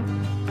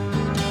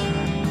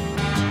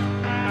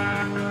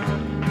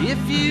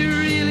 If you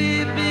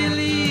really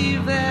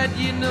believe that,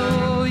 you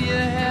know you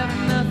have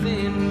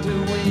nothing to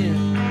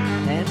win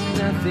and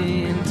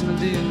nothing to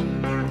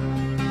lose.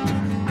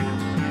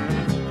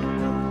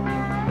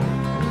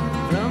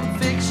 From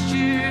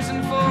fixtures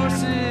and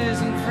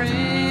forces and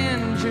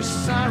friends, your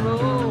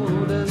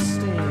sorrow does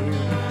stand.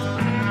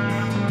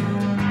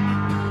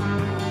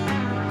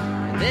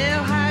 And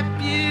they'll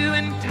hype you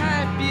and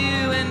type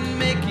you and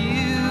make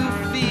you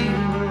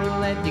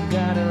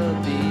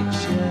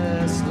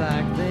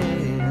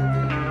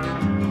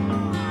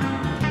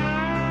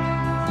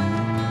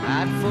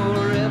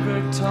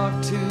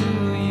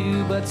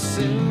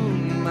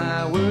soon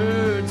my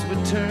words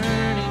would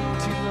turn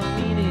into a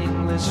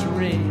meaningless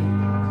ring.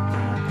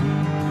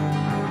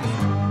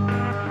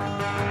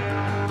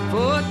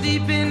 For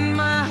deep in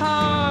my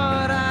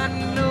heart I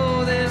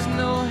know there's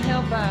no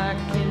help I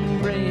can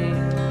bring.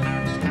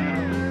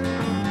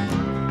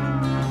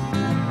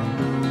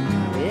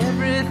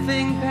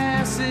 Everything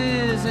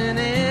passes and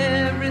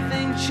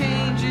everything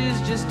changes.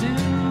 Just do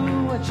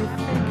what you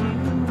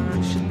think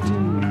you should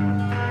do.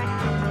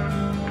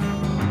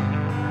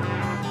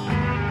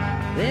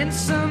 Then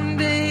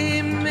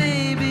someday,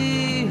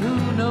 maybe, who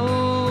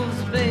knows,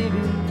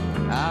 baby,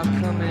 I'll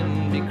come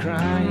and be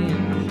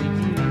crying to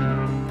you.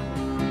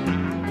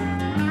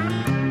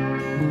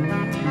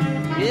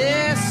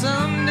 Yeah,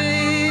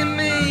 someday,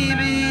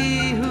 maybe,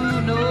 who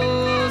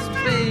knows,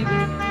 baby,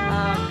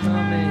 I'll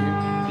come and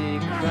be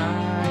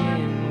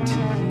crying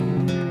to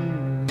you.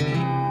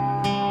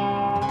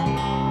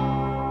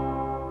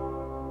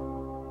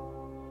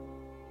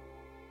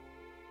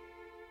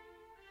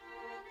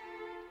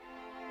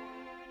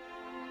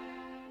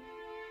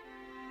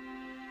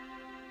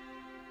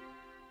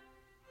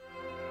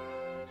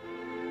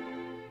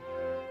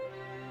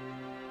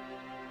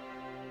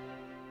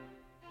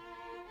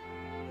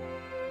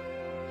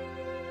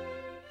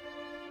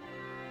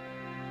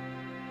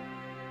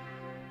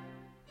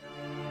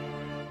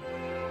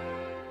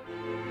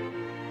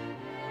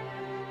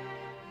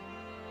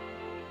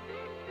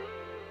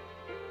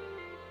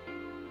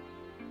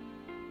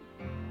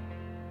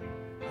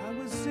 I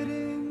was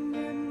sitting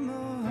in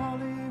the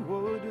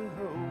Hollywood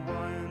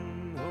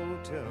Hawaiian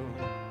Hotel.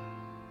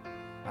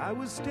 I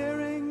was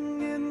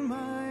staring in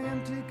my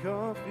empty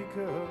coffee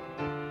cup.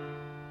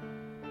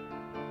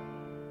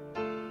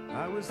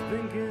 I was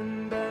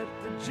thinking that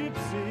the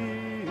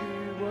gypsy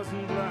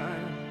wasn't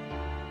blind.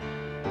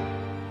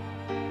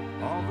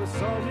 All the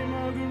salty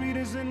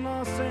margaritas in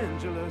Los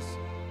Angeles,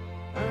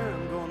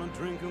 I'm gonna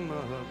drink 'em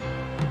up.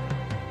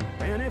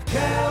 And if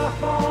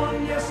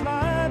California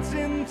slides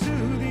into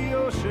the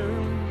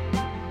ocean,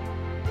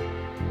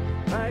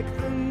 like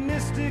the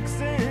mystics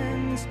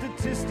and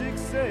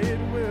statistics say it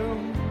will,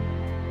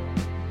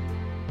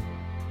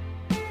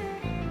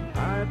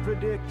 I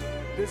predict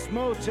this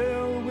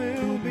motel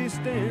will be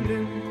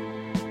standing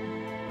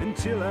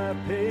until I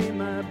pay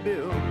my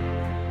bill.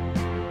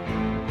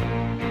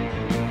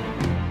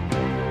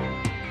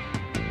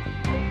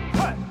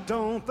 What?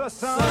 Don't the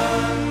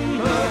sun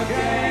look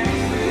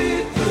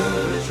angry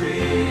through the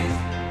trees?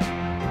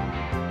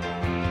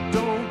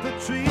 Don't the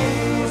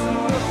trees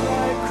look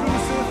like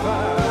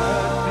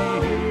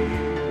crucified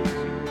thieves?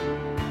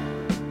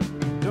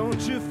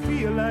 Don't you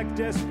feel like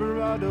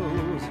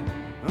desperados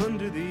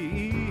under the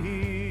eaves?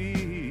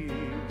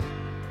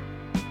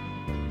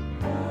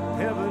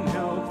 Heaven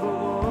help the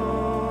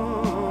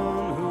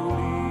one who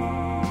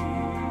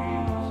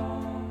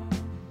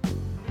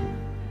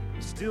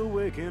leaves. Still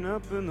waking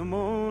up in the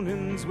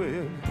mornings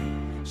with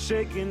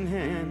shaking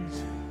hands.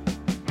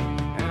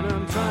 And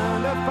I'm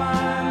trying to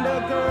find a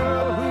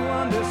girl who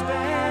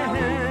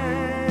understands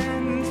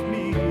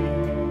me.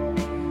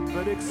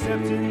 But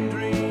except in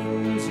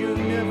dreams,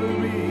 you're never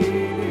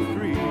really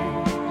free.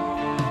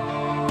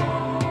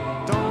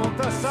 Don't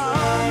the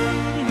sun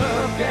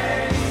look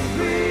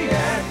angry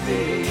at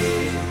me?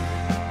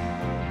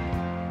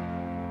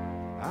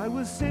 I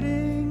was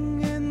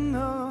sitting in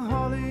the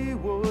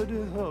Hollywood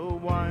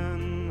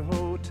Hawaiian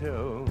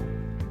Hotel.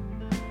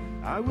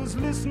 I was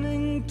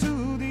listening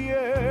to the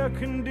air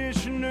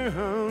conditioner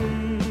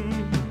hum.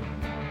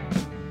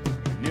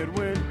 It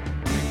went.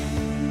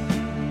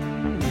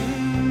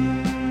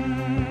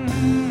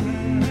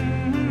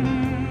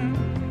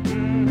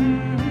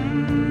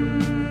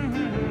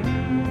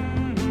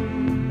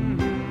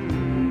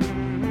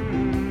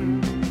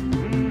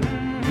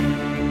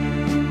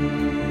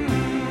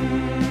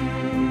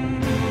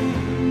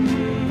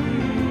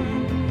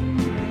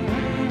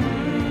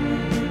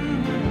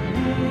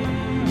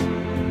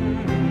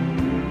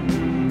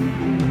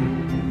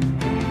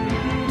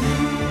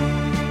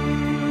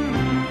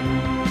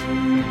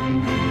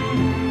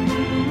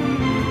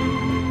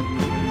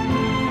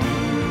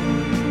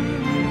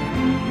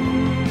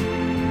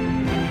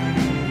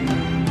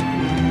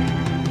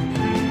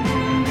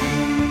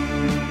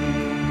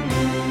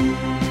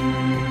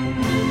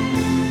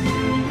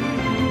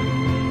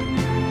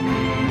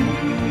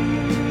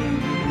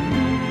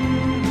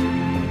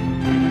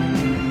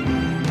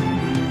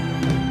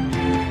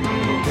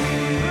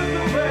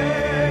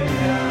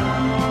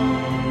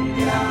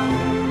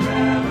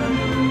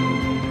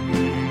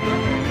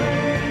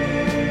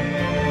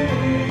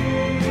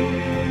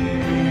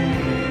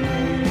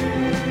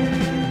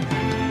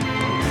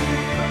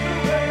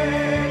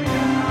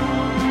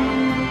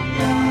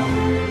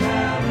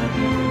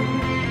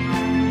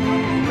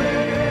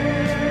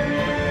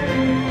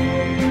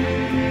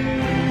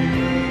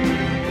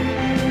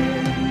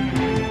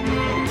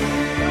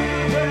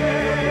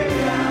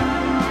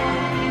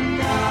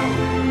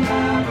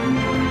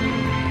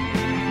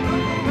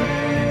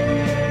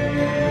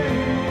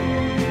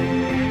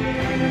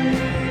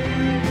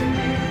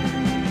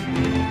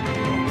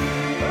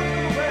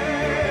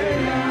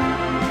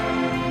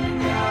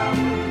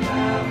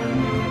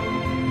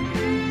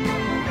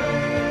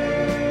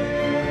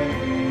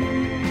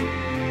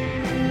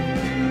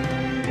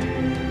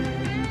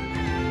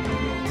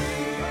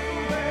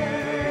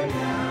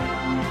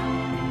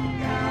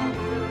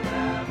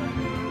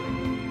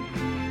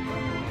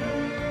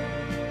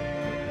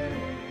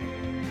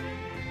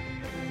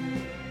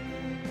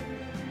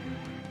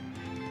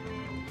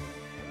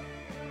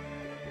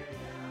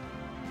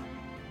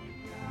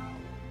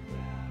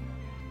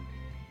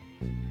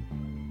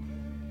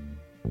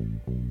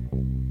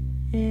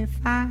 If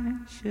I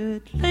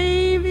should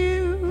leave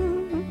you,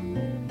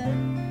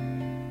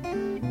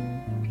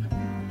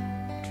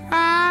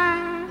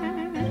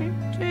 try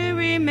to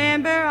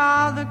remember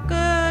all the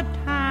good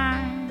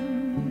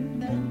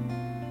times,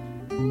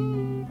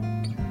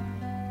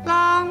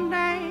 long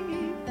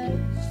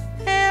days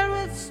filled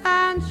with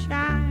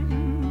sunshine,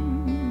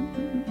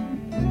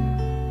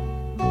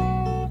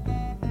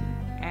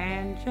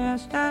 and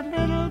just a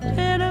little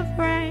bit of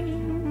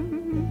rain.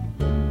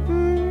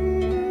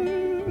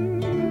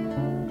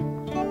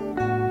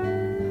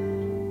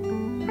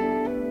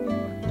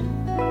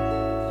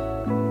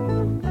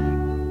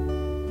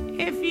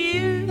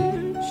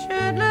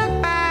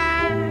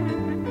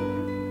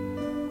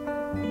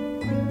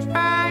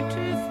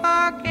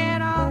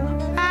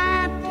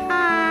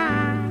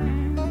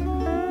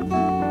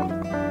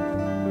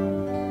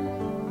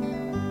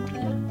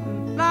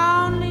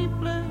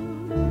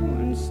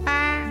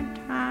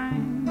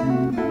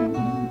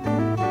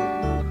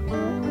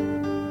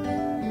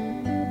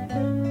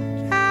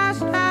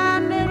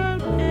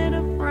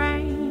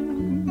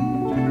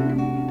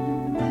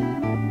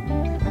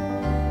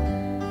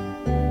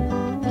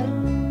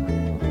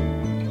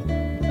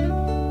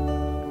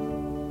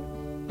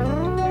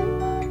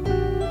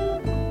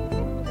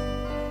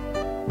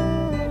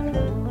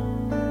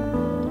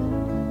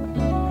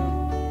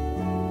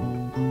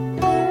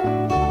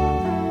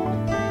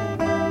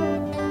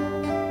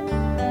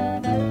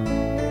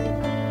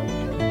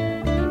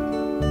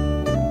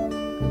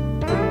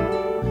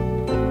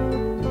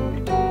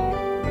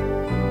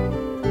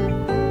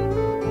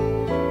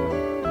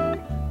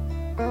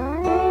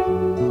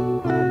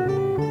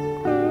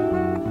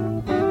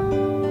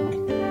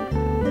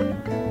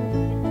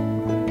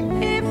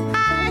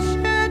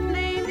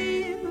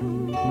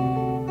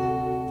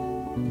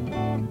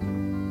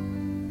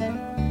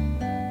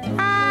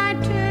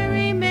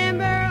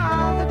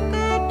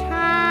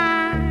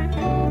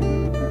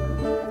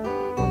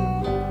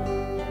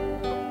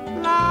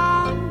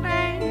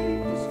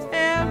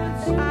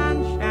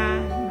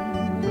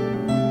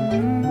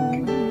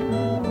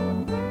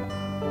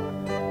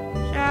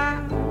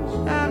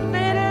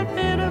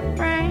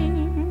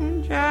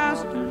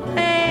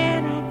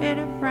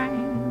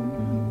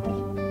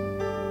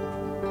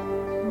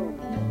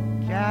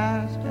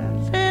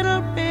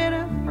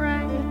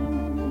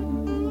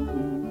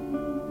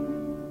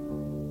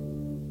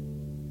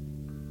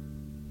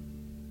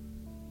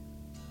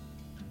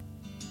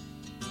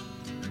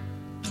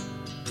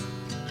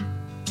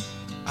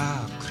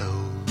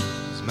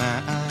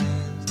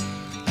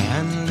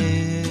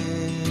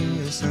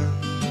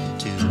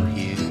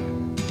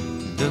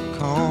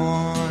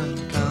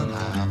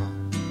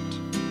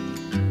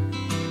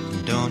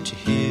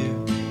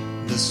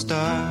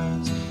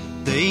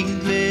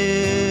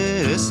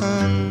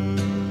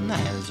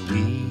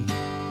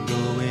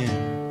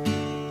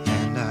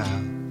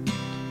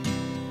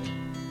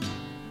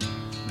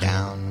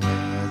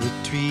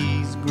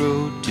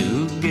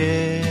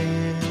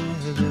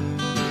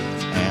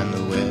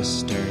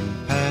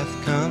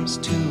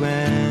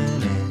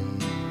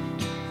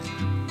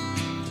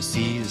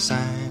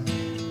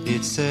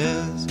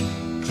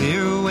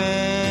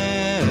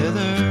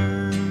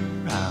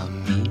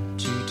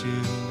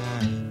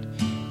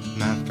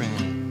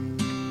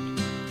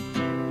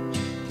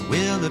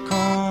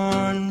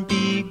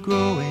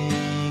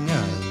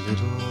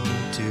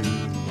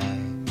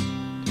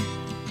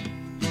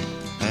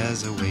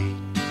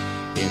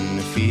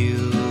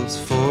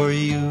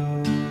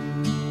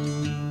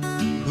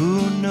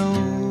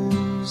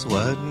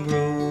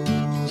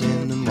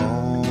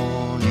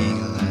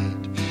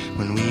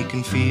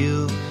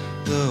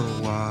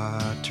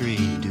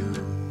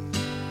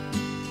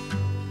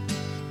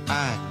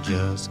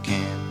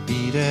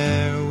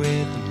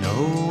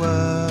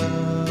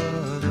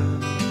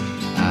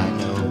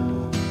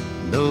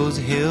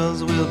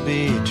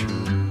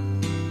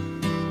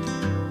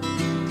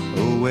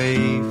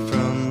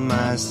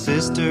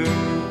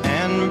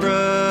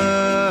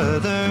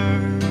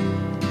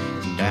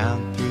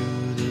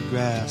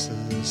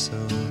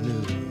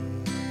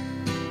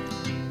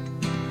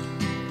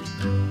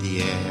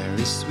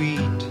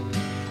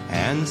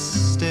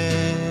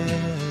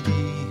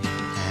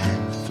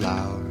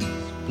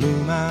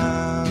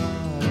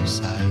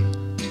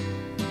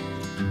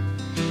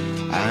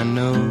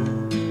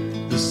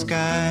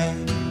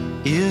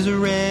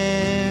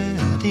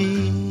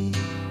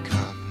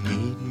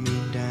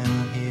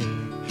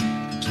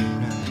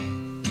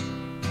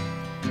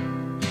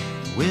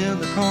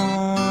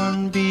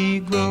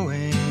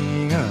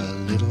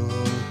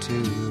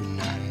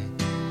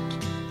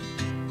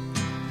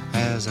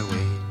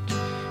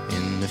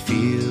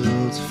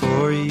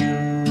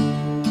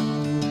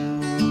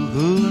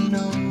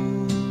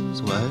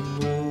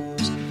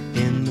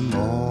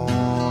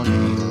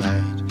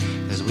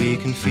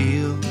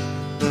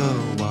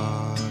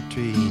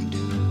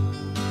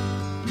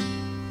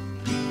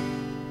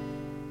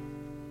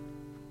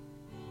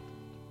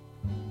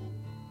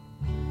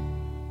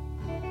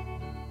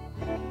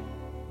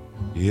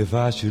 If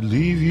I should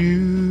leave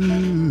you,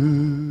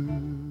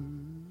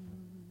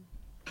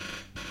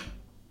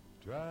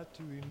 got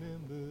to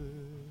remember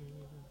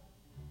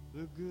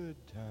the good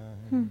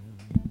times.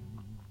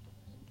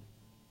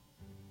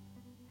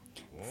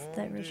 It's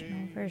the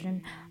original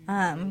version.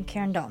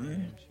 Karen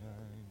Dalton,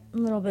 A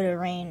Little Bit of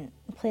Rain,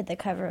 played the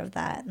cover of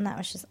that, and that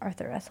was just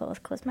Arthur Russell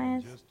with Close My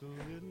Eyes.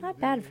 Not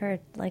bad for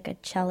like a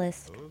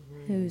cellist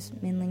who's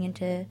mainly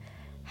into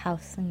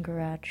house and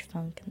garage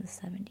funk in the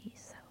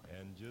 70s. So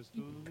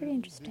pretty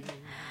interesting.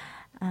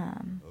 I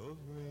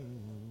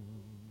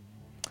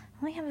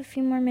only have a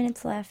few more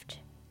minutes left,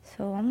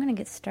 so I'm gonna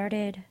get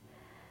started.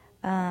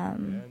 I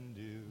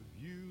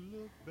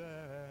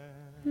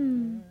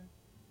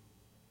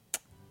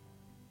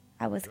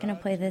was gonna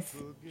play this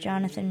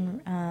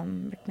Jonathan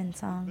Rickman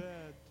song,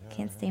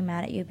 Can't Stay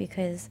Mad at You,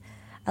 because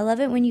I love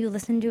it when you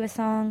listen to a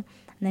song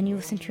and then you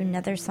listen to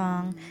another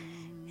song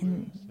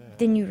and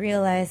then you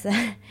realize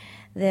that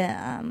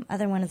the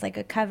other one is like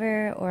a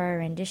cover or a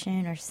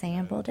rendition or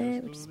sampled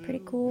it, which is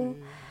pretty cool.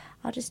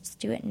 I'll just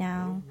do it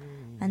now,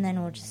 and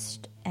then we'll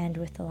just end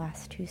with the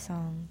last two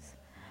songs,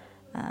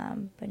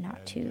 but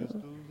not to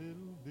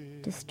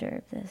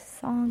disturb this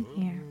song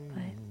here.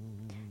 But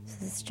so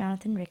this is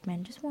Jonathan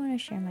Rickman. Just want to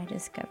share my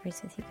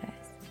discoveries with you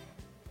guys.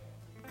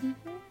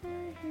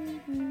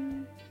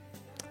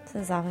 This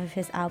is off of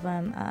his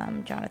album,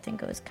 Jonathan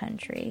Goes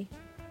Country.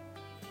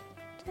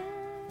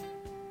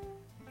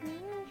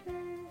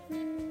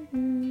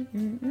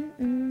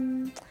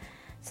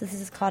 So this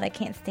is called I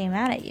Can't Stay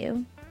Mad at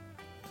You.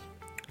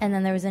 And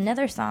then there was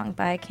another song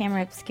by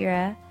Camera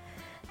Obscura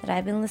that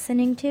I've been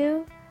listening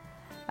to.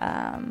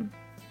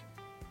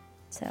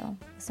 So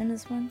listen to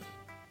this one.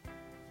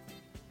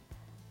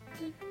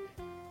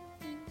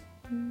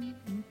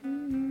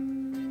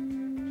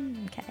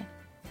 Okay.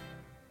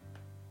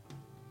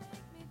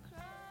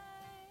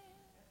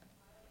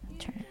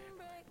 Turn it.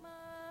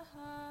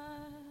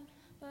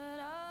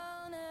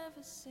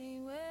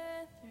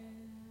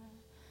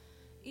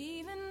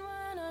 Even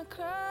when I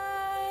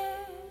cry,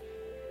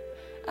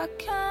 I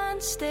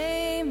can't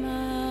stay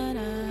mad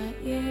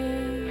at you.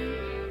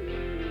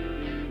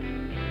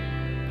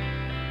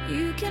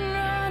 You can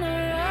run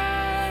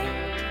around,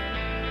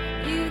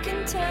 you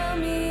can tell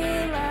me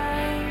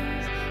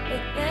lies,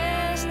 but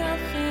there's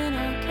nothing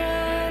I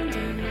can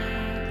do.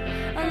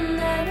 I'll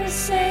never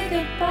say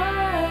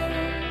goodbye,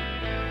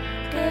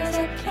 'cause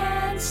I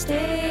can't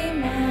stay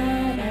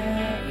mad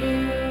at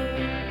you.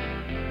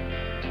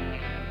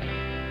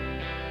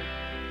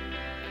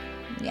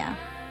 Yeah.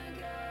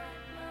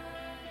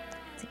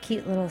 It's a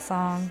cute little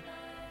song.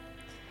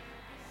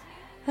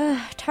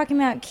 Talking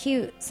about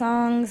cute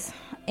songs,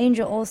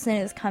 Angel Olsen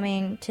is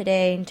coming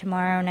today and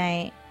tomorrow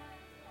night.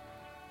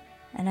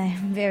 And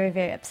I'm very,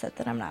 very upset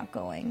that I'm not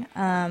going.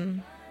 I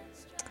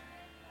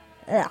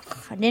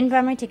didn't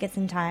buy my tickets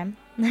in time.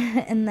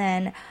 And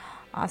then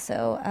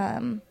also,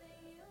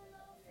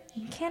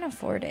 you can't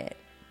afford it.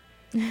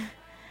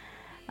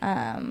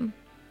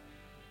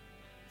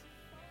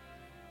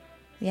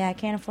 Yeah, I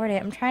can't afford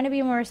it. I'm trying to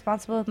be more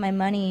responsible with my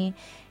money.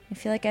 I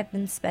feel like I've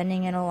been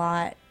spending it a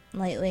lot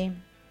lately.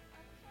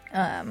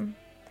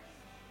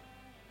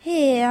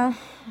 Yeah.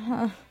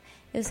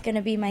 It was going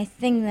to be my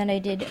thing that I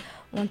did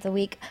once a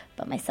week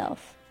by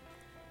myself.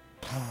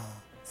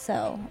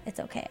 So,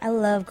 it's okay. I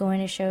love going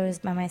to shows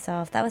by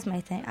myself. That was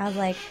my thing. I was,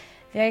 like,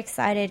 very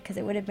excited because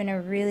it would have been a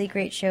really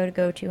great show to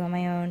go to on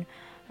my own.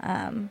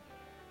 And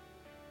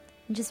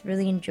just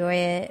really enjoy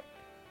it.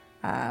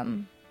 That's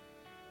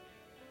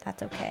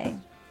okay.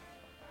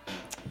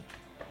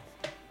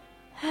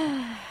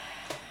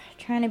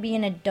 Trying to be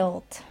an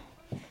adult.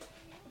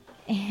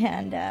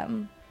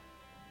 And,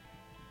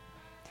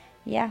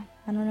 yeah,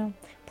 I don't know.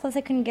 Plus,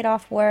 I couldn't get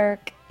off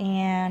work,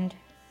 and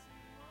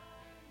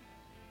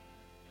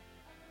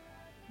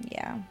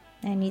yeah,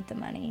 I need the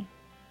money.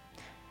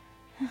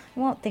 I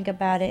won't think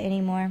about it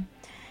anymore.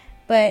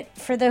 But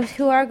for those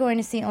who are going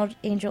to see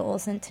Angel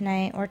Olsen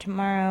tonight or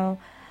tomorrow,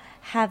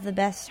 have the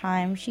best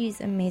time.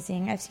 She's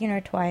amazing. I've seen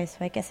her twice,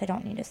 so I guess I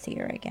don't need to see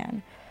her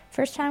again.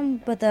 First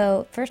time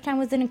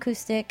was an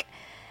acoustic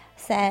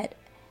set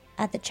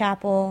at the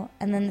chapel,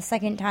 and then the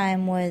second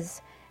time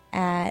was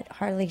at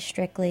Harley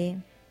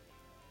Strictly,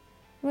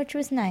 which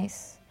was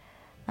nice.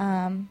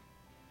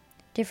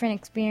 Different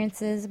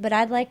experiences, but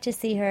I'd like to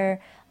see her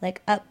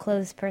like up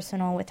close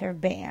personal with her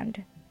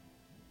band.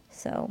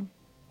 So,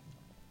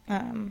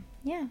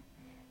 yeah,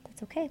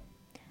 that's okay.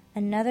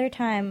 Another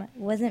time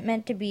wasn't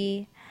meant to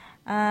be.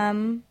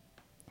 I'm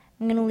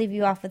going to leave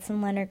you off with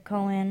some Leonard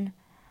Cohen.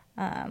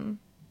 One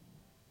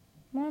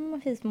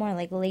of his more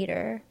like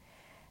later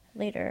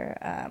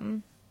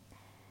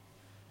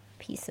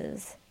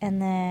pieces.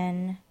 And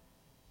then,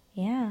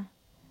 yeah.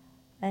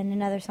 And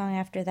another song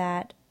after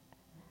that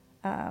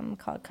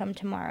called Come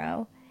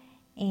Tomorrow.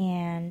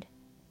 And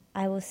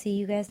I will see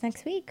you guys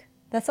next week.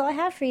 That's all I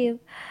have for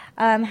you.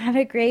 Have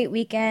a great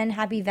weekend.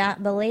 Happy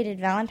belated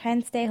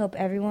Valentine's Day. Hope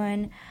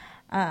everyone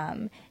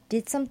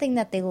did something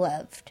that they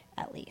loved,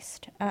 at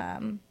least.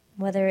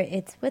 Whether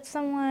it's with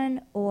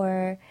someone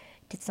or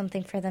did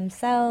something for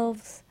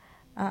themselves.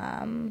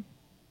 Yeah,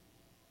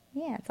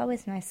 it's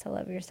always nice to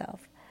love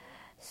yourself.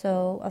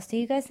 So I'll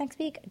see you guys next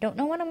week. I don't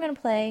know what I'm going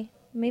to play.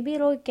 Maybe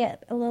it'll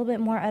get a little bit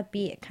more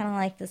upbeat, kind of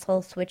like this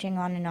whole switching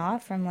on and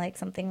off from like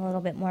something a little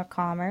bit more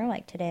calmer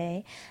like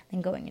today, then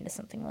going into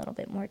something a little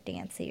bit more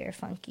dancey or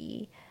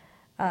funky.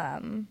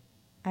 I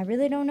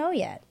really don't know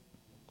yet.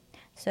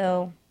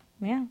 So,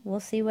 yeah, we'll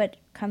see what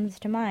comes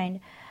to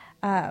mind.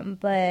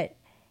 But,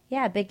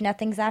 yeah, big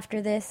nothings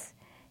after this.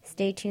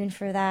 Stay tuned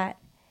for that.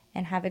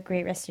 And have a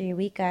great rest of your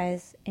week,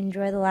 guys.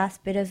 Enjoy the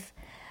last bit of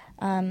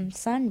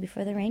sun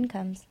before the rain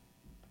comes.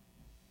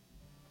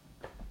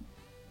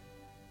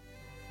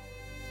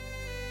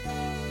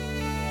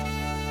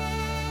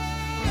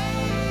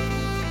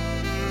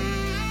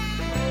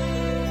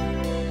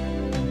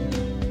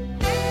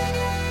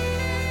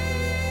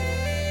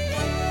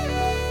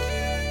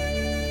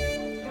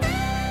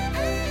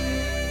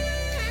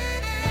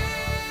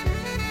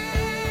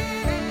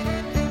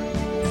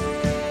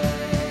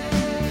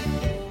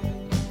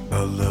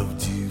 I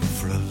loved you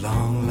for a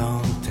long,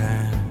 long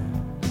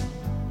time.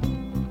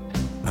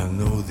 I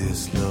know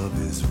this love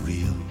is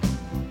real.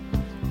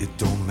 It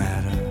don't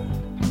matter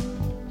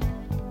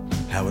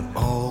how it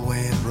all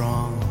went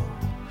wrong.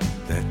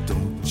 That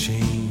don't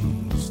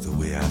change the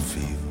way I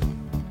feel.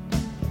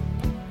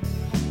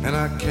 And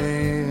I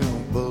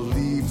can't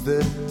believe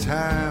that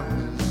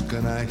time is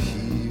gonna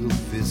heal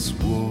this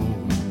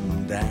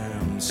wound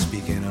I'm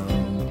speaking of.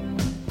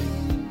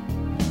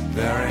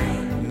 There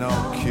ain't no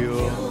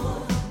cure.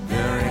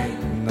 There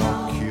ain't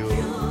no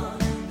cure,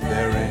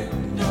 there ain't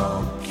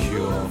no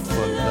cure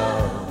for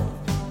love.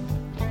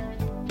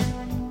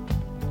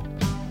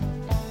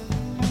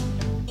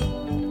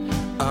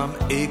 I'm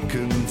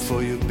aching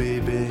for you,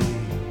 baby.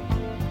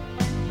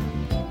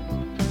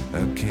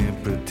 I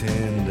can't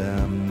pretend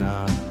I'm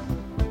not.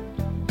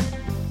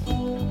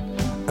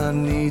 I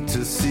need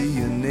to see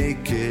you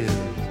naked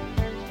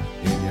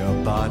in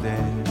your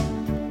body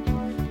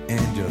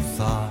and your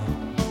thought.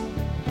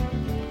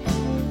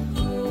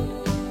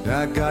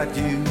 I got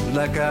you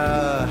like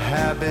a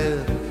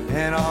habit,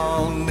 and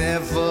I'll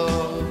never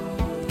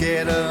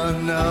get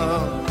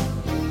enough.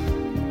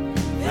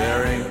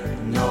 There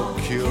ain't no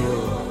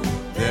cure,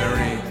 there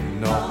ain't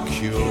no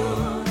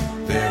cure,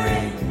 there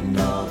ain't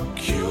no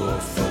cure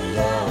for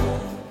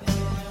love.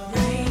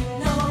 There ain't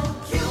no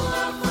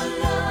cure for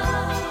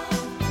love.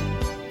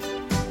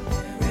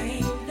 There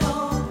ain't no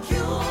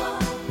cure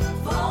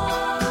for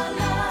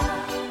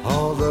love.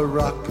 All the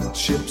rocket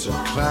ships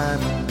are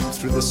climbing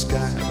through the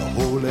sky. The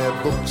whole air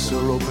books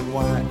are open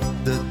wide.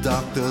 The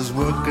doctor's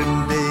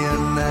working day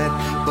and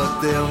night,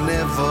 but they'll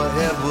never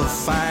ever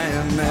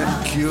find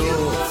that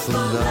cure for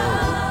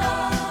love.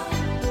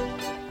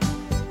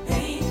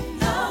 Ain't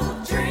no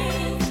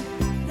drink,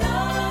 no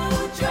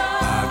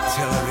drug. I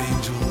tell her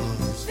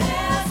angels,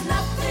 There's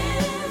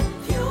nothing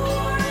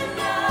pure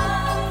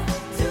enough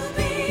to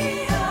be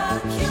a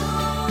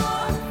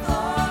cure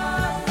for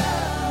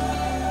love.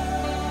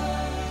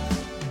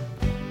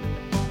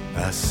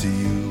 I see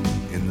you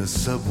in the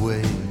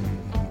subway,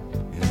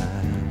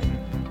 and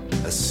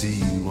I see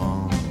you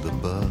on the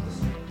bus.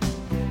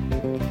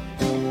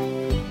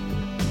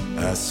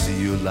 I see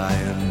you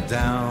lying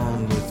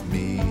down with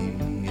me.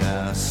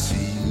 I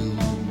see you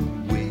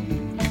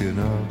waking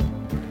up.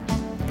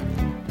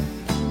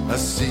 I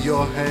see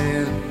your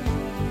hand,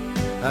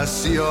 I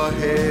see your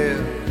hair,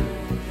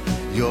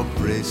 your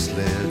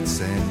bracelets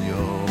and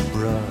your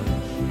brush.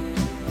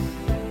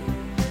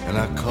 And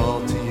I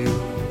call to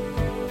you,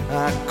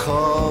 I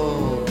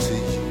call to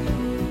you,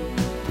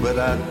 but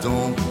I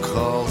don't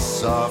call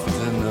soft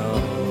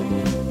enough.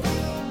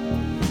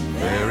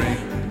 There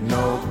ain't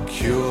no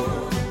cure,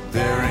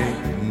 there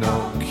ain't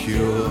no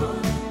cure,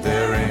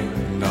 there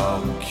ain't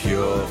no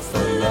cure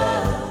for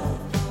love.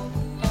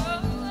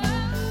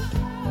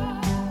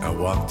 I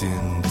walked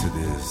into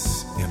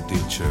this empty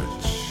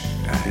church.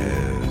 I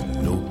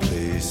had no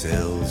place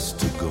else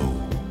to go.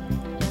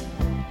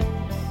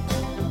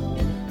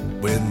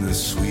 When the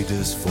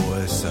sweetest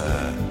voice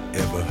I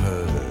ever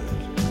heard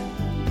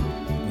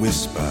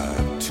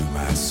whispered to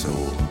my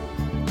soul,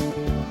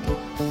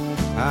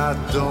 I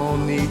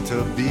don't need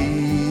to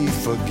be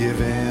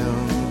forgiven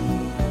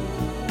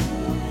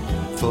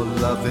for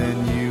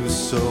loving you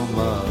so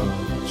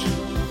much.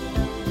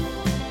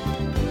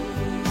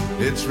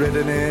 It's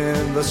written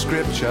in the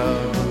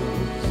scriptures,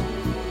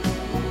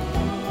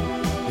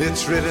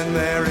 it's written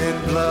there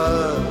in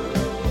blood.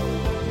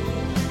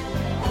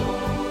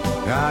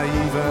 I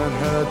even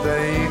heard the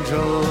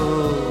angel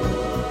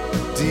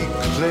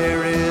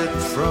declare it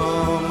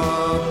from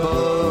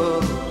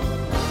above.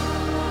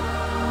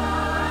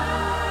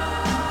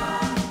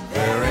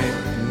 There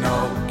ain't no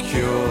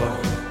cure,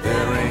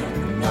 there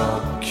ain't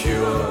no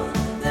cure,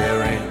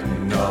 there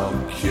ain't no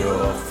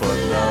cure for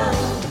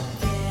love.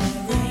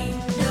 There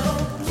ain't no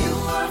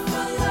cure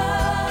for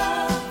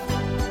love.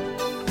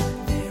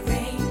 There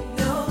ain't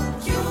no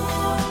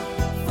cure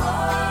for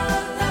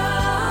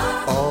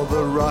love. All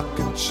the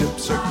rocket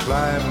ships are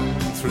climbing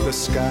through the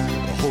sky.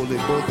 The holy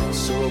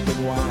books are open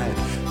wide.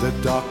 The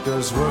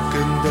doctor's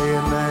working day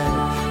and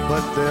night,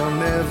 but they'll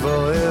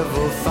never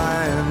ever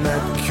find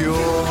that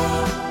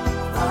cure.